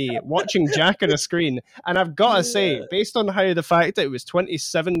from me watching Jack on a screen, and I've got to say, based on the fact that it was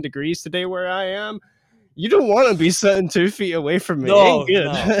 27 degrees today where I am, you don't want to be sitting 2 feet away from me. No, good.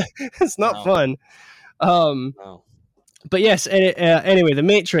 No. It's not fun. But yes, anyway, The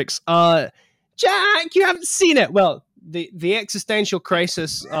Matrix. Jack, you haven't seen it. Well, the existential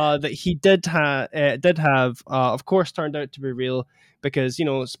crisis that he did have, of course, turned out to be real, because,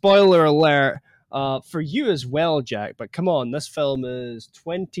 spoiler alert, for you as well, Jack. But come on, this film is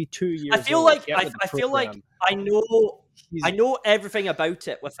 22 years old. I feel like I know I he's know everything about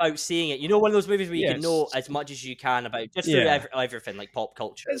it without seeing it. You know, one of those movies where you can know yes, as much as you can about just through yeah. everything, like pop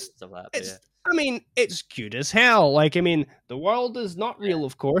culture and It's stuff like that. But yeah, it's I mean, it's cute as hell. Like, I mean, the world is not real,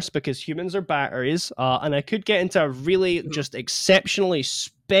 of course, because humans are batteries. And I could get into a really Mhm. just exceptionally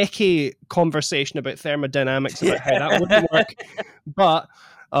specky conversation about thermodynamics about how that wouldn't yeah, work, but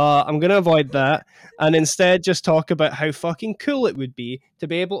I'm going to avoid that and instead just talk about how fucking cool it would be to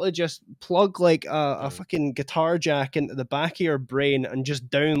be able to just plug like a Mm. fucking guitar jack into the back of your brain and just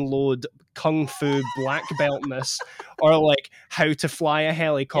download kung fu black beltness or like how to fly a yeah,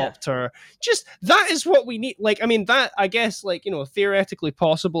 helicopter. Just that is what we need. Like, I mean, that I guess, like, you know, theoretically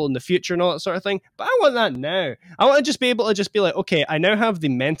possible in the future and all that sort of thing. But I want that now. I want to just be able to just be like, okay, I now have the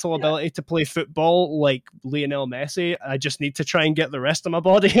mental yeah. ability to play football like Lionel Messi. I just need to try and get the rest of my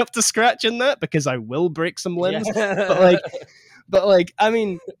body up to scratch in that because I will break some limbs. But Yeah. like, but like, I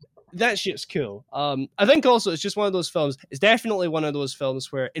mean, that shit's cool. I think also it's just one of those films. It's definitely one of those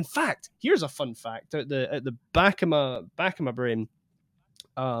films where, in fact, here's a fun fact at the back of my brain.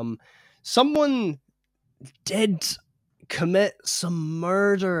 Um, someone did commit some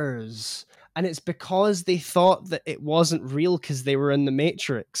murders, and it's because they thought that it wasn't real because they were in the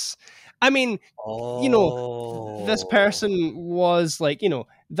Matrix. I mean, you know, this Oh. person was like, you know,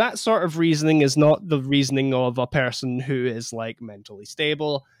 that sort of reasoning is not the reasoning of a person who is like mentally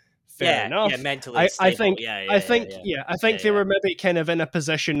stable. Fair Yeah, yeah, enough. mentally I stable. think Yeah, I yeah, yeah, think yeah. yeah, I Yeah, think they yeah. were maybe kind of in a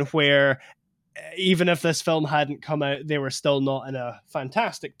position where even if this film hadn't come out, they were still not in a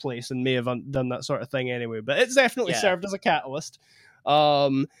fantastic place and may have done that sort of thing anyway. But it's definitely Yeah. served as a catalyst.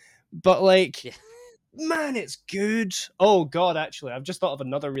 Um, but like, Yeah. man, it's good. Oh god, actually, I've just thought of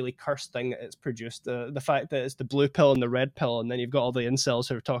another really cursed thing that it's produced. The fact that it's the blue pill and the red pill, and then you've got all the incels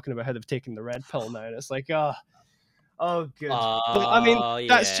who are talking about how they've taken the red pill now, and it's like, oh, good. But I mean, Oh,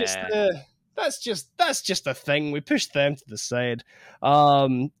 that's just yeah. the that's just a thing. We push them to the side.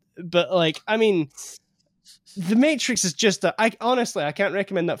 But like, I mean, The Matrix is just I honestly I can't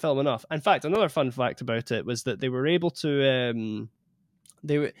recommend that film enough. In fact, another fun fact about it was that they were able to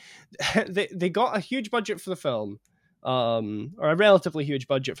they were they got a huge budget for the film, or a relatively huge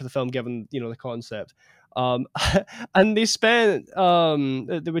budget for the film given the concept, um, and they spent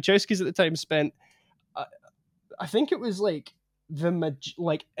the Wachowskis at the time spent uh, I think it was like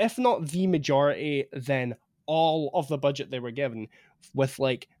like if not the majority, then all of the budget they were given with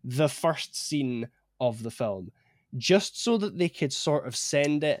like the first scene of the film, just so that they could sort of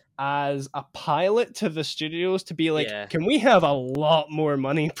send it as a pilot to the studios to be like, Yeah. "Can we have a lot more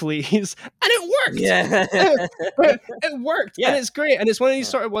money, please?" And it worked. Yeah. It worked, and Yeah. it's great. And it's one of these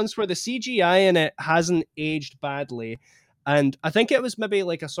Yeah. sort of ones where the CGI in it hasn't aged badly, and I think it was maybe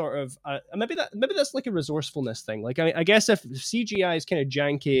like a sort of maybe that's like a resourcefulness thing. Like I guess if CGI is kind of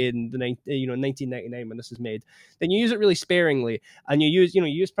janky in the 1999 when this is made, then you use it really sparingly, and you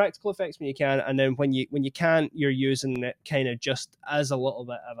use practical effects when you can, and then when you can't, you're using it kind of just as a little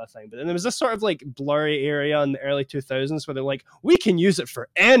bit of a thing. But then there was this sort of like blurry area in the early 2000s where they're like, we can use it for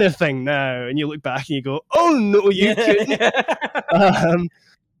anything now, and you look back and you go, oh no, you couldn't. Yeah. Um,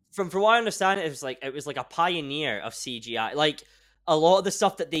 From what I understand, it was like a pioneer of CGI. Like a lot of the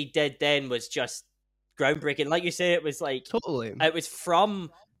stuff that they did then was just groundbreaking. Like you say, it was like totally. it was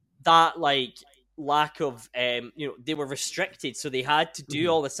from that like lack of they were restricted, so they had to do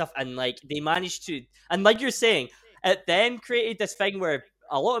Mhm. all this stuff, and like they managed to, and like you're saying, it then created this thing where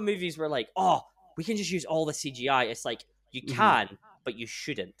a lot of movies were like, oh, we can just use all the CGI. It's like you Mhm. can, but you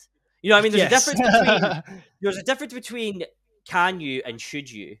shouldn't. You know what I mean? Yes. There's a difference between can you and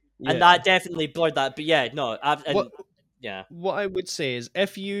should you, and Yeah. that definitely blurred that. But yeah, no, What and yeah. what I would say is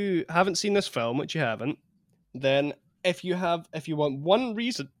if you haven't seen this film, which you haven't, then if you want one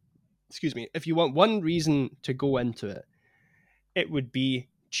reason, excuse me, if you want one reason to go into it, it would be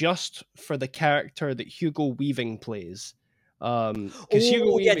just for the character that Hugo Weaving plays. Because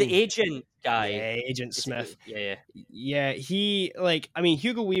Hugo Oh yeah, the Weaving, agent guy. yeah, Agent Is it? Smith, Yeah, yeah, yeah, he like I mean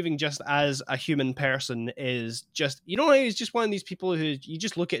Hugo Weaving just as a human person is just he's just one of these people who you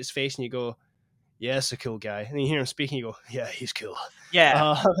just look at his face and you go, yeah, it's a cool guy. And you hear him speaking, you go, yeah, he's cool. yeah.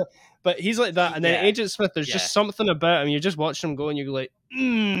 Uh, but he's like that. And then Yeah, Agent Smith, there's yeah, just something about him. You're just watching him go, and you're like,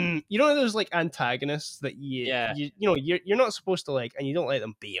 those like antagonists that yeah. you're not supposed to like, and you don't like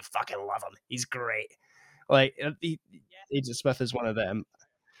them, but you fucking love him. He's great. Like Agent Smith is one of them.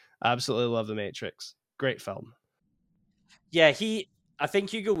 Absolutely love The Matrix. Great film. Yeah, I think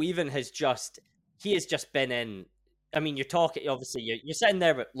Hugo Weaving he has just been in. I mean, you're talking. Obviously, you're sitting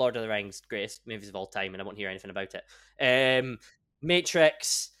there with Lord of the Rings, greatest movies of all time, and I won't hear anything about it.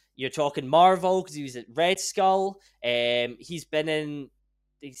 Matrix. You're talking Marvel because he was at Red Skull. He's been in.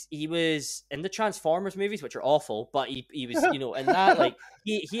 he was in the Transformers movies, which are awful, but he was, in that, like,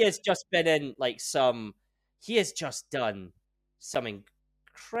 he has just been in like he has just done some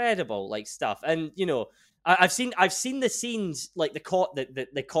incredible like stuff, and I've seen the scenes, like the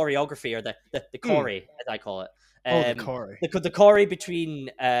choreography, or the Hmm. chore, as I call it, Oh, the Corey. the chore between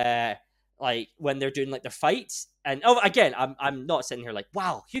like when they're doing like their fights, and again, I'm not sitting here like,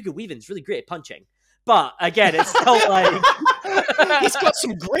 wow, Hugo Weaving's really great at punching, but again, it's still like He's got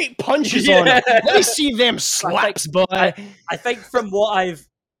some great punches on him. yeah. Let me see them I think slaps, boy. I think from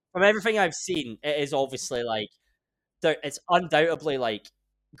everything I've seen, it is obviously like it's undoubtedly like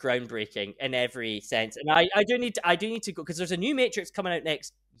groundbreaking in every sense, and I do need to go because there's a new Matrix coming out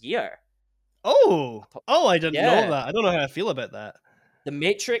next year. Oh, oh, I didn't know Yeah, that. I don't know how I feel about that. the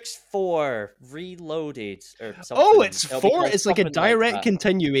Matrix 4 Reloaded or Oh, something. it's It'll be four. called It's like a something like direct that,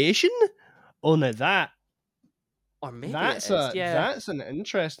 continuation. Oh, now or maybe it that's is. a Yeah, that's an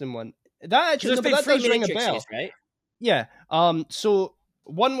interesting one. That because actually there's no, but been that three does ring a Matrixes, bell. right? Yeah. So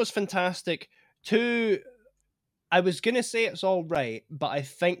one was fantastic. Two, I was gonna say it's all right, but I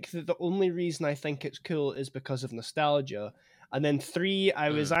think that the only reason I think it's cool is because of nostalgia. And then three, I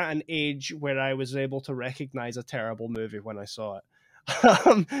was Mm. at an age where I was able to recognize a terrible movie when I saw it.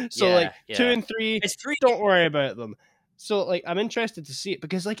 So like Yeah, two yeah. and three, It's three. don't worry about them. So like I'm interested to see it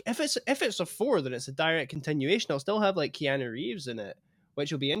because like if it's a four, then it's a direct continuation. I'll still have like Keanu Reeves in it,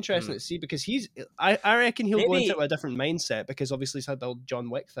 which will be interesting Mm. to see because I reckon he'll go into it Maybe with a different mindset because obviously he's had the old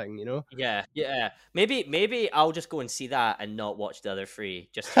John Wick thing, you know. Yeah, yeah. Maybe I'll just go and see that and not watch the other three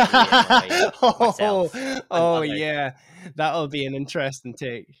just to really annoy Oh, myself and oh others. yeah, that'll be an interesting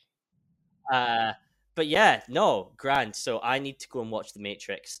take. Uh, but yeah, no, grand. So I need to go and watch The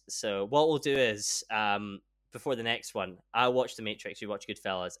Matrix. So what we'll do is, before the next one, I'll watch The Matrix, you watch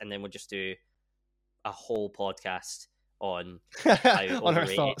Goodfellas, and then we'll just do a whole podcast on how On our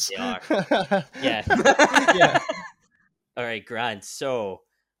overrated thoughts. they are. Yeah. Yeah, All right, grand. So,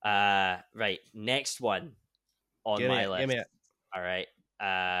 right, next one on my give me list. it. All right.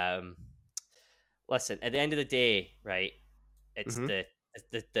 Um, listen, at the end of the day, right? It's Hmm.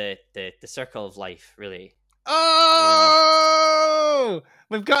 the circle of life, really. You know. Oh,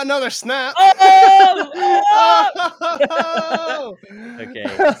 we've got another snap. Oh! Oh! Oh! Okay,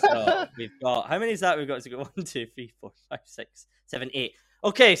 so we've got how many is that? We've got to go 1, 2, 3, 4, 5, 6, 7, 8.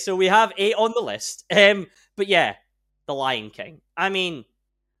 Okay, so we have 8 on the list. But yeah, The Lion King. I mean,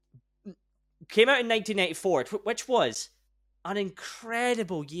 came out in 1994, which was an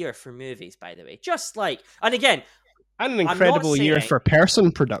incredible year for movies, by the way. Just like, and again, And an I'm not incredible year saying for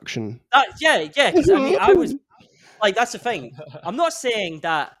person production. that. Yeah, yeah, because I mean, I was like, that's the thing. I'm not saying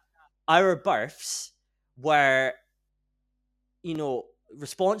that our births were, you know,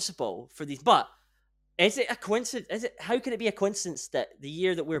 responsible for these, but is it a coincidence? Is it? How can it be a coincidence that the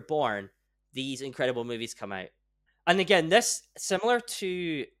year that we're born, these incredible movies come out? And again, this similar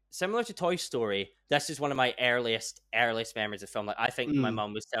to Toy Story. This is one of my earliest memories of film. Like, I think my Mm.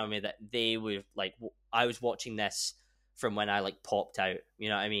 mum was telling me that they were like, I was watching this from when I like popped out. You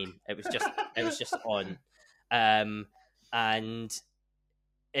know what I mean? It was just on, um, and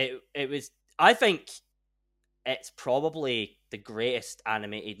it was. I think it's probably the greatest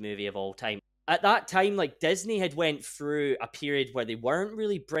animated movie of all time. At that time, like, Disney had went through a period where they weren't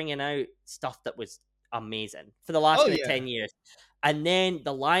really bringing out stuff that was amazing for the last Oh kind of yeah. 10 years. And then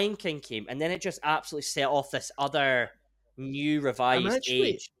The Lion King came, and then it just absolutely set off this other new I'm revised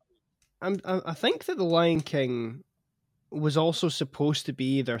actually age. I think that The Lion King was also supposed to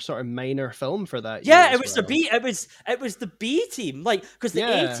be their sort of minor film for that year Yeah, as well. it was the B team, like, because the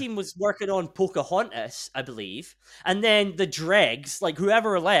A Yeah. team was working on Pocahontas, I believe, and then the dregs, like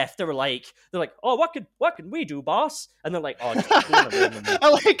whoever left, they're like, oh, what can we do, boss? And they're like, oh, just go in a room and I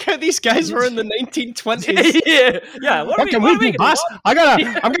like how these guys were in the 1920s. yeah, yeah. What can What we are we do, gonna do, boss? boss?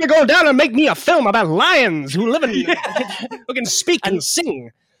 I'm gonna go down and make me a film about lions who live in Yeah. who can speak And and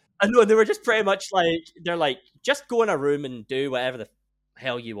sing. I know they were just pretty much like they're like just go in a room and do whatever the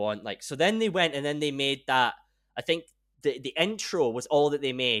hell you want. Like, so then they went and then they made that. I think the intro was all that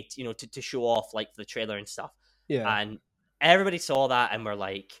they made, to show off like the trailer and stuff. Yeah. And everybody saw that and were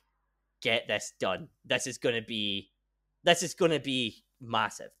like, "Get this done. This is gonna be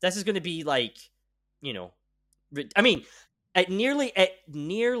massive. This is gonna be like, you know, I mean." It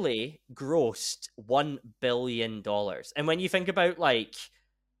nearly grossed $1 billion, and when you think about like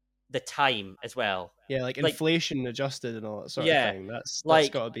the time as well. Yeah, like Like, inflation adjusted and all that sort of yeah, thing. That's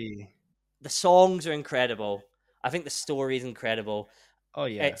like got to be. the songs are incredible. I think the story is incredible. Oh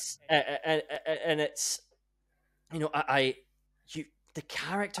yeah. It's and it's I you the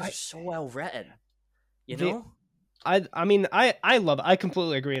characters are I so well written. You the know? I love it. I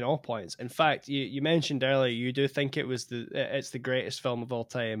completely agree in all points. In fact, you mentioned earlier you do think it's the greatest film of all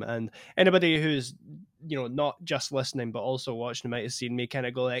time, and anybody who's not just listening but also watching might have seen me kind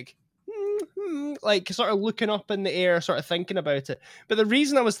of go like like sort of looking up in the air, sort of thinking about it. But the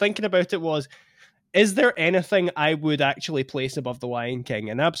reason I was thinking about it was, is there anything I would actually place above The Lion King?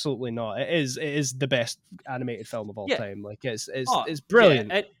 And absolutely not. It is the best animated film of all Yeah. time. Like it's Oh, it's yeah.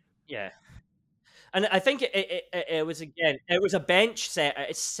 brilliant. Yeah. And I think it was, again, it was a bench set.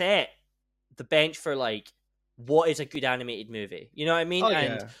 It set the bench for like what is a good animated movie. You know what I mean? Oh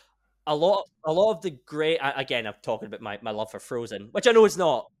And yeah, a lot of the great, again, I'm talking about my love for Frozen, which I know is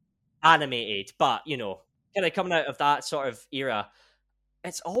not animated, but kind of coming out of that sort of era,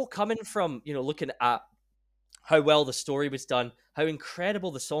 it's all coming from looking at how well the story was done, how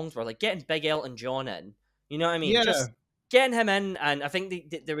incredible the songs were, like getting Big Elton John in. You know what I mean? yeah, Just getting him in, and I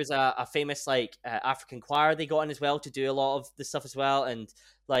think there was a famous like African choir they got in as well to do a lot of the stuff as well, and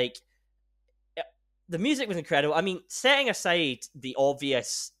like eh, the music was incredible. I mean, setting aside the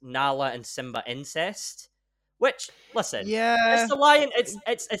obvious Nala and Simba incest, which, listen, it's yeah. the lion, it's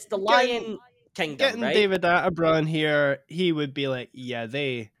the Getting Lion Kingdom, getting right? David Attenborough in here, he would be like, yeah,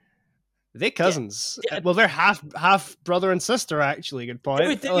 they Yeah. cousins. Well, they're half brother and sister. Actually, good point.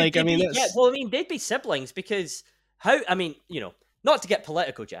 Like, I They'd mean, be, yeah. that's Well, I mean, they'd be siblings because how? I mean, not to get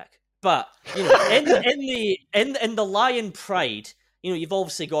political, Jack, but in the Lion Pride, you've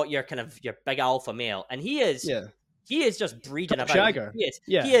obviously got your kind of your big alpha male, and yeah, he is just breeding top about. shagger.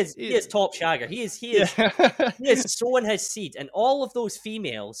 Yeah, He is top shagger. yeah. He is sowing his seed, and all of those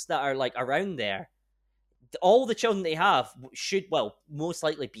females that are like around there, all the children they have should, well, most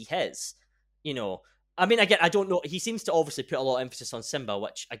likely be his. You know, I mean, again, I don't know. He seems to obviously put a lot of emphasis on Simba,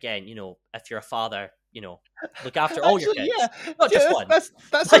 which, again, if you're a father, look after all your Actually, kids, yeah, not yeah. just That's one.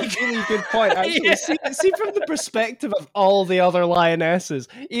 that's a Like, really good point. Actually, yeah, see from the perspective of all the other lionesses,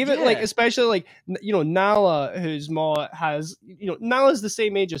 even like yeah, especially like Nala, whose ma has Nala's the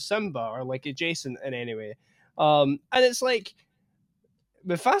same age as Simba or like adjacent in any way, and it's like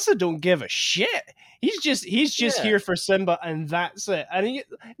Mufasa don't give a shit. He's just yeah, here for Simba, and that's it. And he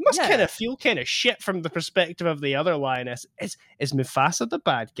must kind yeah. of feel kind of shit from the perspective of the other lioness. Is Mufasa the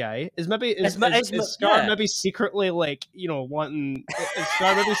bad guy? Is maybe is Scar Yeah. maybe secretly like wanting? Is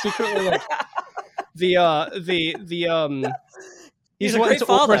Scar maybe secretly like the He's he's a wanting great to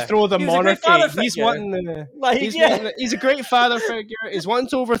father. overthrow the He was a great father monarchy. He's figure. wanting Like, yeah, he's a great father figure. He's wanting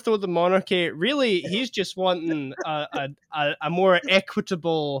to overthrow the monarchy. Really, he's just wanting a more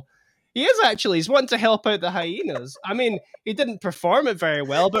equitable. He is actually. He's wanting to help out the hyenas. I mean, he didn't perform it very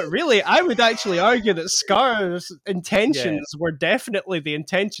well, but really, I would actually argue that Scar's yeah, intentions were definitely the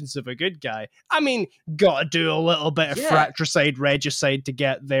intentions of a good guy. I mean, gotta do a little bit of yeah. fratricide, regicide to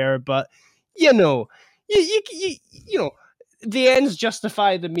get there, but you know, you know, the ends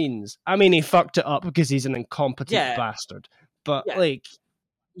justify the means. I mean, he fucked it up because he's an incompetent Yeah, bastard. But yeah, like,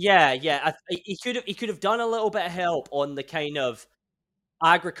 yeah. He could have done a little bit of help on the kind of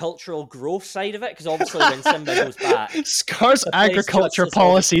agricultural growth side of it, because obviously when Simba goes back, Scar's the place agriculture justice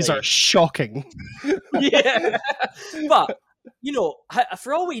policies are obviously, shocking. yeah. But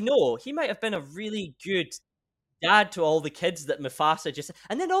for all we know, he might have been a really good dad to all the kids that Mufasa just.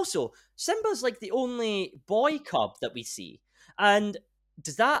 And then also, Simba's like the only boy cub that we see, and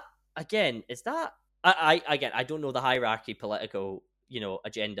does that, again? Is that again? I don't know the hierarchy, political,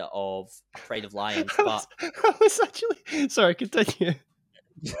 agenda of Pride of Lions, but I was actually sorry. Continue.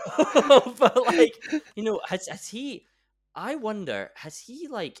 but like, has he? I wonder, has he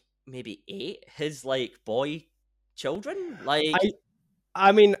like maybe ate his like boy children? Like, I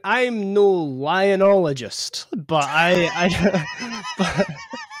I mean, I'm no lionologist, but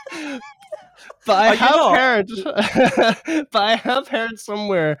but I are you have not? heard, but I have heard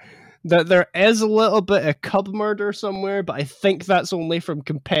somewhere that there is a little bit of cub murder somewhere, but I think that's only from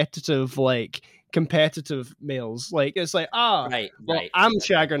competitive males. Like it's like, Right, well, right. I'm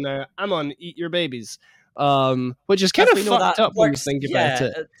Okay. Shagger now. I'm on Eat Your Babies, which is kind If of we know fucked that up when you works, think about yeah.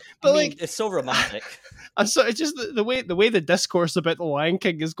 it. I But mean, like, it's so romantic. I'm sorry, it's just the way the discourse about the Lion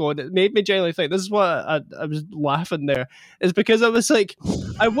King is going. It made me genuinely think. This is what I was laughing there, is because I was like,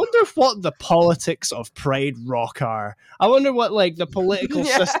 I wonder what the politics of Pride Rock are. I wonder what like the political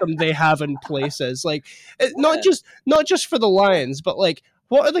Yeah, system they have in place is. Like, yeah. not just for the lions, but like.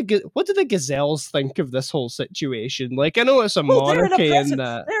 What do the gazelles think of this whole situation? Like, I know it's a Well, they're an monarchy and oppressive.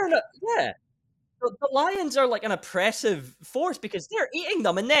 that. They're an yeah. The lions are like an oppressive force because they're eating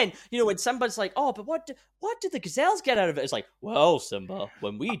them, and then when Simba's like, "Oh, but what do the gazelles get out of it?" It's like, "Well, Simba,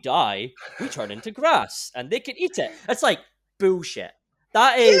 when we die, we turn into grass, and they can eat it." It's like bullshit.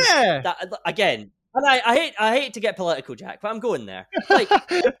 That is Yeah, that again. And I hate to get political, Jack, but I'm going there. Like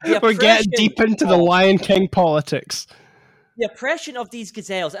the We're getting oppression deep into the of Lion King politics. these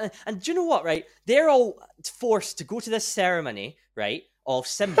gazelles, and do you know what? Right, they're all forced to go to this ceremony, right, of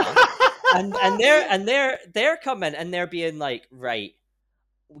Simba, and they're coming and they're being like, right,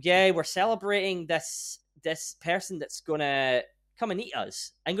 yeah, we're celebrating this person that's gonna come and eat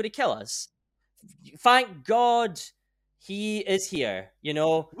us and gonna kill us. Thank God he is here.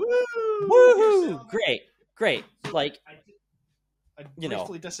 Woo! Woohoo! Great, great. Like, I you know,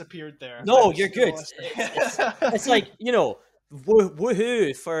 briefly disappeared there. no, I'm you're still good. listening. It's like,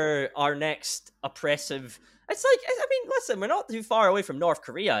 woohoo for our next oppressive. It's like, I mean, listen, we're not too far away from North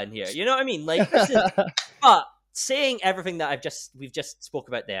Korea in here. You know what I mean? Like, this is. But saying everything that we've just spoke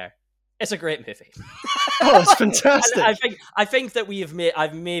about there, it's a great movie. Oh, it's And fantastic. I think that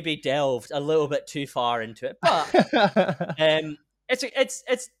I've maybe delved a little bit too far into it, but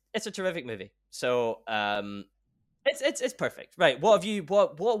it's a terrific movie. So it's perfect. Right. What do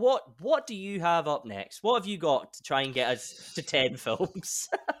you have up next? What have you got to try and get us to 10 films?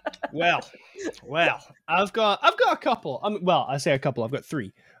 well, I've got a couple. Well, I say a couple. I've got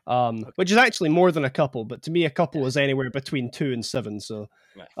three. Which is actually more than a couple, but to me, a couple is anywhere between 2 and 7. So,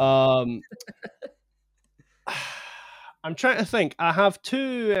 Right. um, I'm trying to think. I have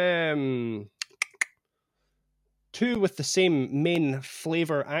two with the same main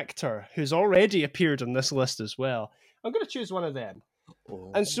flavor actor who's already appeared on this list as well. I'm going to choose one of them.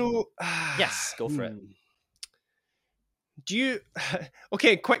 And so, Yes, go for it. Do you?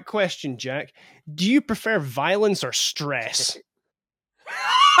 Okay, quick question, Jack. Do you prefer violence or stress?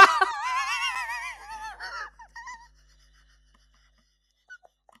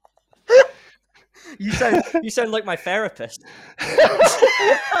 You sound like my therapist.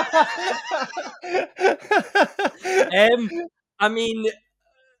 I mean,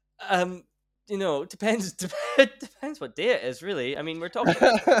 depends depends what day it is, really. I mean, we're talking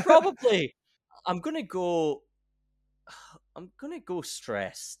probably. I'm gonna go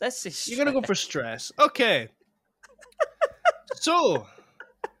stress. Let's say stress. You're gonna go for stress. Okay. So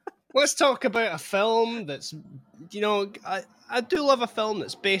let's talk about a film that's, I do love a film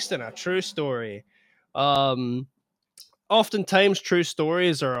that's based on a true story. Oftentimes true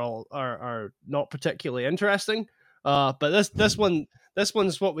stories are not particularly interesting. But this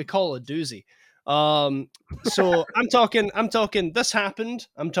one's what we call a doozy. So I'm talking this happened.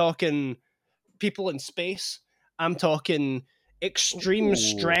 I'm talking people in space. I'm talking extreme Ooh.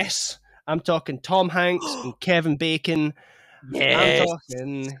 stress. I'm talking Tom Hanks and Kevin Bacon. I'm Yes,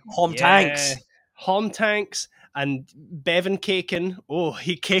 talking Tanks. Hom Tanks and Bevan Caken. Oh,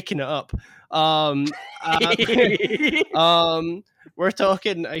 he caking it up. Um, uh, we're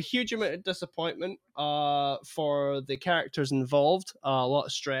talking a huge amount of disappointment for the characters involved. A lot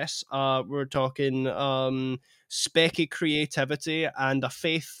of stress. We're talking specky creativity and a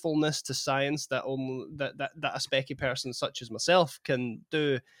faithfulness to science that only that a specky person such as myself can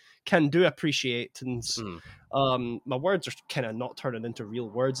do appreciate. And my words are kind of not turning into real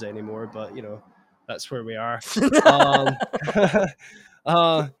words anymore, but that's where we are.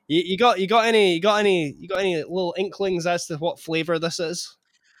 You got any little inklings as to what flavor this is?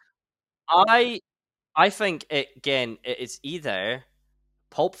 I think it is either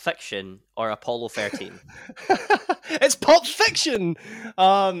Pulp Fiction or Apollo 13. It's Pulp Fiction.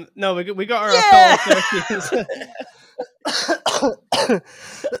 No, we got our Yeah! Apollo 13.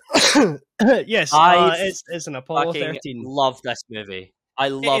 Yes, it's an Apollo Fucking 13. love this movie. I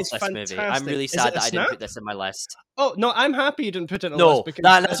It love is this movie. I'm fantastic. really Is sad it a that I didn't snap? put this in my list. Oh no, I'm happy you didn't put it on the No, list because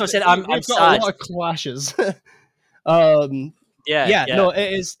that's what I said. I'm we've got sad. a lot of clashes. um, Yeah. no,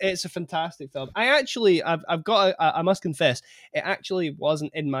 it's a fantastic film. I've got I must confess, it actually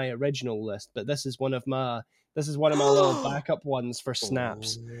wasn't in my original list, but this is one of my little backup ones for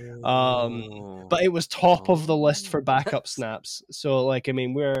snaps. But it was top of the list for backup snaps. So like, I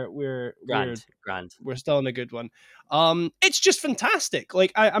mean, we're grand. we're still in a good one. It's just fantastic.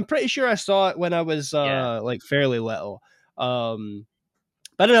 Like I'm pretty sure I saw it when I was like fairly little.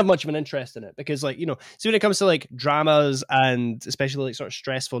 But I didn't have much of an interest in it because, like, see, when it comes to like dramas and especially like sort of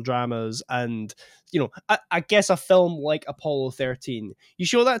stressful dramas, and I guess a film like Apollo 13, you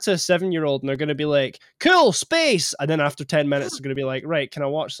show that to a 7-year-old and they're going to be like, "Cool, space," and then after 10 minutes, they're going to be like, "Right, can I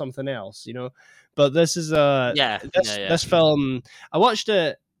watch something else?" But this is this film. I watched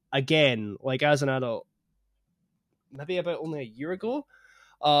it again, like as an adult, maybe about only a year ago.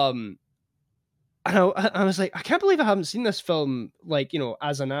 And I was like, I can't believe I haven't seen this film, like,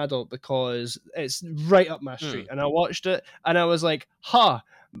 as an adult, because it's right up my street. And I watched it and I was like,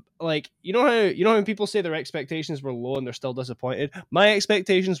 Like, you know how people say their expectations were low and they're still disappointed. My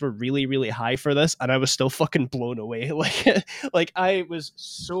expectations were really really high for this, and I was still fucking blown away. Like I was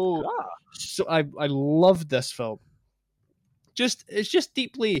so I loved this film. Just it's just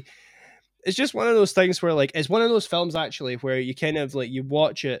deeply it's just one of those things where like it's one of those films actually where you kind of like you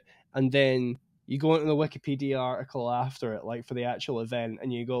watch it and then you go into the Wikipedia article after it, like for the actual event,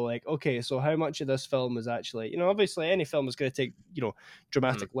 and you go like, okay, so how much of this film is actually, obviously any film is going to take, Mm,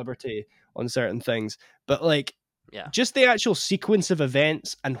 dramatic liberty on certain things, but like yeah. just the actual sequence of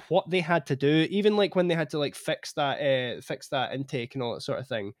events and what they had to do, even like when they had to like fix that intake and all that sort of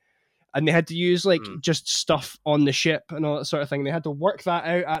thing, and they had to use like Mm. just stuff on the ship and all that sort of thing. They had to work that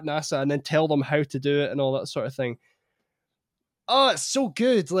out at NASA and then tell them how to do it and all that sort of thing. Oh, it's so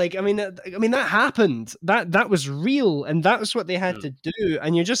good. Like, I mean, that happened. That was real, and that's what they had Mm. to do.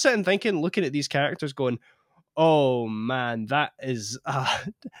 And you're just sitting thinking, looking at these characters, going, "Oh man, that is a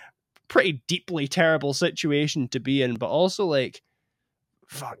pretty deeply terrible situation to be in." But also, like,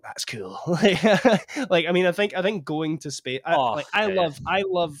 fuck, that's cool. Like, I mean, I think going to space, Oh, I yeah.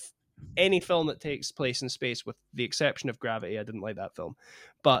 love any film that takes place in space, with the exception of Gravity. I didn't like that film,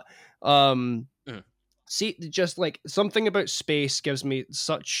 but Mm. see, just like something about space gives me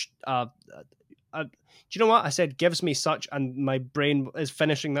such do you know what I said? Gives me such, and my brain is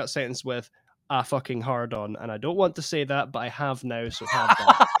finishing that sentence with a fucking hard on, and I don't want to say that, but I have now, so have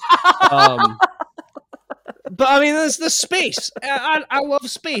that. Um, but I mean, there's the space. I love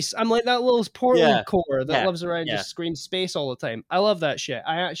space. I'm like that little Yeah. Portland core that Yeah. lives around, Yeah. just screams space all the time. I love that shit.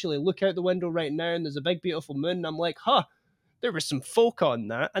 I actually look out the window right now and there's a big beautiful moon, and I'm like, huh, there was some folk on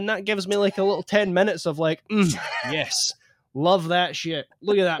that, and that gives me like a little 10 minutes of like, yes, love that shit.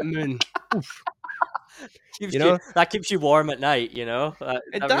 Look at that moon. Oof. You know, That keeps you warm at night, you know?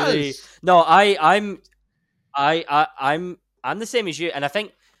 it That really. does. No, I'm the same as you, and I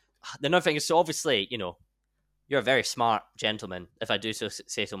think the another thing is, so obviously, you're a very smart gentleman, if I do so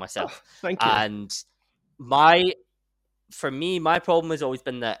say so Oh, myself. thank you. And my for me, my problem has always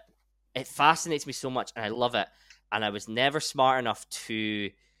been that it fascinates me so much, and I love it. And I was never smart enough to.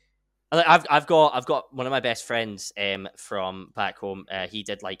 I've got one of my best friends from back home. He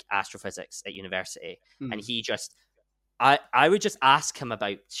did like astrophysics at university, and Mm. he just I would just ask him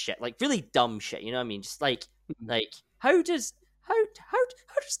about shit, like really dumb shit. You know what I mean? Just like how does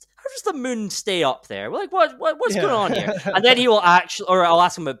the moon stay up there? Like what's going Yeah. on here? And then he will actually, or I'll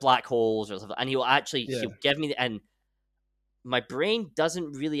ask him about black holes or something, and Yeah. he'll give me and my brain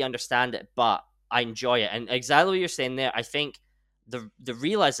doesn't really understand it, but I enjoy it. And exactly what you're saying there, I think the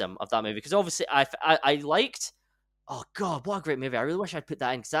realism of that movie, because obviously I liked. Oh God, what a great movie! I really wish I'd put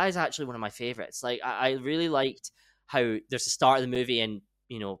that in, because that is actually one of my favorites. Like I really liked how there's the start of the movie, and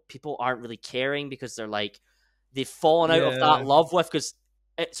people aren't really caring because they're like they've fallen out of that Yeah. love with, because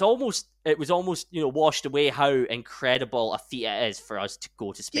it was almost washed away how incredible a feat it is for us to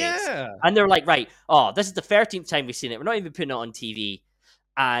go to space. Yeah. And they're like, right, oh, this is the 13th time we've seen it. We're not even putting it on TV.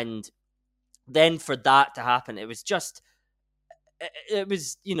 And then for that to happen, it was just it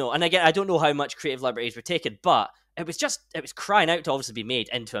was, and again, I don't know how much creative liberties were taken, but it was crying out to obviously be made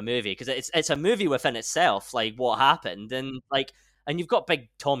into a movie, because it's a movie within itself, like what happened. And you've got big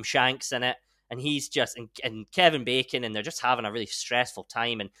Tom Shanks in it, and he's just and Kevin Bacon, and they're just having a really stressful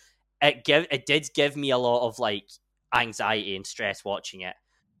time. And it did give me a lot of like anxiety and stress watching it,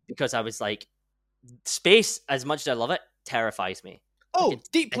 because I was like, space, as much as I love it, terrifies me. Like Oh,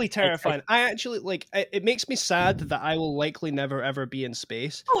 deeply it's terrifying. I actually like it makes me sad that I will likely never ever be in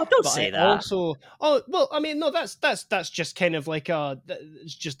space. oh, don't But I say that. also, oh well, I mean, no, that's just kind of like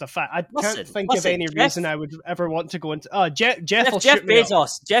it's just a fact. I can't Listen, think of listen, any Jeff. reason I would ever want to go into. Jeff will Jeff shoot me up.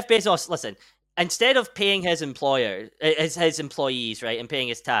 Bezos. Jeff Bezos. Listen, instead of paying his employer, his employees, right, and paying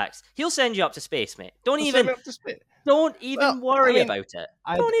his tax, he'll send you up to space, mate. Don't He'll send even, me up to space. don't Well, even I worry mean, about it.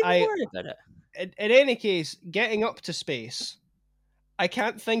 I Don't even I worry about it. in any case, getting up to space, I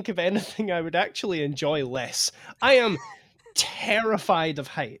can't think of anything I would actually enjoy less. I am terrified of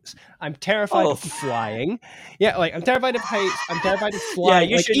heights. I'm terrified Oh, of flying. Yeah, like I'm terrified of heights. I'm terrified of yeah, flying.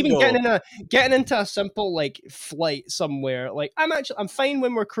 you Like shouldn't even go. getting into a simple like flight somewhere. Like I'm fine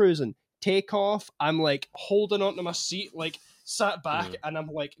when we're cruising. Take off. I'm like holding onto my seat, like sat back, Mm, and I'm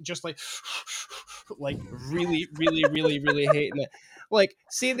like just like really, really, really, really hating it. Like,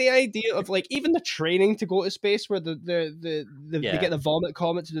 see the idea of like even the training to go to space, where they yeah. get the vomit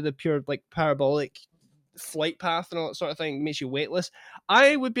comet to do the pure like parabolic flight path and all that sort of thing, makes you weightless.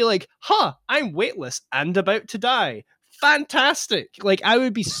 I would be like, huh, I'm weightless and about to die. Fantastic. Like I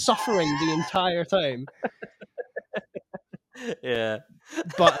would be suffering the entire time. Yeah.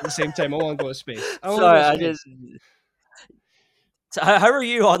 But at the same time, I want to go to space. I want to go Sorry, to I space. just So how are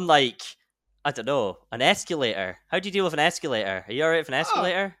you on like I don't know an escalator? How do you deal with an escalator? Are you alright with an Oh,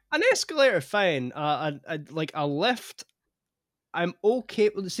 escalator? an escalator, fine. Like a lift, I'm okay.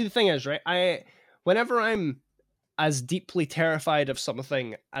 See, the thing is, right? Whenever I'm as deeply terrified of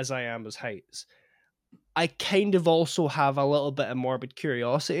something as I am as heights, I kind of also have a little bit of morbid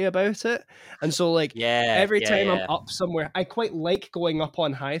curiosity about it. And so, like, Yeah, every yeah, time I'm yeah, up somewhere, I quite like going up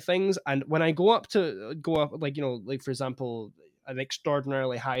on high things. And when I go up, like, like, for example, an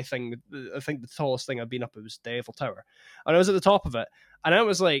extraordinarily high thing, I think the tallest thing I've been up was the Eiffel Tower. And I was at the top of it. And I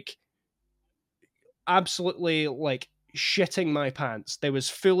was like, absolutely, like, shitting my pants. There was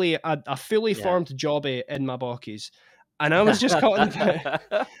a fully yeah. formed jobby in my bockies. And I was just caught in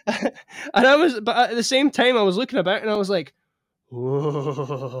the and I was, but at the same time, I was looking about and I was like,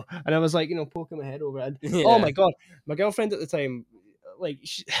 whoa. And I was like, poking my head over it. And, oh Yeah. my God. My girlfriend at the time, like,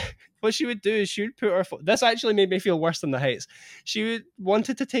 what she would do is she would put her phone. This actually made me feel worse than the heights.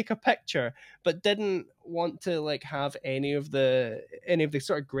 Wanted to take a picture, but didn't want to, like, have any of the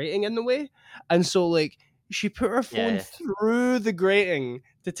sort of grating in the way. And so, like, she put her phone Yeah. through the grating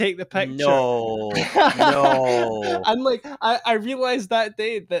to take the picture. No. No. And, like, I realized that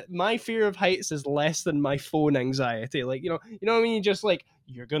day that my fear of heights is less than my phone anxiety. Like, when you just, like,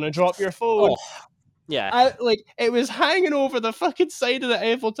 you're gonna drop your phone. Oh, yeah. I, like, it was hanging over the fucking side of the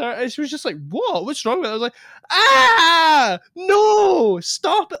Eiffel Tower, and she was just like, "What? What's wrong with it?" I was like, "Ah, no,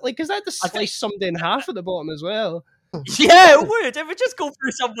 stop it!" Like, because I had to I think slice somebody in half at the bottom as well. yeah, it would. It would just go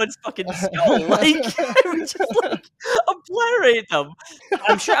through someone's fucking skull. Like it would just like obliterate them.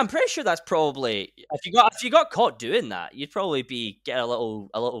 I'm pretty sure that's probably if you got caught doing that, you'd probably be getting a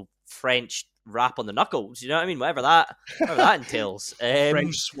little French rap on the knuckles. You know what I mean? Whatever that entails. A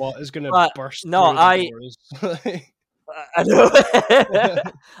French SWAT is gonna But burst no, through the I doors. I know.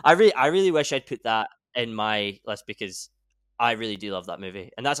 I really wish I'd put that in my list because I really do love that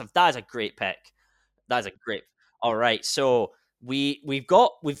movie, and that is a great pick. That is a great. All right, so we've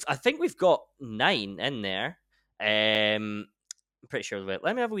I think we've got 9 in there. I'm pretty sure. Wait,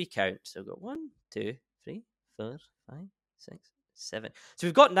 let me have a wee count. So we've got 1, 2, 3, 4, 5, 6, 7. So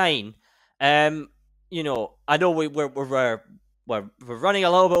we've got 9. Um, I know we're running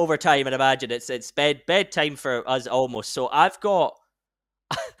a little bit over time, and imagine it's bedtime for us almost. So I've got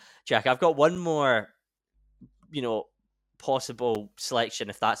Jack. I've got one more, you know, possible selection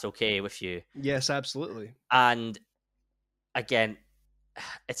if that's okay with you. Yes, absolutely. And again,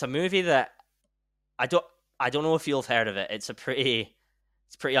 it's a movie that I don't I don't know if you've heard of it. It's pretty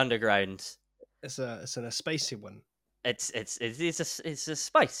underground. It's a spicy one. It's a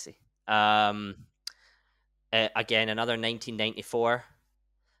spicy. Um, again, another 1994.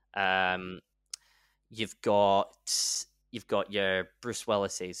 Um, you've got you've got your Bruce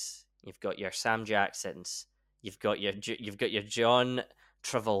Willis's, you've got your Sam Jacksons, you've got your John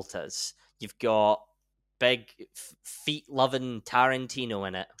Travoltas, you've got big feet loving Tarantino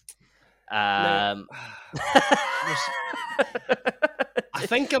in it. Now, Um, there's, I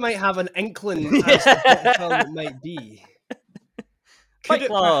think I might have an inkling as to what yeah. film it might be. Could Fight it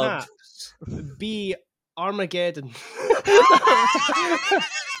Club. perhaps be Armageddon?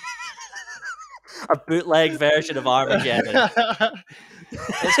 A bootleg version of Armageddon.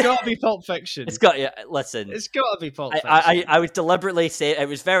 It's got to be Pulp Fiction. It's got yeah. Listen, It's got to be Pulp I Fiction. was deliberately say it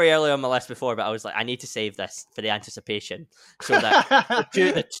was very early on my list before, but I was like, I need to save this for the anticipation, so that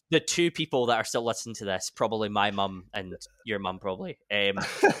the two people that are still listening to this, probably my mum and your mum, probably,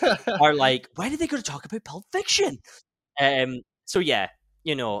 are like, when are they going to talk about Pulp Fiction? So yeah,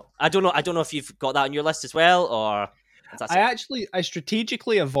 I don't know if you've got that on your list as well, or if that's I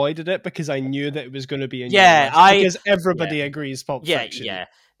strategically avoided it because I knew that it was going to be in your yeah, list because yeah. everybody agrees Pulp Yeah, Fiction. yeah.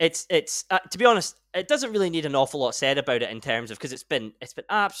 It's to be honest, it doesn't really need an awful lot said about it in terms of because it's been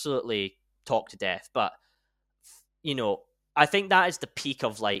absolutely talked to death. But I think that is the peak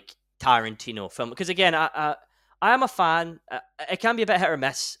of like Tarantino film because again, I am a fan. It can be a bit hit or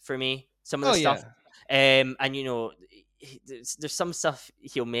miss for me. Some of the Oh stuff, yeah, and there's some stuff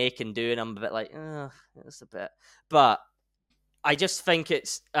he'll make and do, and I'm a bit like, it's a bit, but I just think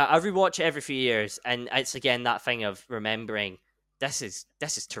I rewatch it every few years, and it's again that thing of remembering this is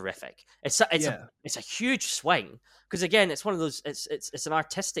terrific. yeah. It's a huge swing because again it's one of those it's an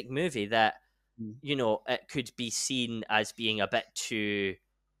artistic movie that Mm. it could be seen as being a bit too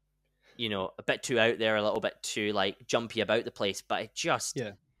out there, a little bit too like jumpy about the place, but it just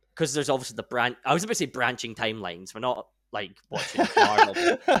Yeah. because there's obviously I was about to say branching timelines. We're not like watching Marvel,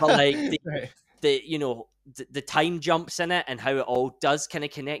 but like Right. the time jumps in it and how it all does kind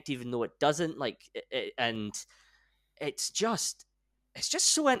of connect even though it doesn't and it's just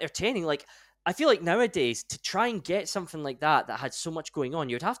so entertaining. Like I feel like nowadays to try and get something like that had so much going on,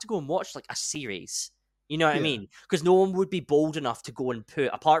 you'd have to go and watch like a series. You know what I Yeah, mean? Because no one would be bold enough to go and put,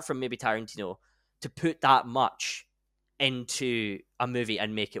 apart from maybe Tarantino, to put that much into a movie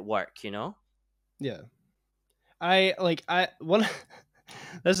and make it work. You know? yeah. I like I one.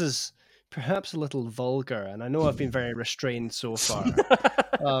 This is perhaps a little vulgar, and I know I've been very restrained so far.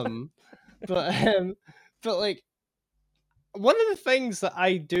 Um, but but like one of the things that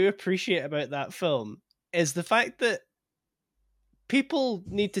I do appreciate about that film is the fact that people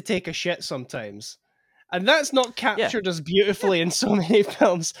need to take a shit sometimes. And that's not yeah, captured as yeah, beautifully in so many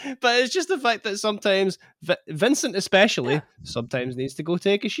films, but it's just the fact that sometimes Vincent, especially, yeah, sometimes needs to go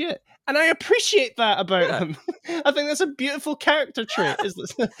take a shit, and I appreciate that about yeah. him. I think that's a beautiful character trait. Is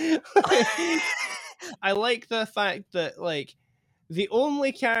this? I like the fact that like the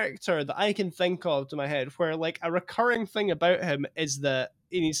only character that I can think of to my head where like a recurring thing about him is that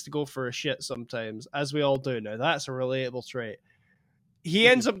he needs to go for a shit sometimes, as we all do now. That's a relatable trait. He Mhm.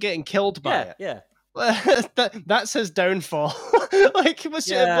 ends up getting killed by Yeah, it. yeah, That's his downfall. Like,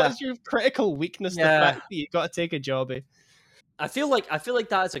 yeah, what's your critical weakness? The yeah. fact that you got to take a jobby. I feel like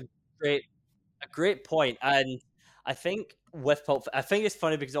that's a great point, and I think I think it's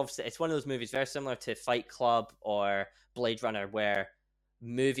funny because obviously it's one of those movies very similar to Fight Club or Blade Runner, where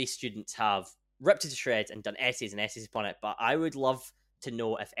movie students have ripped it to shreds and done essays and essays upon it. But I would love to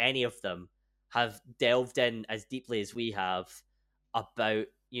know if any of them have delved in as deeply as we have about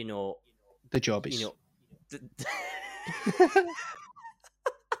The you jobbies. know. th-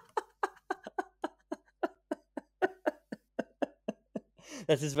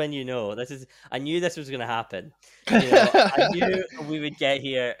 This is when I knew this was going to happen. I knew we would get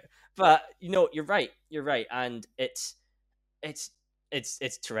here. But you're right. You're right, and it's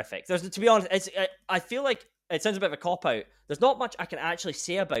it's terrific. There's To be honest, I feel like it sounds a bit of a cop out. There's not much I can actually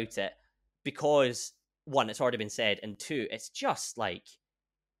say about it because one, it's already been said, and two, it's just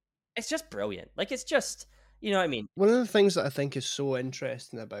brilliant. Like it's just you know what I mean. One of the things that I think is so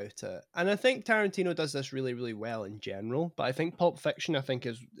interesting about it, and I think Tarantino does this really, really well in general, but I think Pulp Fiction, I think,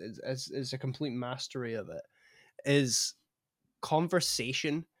 is a complete mastery of it, is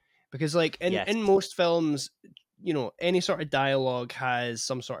conversation. Because like Yes. in most films, any sort of dialogue has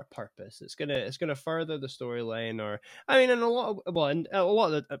some sort of purpose. It's gonna further the storyline, or I mean, in a lot of well, in a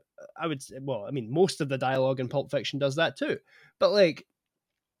lot of the, I would say, well, I mean, most of the dialogue in Pulp Fiction does that too. But like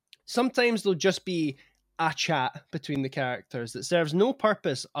sometimes there'll just be a chat between the characters that serves no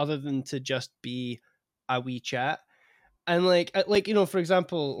purpose other than to just be a wee chat. And like for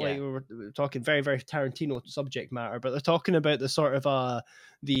example, like Yeah. we were talking very very Tarantino subject matter, but they're talking about the sort of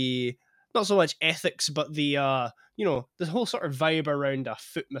the not so much ethics, but the whole sort of vibe around a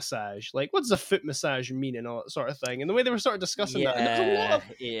foot massage. Like, what does a foot massage mean and all that sort of thing, and the way they were sort of discussing that, and Yeah.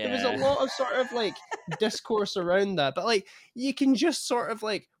 there was a Yeah. lot of sort of like discourse around that. But like you can just sort of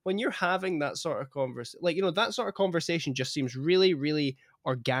like when you're having that sort of that sort of conversation just seems really really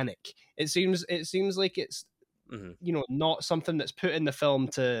organic. It seems like it's Mhm. not something that's put in the film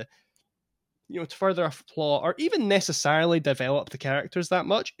to to further a plot or even necessarily develop the characters that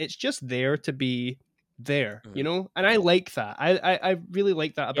much. It's just there to be there, Mhm. and I like that. I really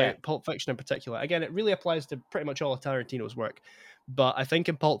like that Yeah. about Pulp Fiction in particular. Again, it really applies to pretty much all of Tarantino's work, but I think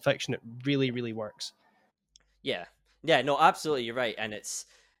in Pulp Fiction it really really works. Yeah. Yeah. No, absolutely, you're right, and it's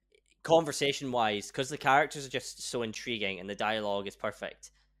conversation wise because the characters are just so intriguing and the dialogue is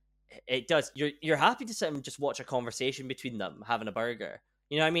perfect. It does. You're happy to sit and just watch a conversation between them having a burger.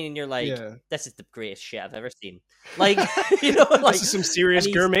 You know what I mean? And you're like, Yeah. this is the greatest shit I've ever seen. Like, This like, is some serious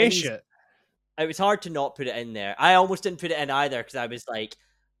gourmet and he's. shit. It was hard to not put it in there. I almost didn't put it in either because I was like,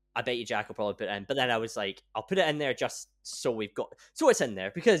 I bet you Jack will probably put it in. But then I was like, I'll put it in there just so it's in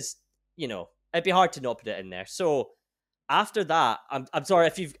there because it'd be hard to not put it in there. So after that, I'm sorry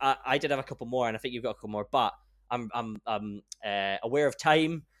if I did have a couple more, and I think you've got a couple more, but I'm aware of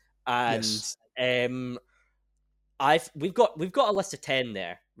time, and Yes. um, we've got a list of 10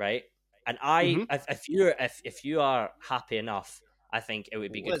 there, right? And Hmm. if you are happy enough, I think it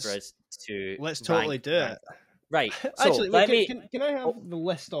would be good for Let's us to let's totally rank do rank it. them. Right. So Actually, wait, let can, me. can, can I have Oh, the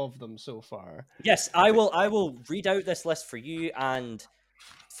list of them so far? yes, I will read out this list for you and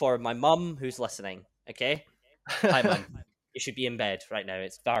for my mum who's listening. Okay. Hi, mum. You should be in bed right now.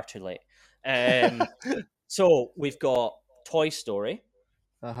 It's far too late. Um, so we've got Toy Story.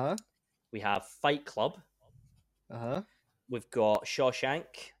 Uh-huh. We have Fight Club. Uh-huh. We've got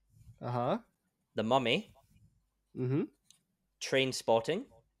Shawshank, Uh-huh. The Mummy, Mm-hmm. Train Spotting,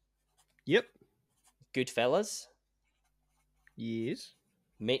 Yep. Goodfellas, Yes.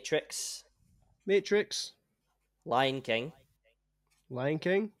 Matrix, Matrix. Lion King, Lion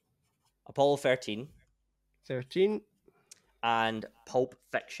King. Apollo 13, 13. and Pulp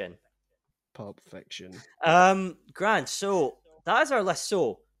Fiction. Pulp Fiction. Grant. So that is our list.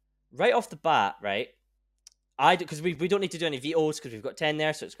 So right off the bat, right? Because we don't need to do any vetoes because we've got 10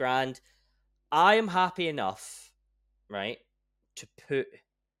 there, so it's grand. I am happy enough, right, to put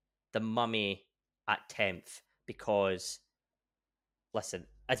the Mummy at 10th because, listen,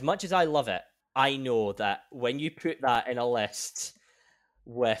 as much as I love it, I know that when you put that in a list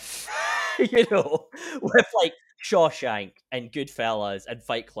with, with like Shawshank and Goodfellas and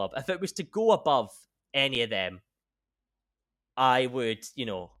Fight Club, if it was to go above any of them, I would,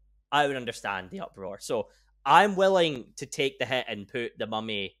 I would understand the uproar. So I'm willing to take the hit and put the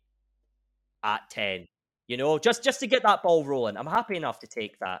Mummy at 10. Just to get that ball rolling. I'm happy enough to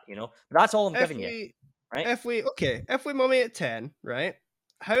take that. But that's all I'm If giving you, we, right? if we Mummy at 10, right?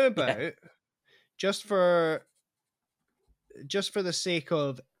 How Yeah. about just for the sake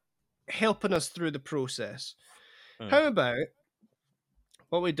of helping us through the process? Mm. How about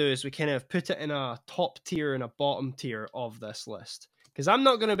what we do is we kind of put it in a top tier and a bottom tier of this list? Because I'm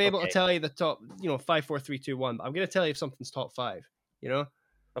not going to be able to Okay. tell you the top, 5, 4, 3, 2, 1. But I'm going to tell you if something's top 5.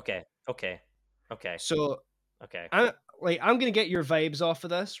 Okay. Okay. Okay. So Okay. I'm going to get your vibes off of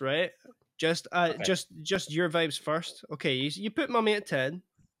this, right? Just Okay. just your vibes first. Okay, you put Mummy at 10.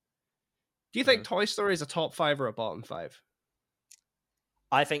 Do you think Mhm. Toy Story is a top 5 or a bottom 5?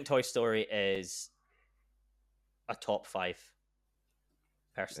 I think Toy Story is a top 5,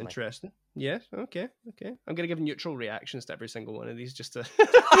 personally. Interesting. Yes. Okay. Okay. I'm gonna give neutral reactions to every single one of these just to.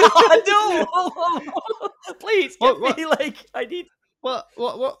 No! Please give what? me, like, I need. What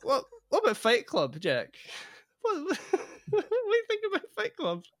about Fight Club, Jack? What do you think about Fight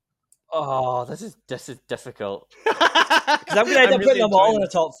Club? Oh, this is difficult. Because I'm going to end I'm up really putting them all enjoying in the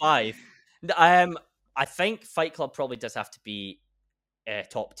this. top 5. I think Fight Club probably does have to be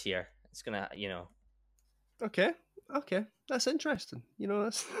top tier. It's gonna, Okay. Okay. That's interesting.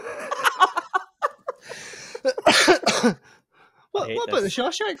 That's. I what hate about the this.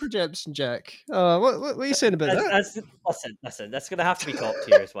 Shawshank Redemption, Jack? What are you saying about that? Listen. That's gonna have to be top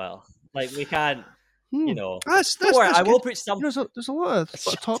tier as well. Like we can't, Hmm. Don't worry, That's I will good. put some. There's a lot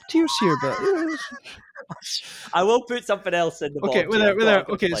of top tiers here, but I will put something else in the okay, bottom tier. I've got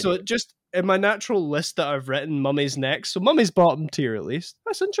okay. So plenty. just in my natural list that I've written, Mummy's next. So Mummy's bottom tier at least.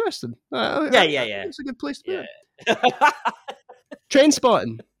 That's interesting. Yeah. That's a good place to put Yeah. it. Train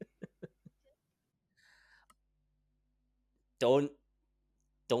spotting. don't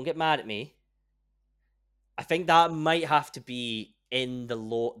don't get mad at me. I think that might have to be in the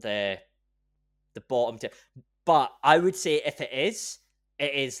bottom tier. But I would say if it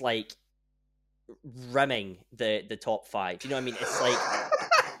is like rimming the top 5. Do you know what I mean? It's like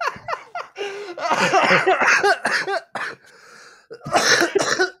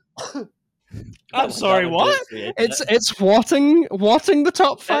I'm sorry. that one What? dupes me, isn't it? It's watting the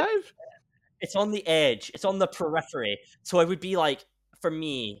top 5. It's on the edge. It's on the periphery. So it would be like, for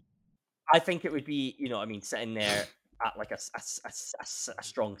me, I think it would be, I mean, sitting there at like a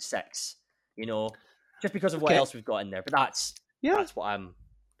strong 6, just because of what Okay. else we've got in there. But that's Yeah, that's what I'm.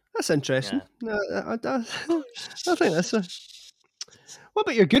 that's interesting. Yeah. I think that's a. What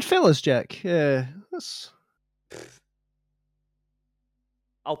about your Goodfellas, Jack? That's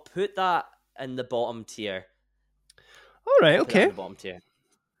I'll put that in the bottom tier. all right. I'll put that in Okay. the bottom tier.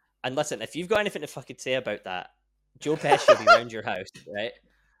 And listen, if you've got anything to fucking say about that, Joe Pesci will be around your house, right?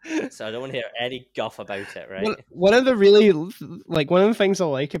 So I don't want to hear any guff about it, right? One of the really one of the things I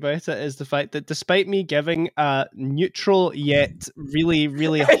like about it is the fact that despite me giving a neutral yet really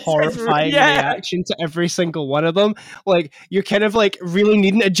really horrifying Yeah. reaction to every single one of them, like you're kind of like really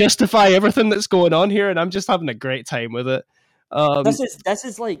needing to justify everything that's going on here, and I'm just having a great time with it. This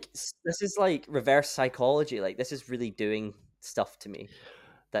is like reverse psychology. Like this is really doing stuff to me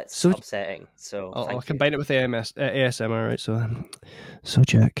that's So upsetting. So I'll thank you. combine it with ASMR, right? So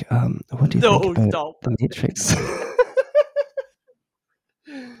Jack, what do you think No, about stop. the Matrix?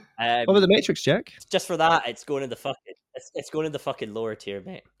 What about the Um, Matrix, Jack? just for that, it's going in the fucking. It's going in the fucking lower tier,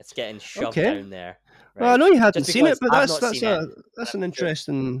 mate. It's getting shoved Okay. down there, Well, I right? know you hadn't Just seen it, because but I've not seen it, that's an I'm sure.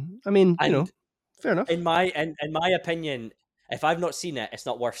 interesting. I mean, And fair enough. in my opinion, if I've not seen it, it's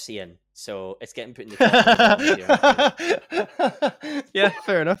not worth seeing. So it's getting put in the top and the bottom tier. I'm afraid. Yeah,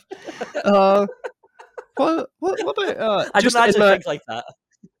 fair enough. Uh, what about I just don't actually think like that.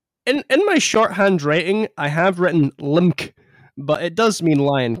 in my shorthand writing? I have written Limk, but it does mean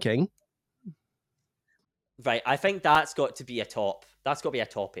Lion King. Right, I think that's got to be a top. That's got to be a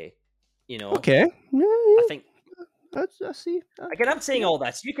toppy. Okay, I yeah, think I see. again, I'm saying Yeah. all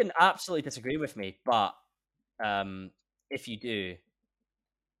this. You can absolutely disagree with me, but if you do,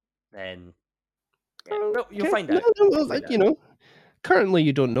 then yeah, Oh, well, you'll okay. find No, out. no, You'll well, find like, out. currently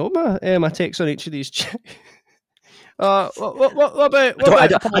you don't know my takes on each of these. What about I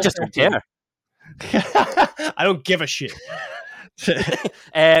Pulp just don't Fiction? care. I don't give a shit.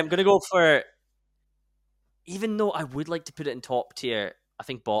 I'm gonna go for. Even though I would like to put it in top tier, I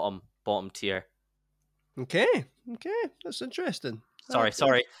think bottom tier. Okay, that's interesting. Sorry,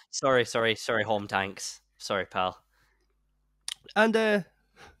 home tanks. Sorry, pal. And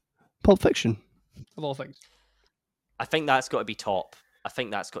Pulp Fiction, of all things. I think that's got to be top. I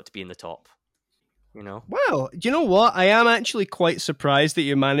think that's got to be in the top. You know? Wow, do you know what? I am actually quite surprised that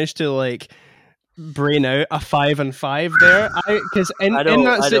you managed to like brain out a 5 and 5 there. Because in that I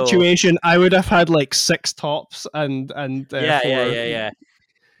know. situation, I would have had like 6 tops and four Yeah.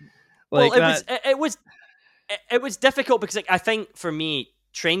 Well, like that. it was difficult because like, I think for me,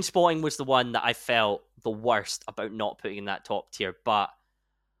 Train Spotting was the one that I felt the worst about not putting in that top tier. But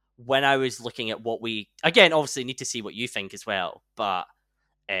when I was looking at what we again, obviously need to see what you think as well. But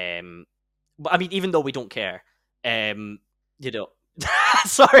I mean, even though we don't care, you know,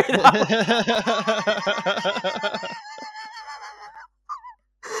 sorry,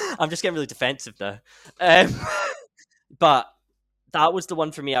 I'm just getting really defensive now. Um, but that was the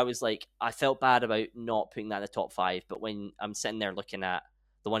one for me. I was like, I felt bad about not putting that in the top 5. But when I'm sitting there looking at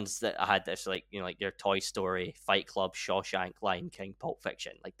the ones that I had, that's like like your Toy Story, Fight Club, Shawshank, Lion King, Pulp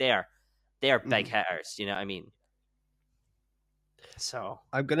Fiction, like they're big hitters. You know what I mean? So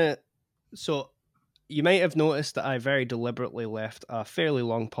I'm gonna. So you might have noticed that I very deliberately left a fairly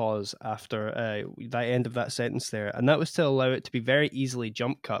long pause after that end of that sentence there, and that was to allow it to be very easily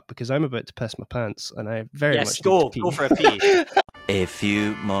jump cut because I'm about to piss my pants and I very yes, much need to go pee. for a pee. A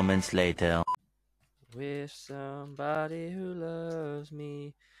few moments later. With somebody who loves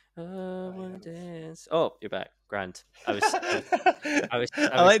me, I wanna dance. Oh, you're back, Grant. I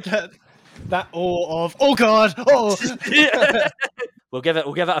like that oh god oh. We'll give it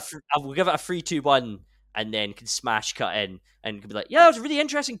a 3, 2, 1, and then can smash cut in and be like, yeah, that was a really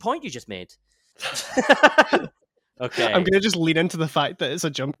interesting point you just made. Okay. I'm gonna just lean into the fact that it's a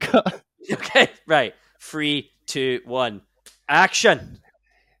jump cut. Okay, right. 3, 2, 1, action.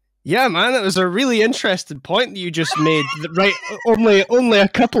 Yeah, man, that was a really interesting point that you just made. Right, only a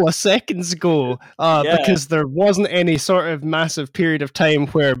couple of seconds ago, Yeah. because there wasn't any sort of massive period of time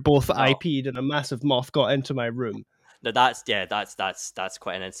where both No. I peed and a massive moth got into my room. No, that's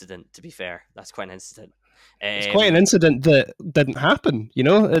quite an incident. To be fair, that's quite an incident. It's quite an incident that didn't happen.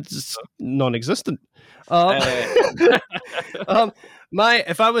 It's non-existent. If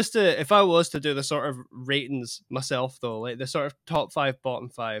I was to do the sort of ratings myself though, like the sort of top 5, bottom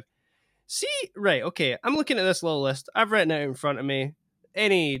 5. See, right, okay, I'm looking at this little list. I've written it in front of me.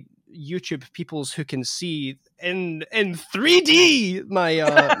 Any YouTube peoples who can see in 3D my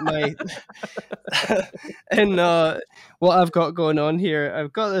and what I've got going on here.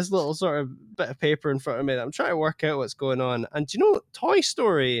 I've got this little sort of bit of paper in front of me that I'm trying to work out what's going on. And do you know Toy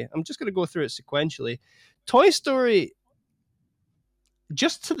Story? I'm just going to go through it sequentially. Toy Story,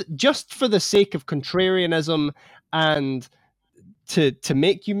 just for the sake of contrarianism and to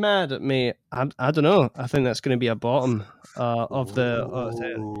make you mad at me, I don't know. I think that's going to be a bottom of the.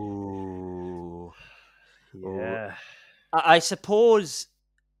 Ooh. Yeah. I suppose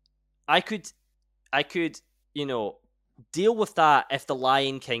I could, deal with that if the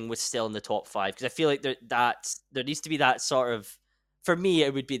Lion King was still in the top 5 because I feel like there needs to be that sort of. For me,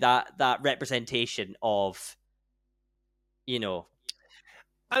 it would be that representation of,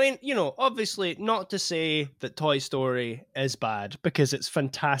 I mean, obviously not to say that Toy Story is bad because it's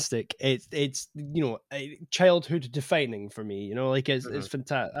fantastic. It's childhood defining for me. Like it's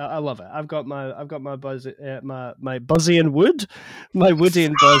fantastic. I love it. I've got my buzz my Buzzy and Wood, my Woody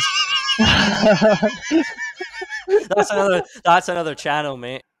and Buzz. That's another channel,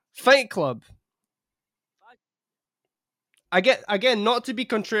 mate. Fight Club. I get again not to be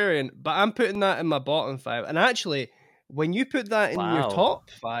contrarian, but I'm putting that in my bottom 5. And actually, when you put that in your top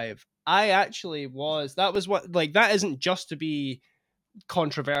 5, I actually that was what like that isn't just to be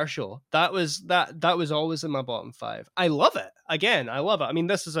controversial. That was always in my bottom 5. I love it. Again, I love it. I mean,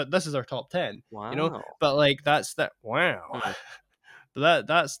 this is our top 10. Wow. But like that's that. Wow. But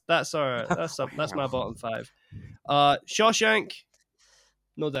that's my bottom 5. Shawshank,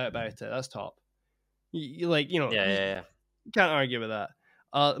 no doubt about it. That's top. Yeah. Can't argue with that.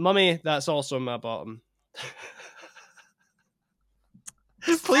 Mummy, that's also my bottom.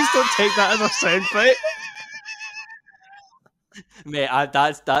 Please don't take that as a soundbite. Mate,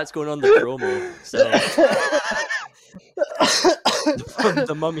 that's going on the promo. So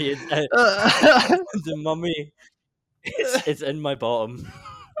the mummy, the mummy, is in my bottom.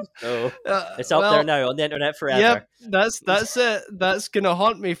 So it's up there Well, now on the internet yep, forever. that's it. That's gonna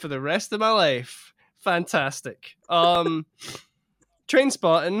haunt me for the rest of my life. Fantastic. Train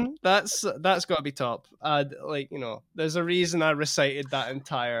spotting, that's got to be top. Like, you know, there's a reason I recited that Yeah,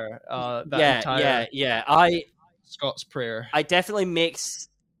 entire yeah, yeah. Scots prayer. I definitely makes.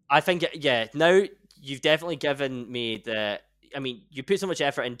 I think yeah. Now you've definitely given me the. I mean, you put so much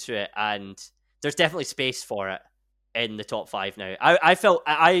effort into it, and there's definitely space for it in the top five now. I felt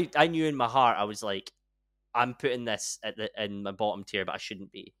I knew in my heart I was like, I'm putting this in my bottom tier, but I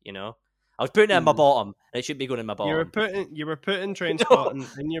shouldn't be. You know, I was putting it in my Hmm. bottom, and it should be going in my bottom. You were putting train You know? spotting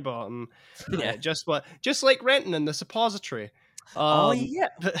in your bottom, Yeah. just like renting in the suppository. Oh Um, yeah.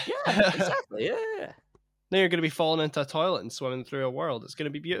 Yeah. Exactly. Yeah. Now you're going to be falling into a toilet and swimming through a world. It's going to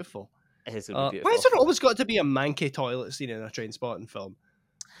be beautiful. It is going to be Why has beautiful. there always got to be a manky toilet scene in a train spotting film?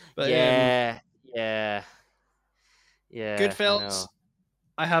 But Yeah. Yeah. Yeah. I Goodfellas, know.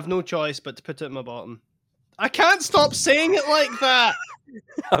 I have no choice but to put it in my bottom. I can't stop saying it like that.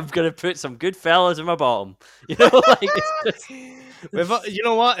 I'm gonna put some good fellas in my bottom. You know, like it's just You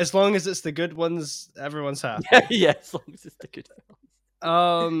know what? As long as it's the good ones, everyone's happy. yeah, as long as it's the good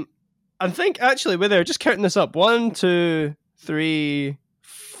fellas. I think actually, with there, just counting this up: 1, 2, 3,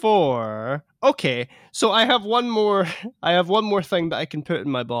 4. Okay, so I have one more. I have one more thing that I can put in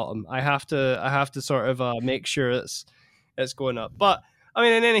my bottom. I have to sort of make sure it's going up. But I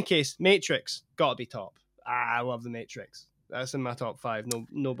mean, in any case, Matrix got to be top. I love the Matrix. That's in my top 5.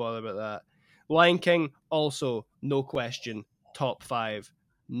 No bother about that. Lion King also, no question, top 5.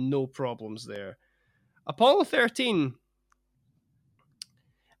 No problems there. Apollo 13.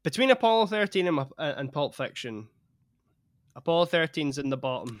 Between Apollo 13 and Pulp Fiction, Apollo 13's in the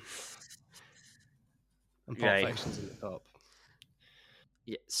bottom, and Pulp Right. Fiction's in the top.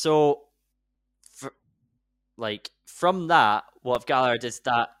 Yeah. So, from that, what I've gathered is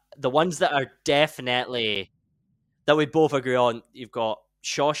that the ones that are definitely that we both agree on, you've got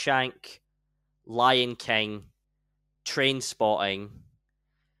Shawshank, Lion King, Train Spotting,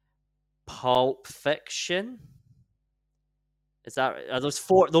 Pulp Fiction. Is that are those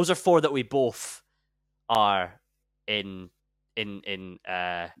four? Those are four that we both are in in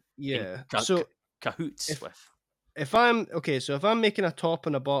Yeah. ca- So cahoots if with. if I'm okay, so if I'm making a top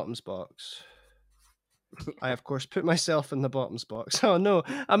and a bottoms box, I of course put myself in the bottoms box. Oh no,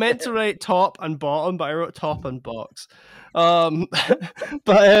 I meant to write top and bottom, but I wrote top and box. Um,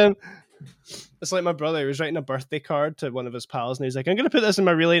 but it's like my brother. He was writing a birthday card to one of his pals, and he's like, "I'm going to put this in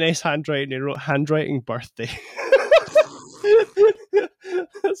my really nice handwriting." He wrote handwriting birthday.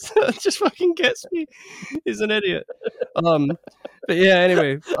 That just fucking gets me. He's an idiot. But yeah.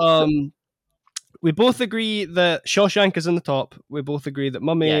 Anyway, we both agree that Shawshank is in the top. We both agree that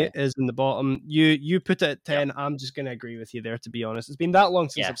Mummy Yeah, is in the bottom. You put it at yep, 10. I'm just going to agree with you there, to be honest. It's been that long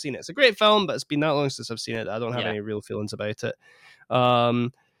since yeah, I've seen it. It's a great film, but it's been that long since I've seen it that I don't have yeah, any real feelings about it.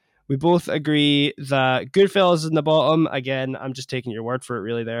 We both agree that Goodfellas is in the bottom. Again, I'm just taking your word for it,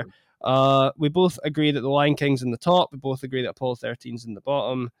 really, there. We both agree that The Lion King's in the top. We both agree that Apollo 13's in the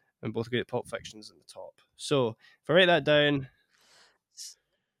bottom. And we both agree that Pulp Fiction's in the top. So, if I write that down...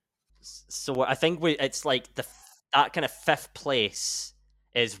 So I think it's like that kind of fifth place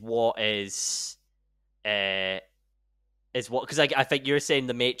is what uh is what because I think you're saying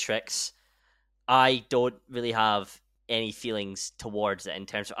the Matrix. I don't really have any feelings towards it in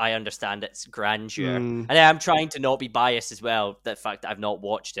terms of I understand its grandeur, Hmm, and I'm trying to not be biased as well. The fact that I've not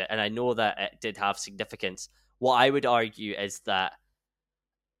watched it, and I know that it did have significance. What I would argue is that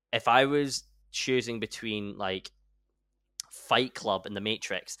if I was choosing between like Fight Club and The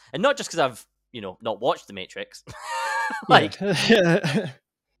Matrix, and not just because I've not watched The Matrix, like yeah.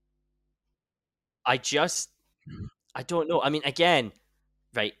 I just I don't know. I mean, again,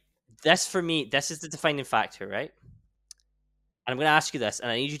 right? This for me, this is the defining factor, right? And I'm going to ask you this,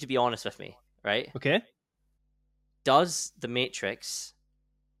 and I need you to be honest with me, right? Okay. Does The Matrix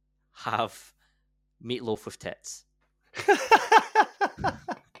have meatloaf with tits?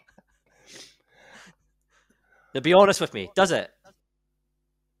 Now, be honest with me. Does it?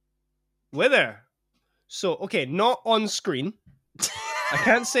 Whether. So, okay, not on screen. I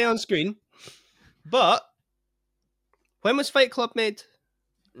can't say on screen. But when was Fight Club made?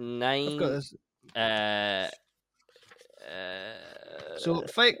 I've got 9. this. Uh, So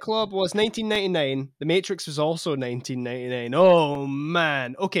Fight Club was 1999. The Matrix was also 1999. Oh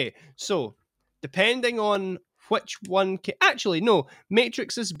man. Okay, so depending on which one, actually no,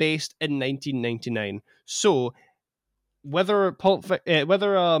 Matrix is based in 1999. So whether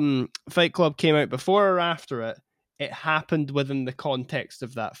Fight Club came out before or after it, it happened within the context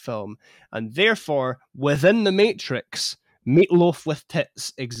of that film, and therefore within the Matrix, Meatloaf with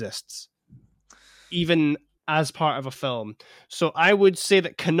Tits exists, even as part of a film. So I would say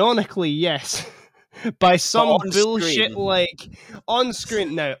that canonically, yes. By But some on bullshit screen, like on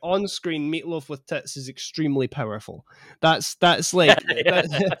screen now, on screen Meatloaf with Tits is extremely powerful. That's like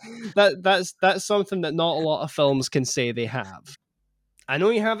that's something that not a lot of films can say they have. I know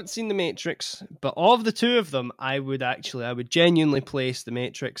you haven't seen The Matrix, but of the two of them, I would genuinely place The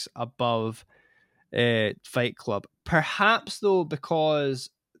Matrix above Fight Club. Perhaps though, because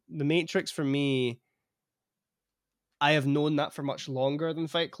The Matrix for me, I have known that for much longer than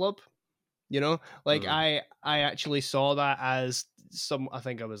Fight Club. You know, like Mm. I actually saw that as some. I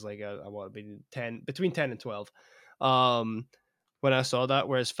think I was like I want to be 10, between 10 and 12, when I saw that.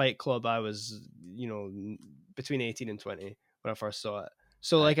 Whereas Fight Club, I was between 18 and 20 when I first saw it.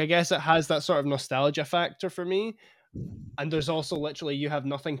 So Aye. like I guess it has that sort of nostalgia factor for me. And there's also literally you have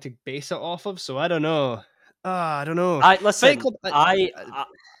nothing to base it off of. So I don't know. I don't know. I Fight listen. Club.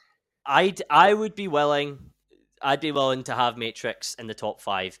 I would be willing. I'd be willing to have Matrix in the top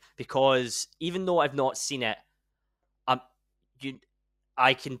five because even though I've not seen it, um, you,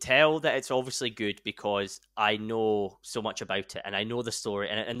 I can tell that it's obviously good because I know so much about it and I know the story,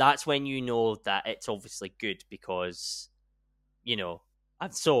 and that's when you know that it's obviously good because you know.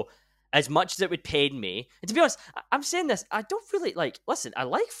 And so, as much as it would pain me, and to be honest, I'm saying this, I don't really like. Listen, I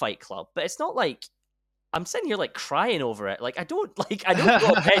like Fight Club, but it's not like I'm sitting here like crying over it. Like I don't like. I don't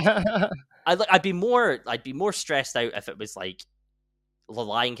go to bed. I'd be more stressed out if it was like The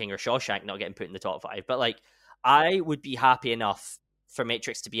Lion King or Shawshank not getting put in the top five. But like, I would be happy enough for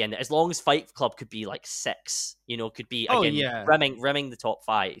Matrix to be in it as long as Fight Club could be like six. You know, could be oh again yeah, rimming the top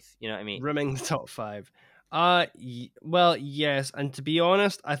five. You know what I mean? rimming the top five. Well, yes, and to be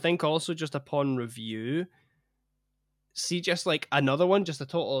honest, I think also just upon review, see just like another one, just a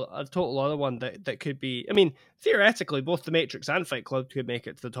total other one that could be. I mean, theoretically, both The Matrix and Fight Club could make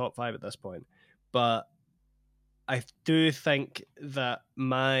it to the top five at this point, but I do think that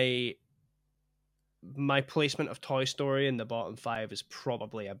my placement of Toy Story in the bottom five is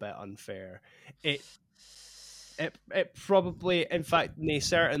probably a bit unfair. It it probably, in fact, nay,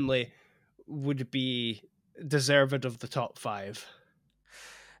 certainly would be deserved of the top five.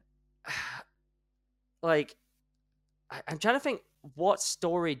 Like, I'm trying to think what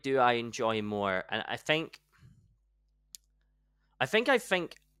story do I enjoy more, and I think I think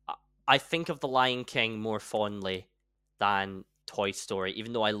of The Lion King more fondly than Toy Story,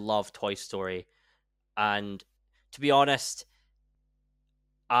 even though I love Toy Story. And to be honest,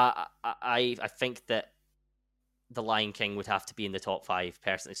 I think that The Lion King would have to be in the top five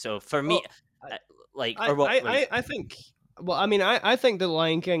personally. So for me, Oh, uh, like, I or what? I What do you I, think? I think. Well, I mean, I think the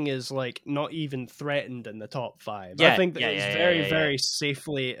Lion King is like not even threatened in the top five. I Yeah, think that yeah, it's yeah, yeah, very, yeah, yeah. very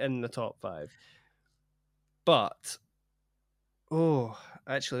safely in the top five. But oh,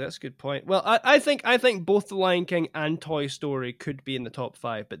 actually, that's a good point. Well, I think both the Lion King and Toy Story could be in the top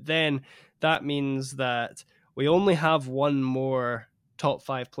five, but then that means that we only have one more top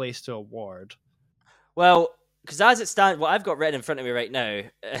five place to award. Well, because as it stands, what I've got written in front of me right now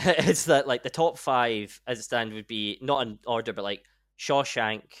is that like the top five as it stands would be not in order, but like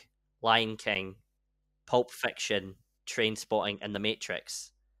Shawshank, Lion King, Pulp Fiction, Train Spotting, and The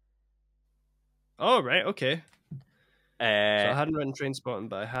Matrix. Oh right, okay. So Uh, I hadn't written Trainspotting,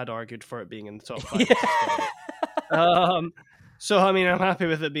 but I had argued for it being in the top five yeah. just to spite it. So I mean, I'm happy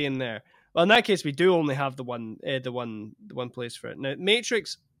with it being there. Well, in that case, we do only have the one place for it. Now,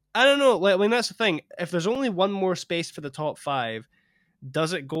 Matrix. I don't know. Like, I mean, that's the thing. If there's only one more space for the top five,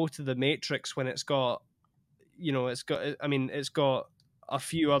 does it go to the Matrix when it's got, it's got. I mean, it's got a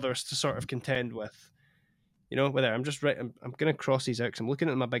few others to sort of contend with. Whether I'm just right. I'm gonna cross these out because I'm looking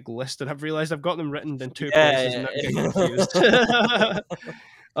at my big list and I've realized I've got them written in two places and now I'm getting confused. So that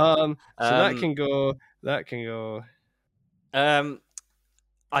um, can go. That can go. um,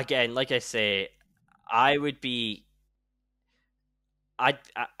 again, like I say, I would be, I,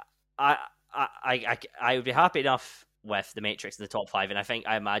 I, I, I would be happy enough with the Matrix in the top five, and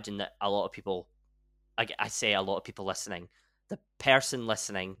I imagine that a lot of people, I say a lot of people listening, the person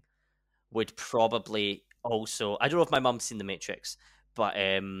listening would probably also. I don't know if my mum's seen the Matrix, but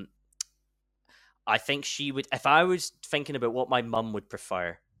I think she would. If I was thinking about what my mum would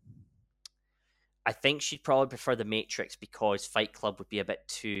prefer, I think she'd probably prefer the Matrix because Fight Club would be a bit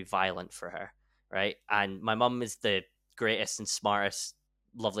too violent for her, right? And my mum is the greatest and smartest,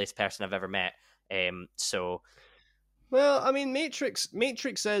 loveliest person I've ever met. So Well, I mean, Matrix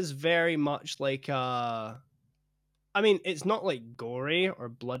is very much like I mean, it's not like gory or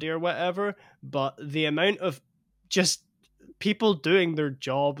bloody or whatever, but the amount of just people doing their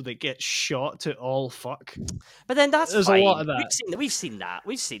job that get shot to all fuck. But then that's There's a fine. lot of that. We've seen that. You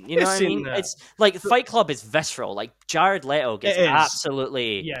We've know what I seen mean? that. It's like Fight Club is visceral. Like Jared Leto gets It is.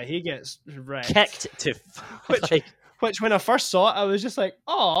 absolutely Yeah, he gets wrecked. kicked to Which, like, which when I first saw it, I was just like,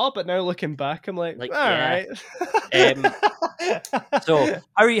 oh, but now looking back, I'm like, all yeah. right. So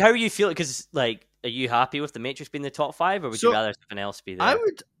how are you feeling? Because like, are you happy with the Matrix being the top 5, or would you So, rather something else be there?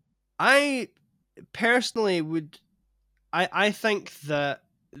 I personally would, I think that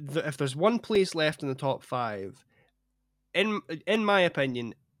if there's one place left in the top 5, in my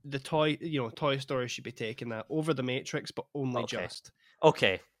opinion, the Toy Story should be taking that over the Matrix, but only Okay. just.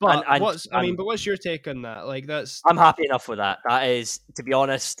 Okay. But And what's your take on that? Like, that's I'm happy enough with that. That is, to be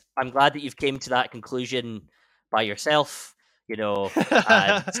honest, I'm glad that you've came to that conclusion by yourself. And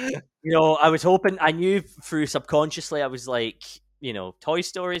I was hoping, I knew through subconsciously, I was like, Toy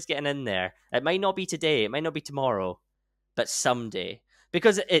Story is getting in there. It might not be today, it might not be tomorrow, but someday,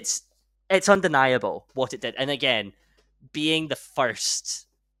 because it's undeniable what it did. And again, being the first,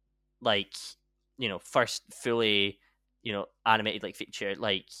 like, first fully, animated like feature,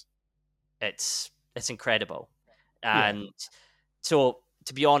 like it's incredible. And so,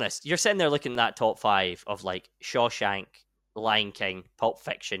 to be honest, you're sitting there looking at that top 5 of like Shawshank, Lion King, Pulp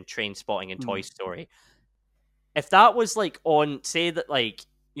Fiction, Train Spotting, and Toy Story. If that was like on, say that like,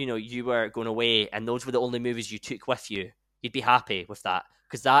 you were going away and those were the only movies you took with you, you'd be happy with that,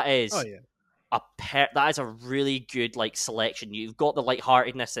 because that is that is a really good like selection. You've got the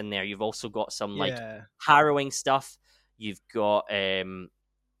lightheartedness in there. You've also got some like harrowing stuff. You've got the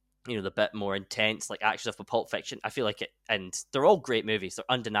bit more intense, like action stuff with Pulp Fiction. I feel like it, and they're all great movies. They're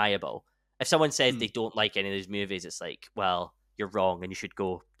undeniable. If someone says they don't like any of these movies, it's like, well, you're wrong, and you should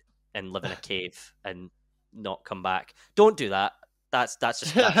go and live in a cave and not come back. Don't do that. That's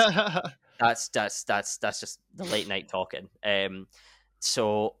just that's just the late night talking.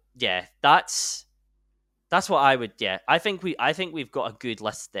 So yeah, that's what I would. Yeah, I think we've got a good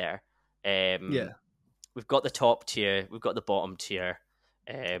list there. We've got the top tier. We've got the bottom tier.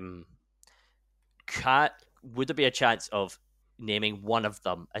 Would there be a chance of naming one of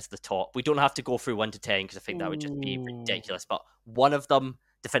them as the top? We don't have to go through 1 to 10 because I think that would just be ridiculous. But one of them,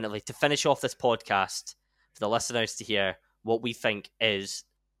 definitely, to finish off this podcast for the listeners to hear what we think is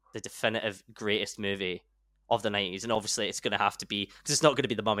the definitive greatest movie of the 90s. And obviously, it's going to have to be, because it's not going to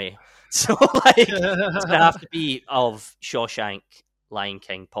be The Mummy. So, like, it's going to have to be of Shawshank, Lion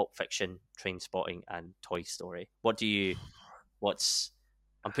King, Pulp Fiction, Train Spotting, and Toy Story. I'm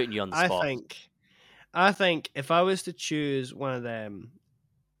putting you on the spot. I think if I was to choose one of them,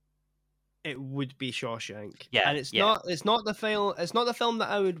 it would be Shawshank. Yeah, and it's not the film that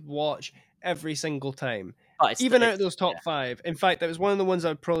I would watch every single time. But Even out of those top 5. In fact, that was one of the ones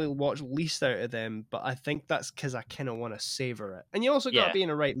I'd probably watch least out of them, but I think that's because I kind of want to savor it. And you also got to be in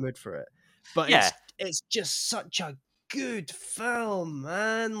the right mood for it. But it's just such a good film,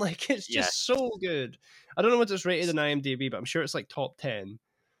 man. Like, it's just so good. I don't know what it's rated in IMDb, but I'm sure it's like top 10.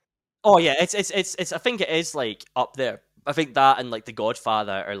 Oh yeah, it's I think it is like up there. I think that and like The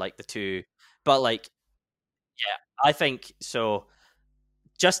Godfather are like the two. But like, yeah, I think so.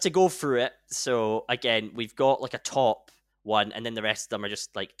 Just to go through it, so again, we've got like a top one, and then the rest of them are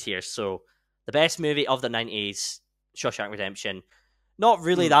just like tiers. So the best movie of the 90s, Shawshank Redemption. Not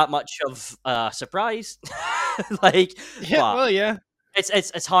really that much of a surprise. Like,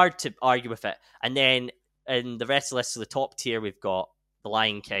 it's hard to argue with it. And then in the rest of the list, of the top tier, we've got The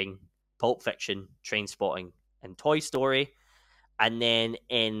Lion King, Pulp Fiction, Train Spotting, and Toy Story. And then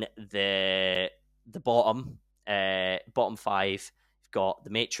in the bottom 5, we've got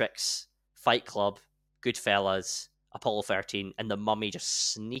The Matrix, Fight Club, Goodfellas, Apollo 13, and The Mummy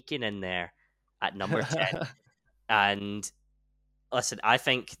just sneaking in there at number 10. And listen, I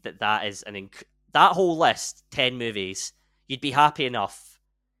think that is that whole list, 10 movies, you'd be happy enough,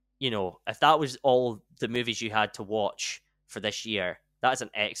 if that was all the movies you had to watch for this year. That is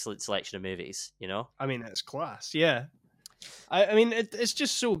an excellent selection of movies, I mean, it's class, yeah. I mean, it's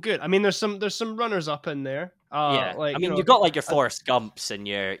just so good. I mean, there's some runners up in there. Like, I mean, you've got like your Forrest Gumps and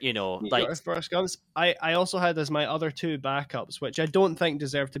your, like your Forrest Gumps. I also had as my other 2 backups, which I don't think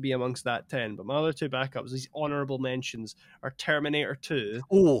deserve to be amongst that 10. But my other 2 backups, these honorable mentions, are Terminator 2.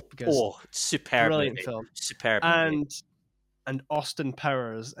 Superb brilliant movie. film, superb movie. and Austin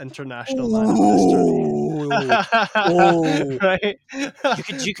Powers, International Man of Mystery. Right? You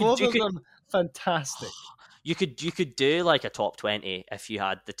could them fantastic. You could do like a top 20 if you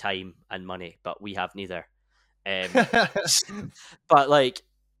had the time and money, but we have neither. But like,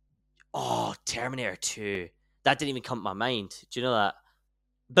 Terminator 2, that didn't even come to my mind. Do you know that?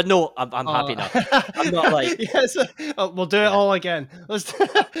 But no, I'm happy enough. I'm not like yes. We'll do it yeah. all again. Let's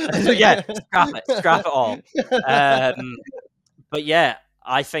Yeah, scrap it all. But yeah,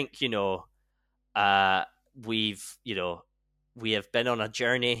 I think uh, we have been on a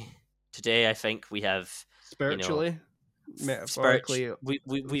journey today. I think we have you know spiritually, spirit. metaphorically,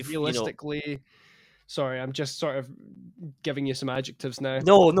 We've realistically. Sorry, I'm just sort of giving you some adjectives now.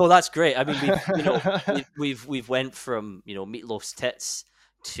 no, that's great. I mean, we've went from Meatloaf's tits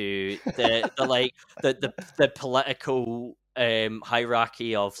to the like the political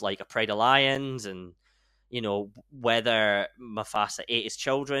hierarchy of like a pride of lions and whether Mufasa ate his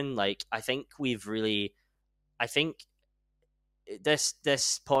children. Like, I think this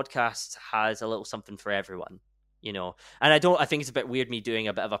podcast has a little something for everyone, and I think it's a bit weird me doing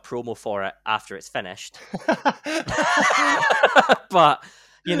a bit of a promo for it after it's finished. But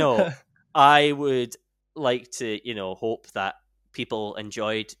I would like to hope that people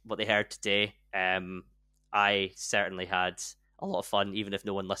enjoyed what they heard today. I certainly had a lot of fun, even if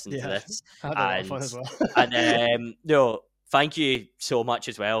no one listened to Yeah, this. I had a lot of fun as well. And no, thank you so much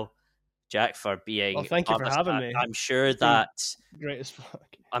as well, Jack, for being Thank you on for this. having me. I'm sure It's been that great as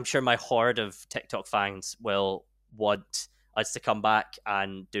fuck. I'm sure my horde of TikTok fans will want us to come back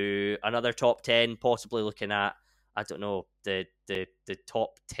and do another top 10, possibly looking at, I don't know, the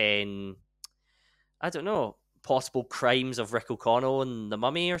top 10, I don't know, possible crimes of Rick O'Connell and the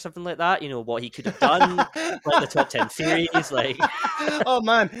Mummy or something like that. What he could have done, like the top 10 theories, like. Oh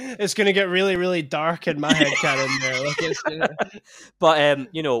man, it's gonna get really, really dark in my head canon there. Like it's gonna... But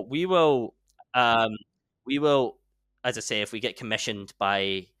we will, as I say, if we get commissioned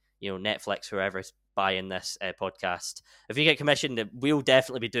by Netflix, whoever's buying this podcast, if we get commissioned, we'll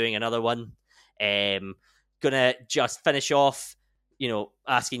definitely be doing another one. Gonna just finish off,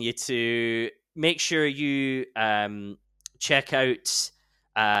 asking you to make sure you check out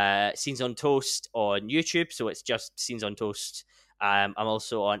Scenes on Toast on YouTube. So it's just Scenes on Toast. I'm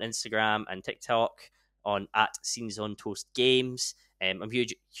also on Instagram and TikTok on @Scenes on Toast Games. I'm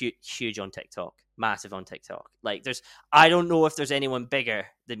huge on TikTok, massive on TikTok. Like, I don't know if there's anyone bigger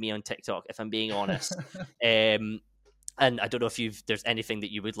than me on TikTok, if I'm being honest. And I don't know if there's anything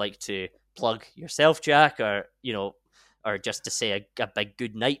that you would like to plug yourself, Jack, or just to say a big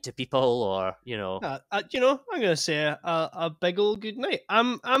good night to people, or I'm gonna say a big old good night.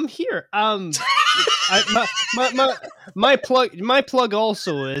 I'm here. My plug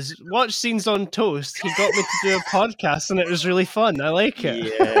also is watch Scenes on Toast. He got me to do a podcast, and it was really fun. I like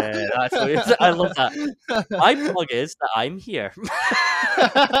it. Yeah, I love that. My plug is that I'm here.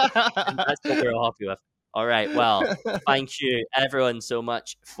 And that's what we're all happy with. All right. Well, thank you everyone so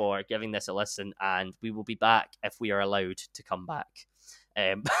much for giving this a listen, and we will be back if we are allowed to come back.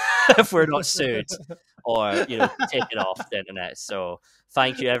 If we're not sued or taken off the internet. So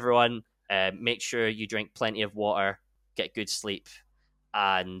thank you everyone. Make sure you drink plenty of water, get good sleep,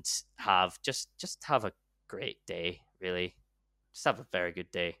 and just have a great day. Really, just have a very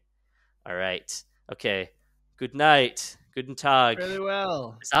good day. All right. Okay. Good night. Guten Tag. Really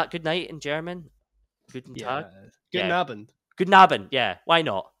well. Is that good night in German? Guten Tag? Good Yeah. Abend. Guten Abend. Yeah. Why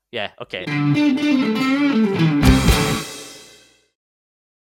not? Yeah. Okay.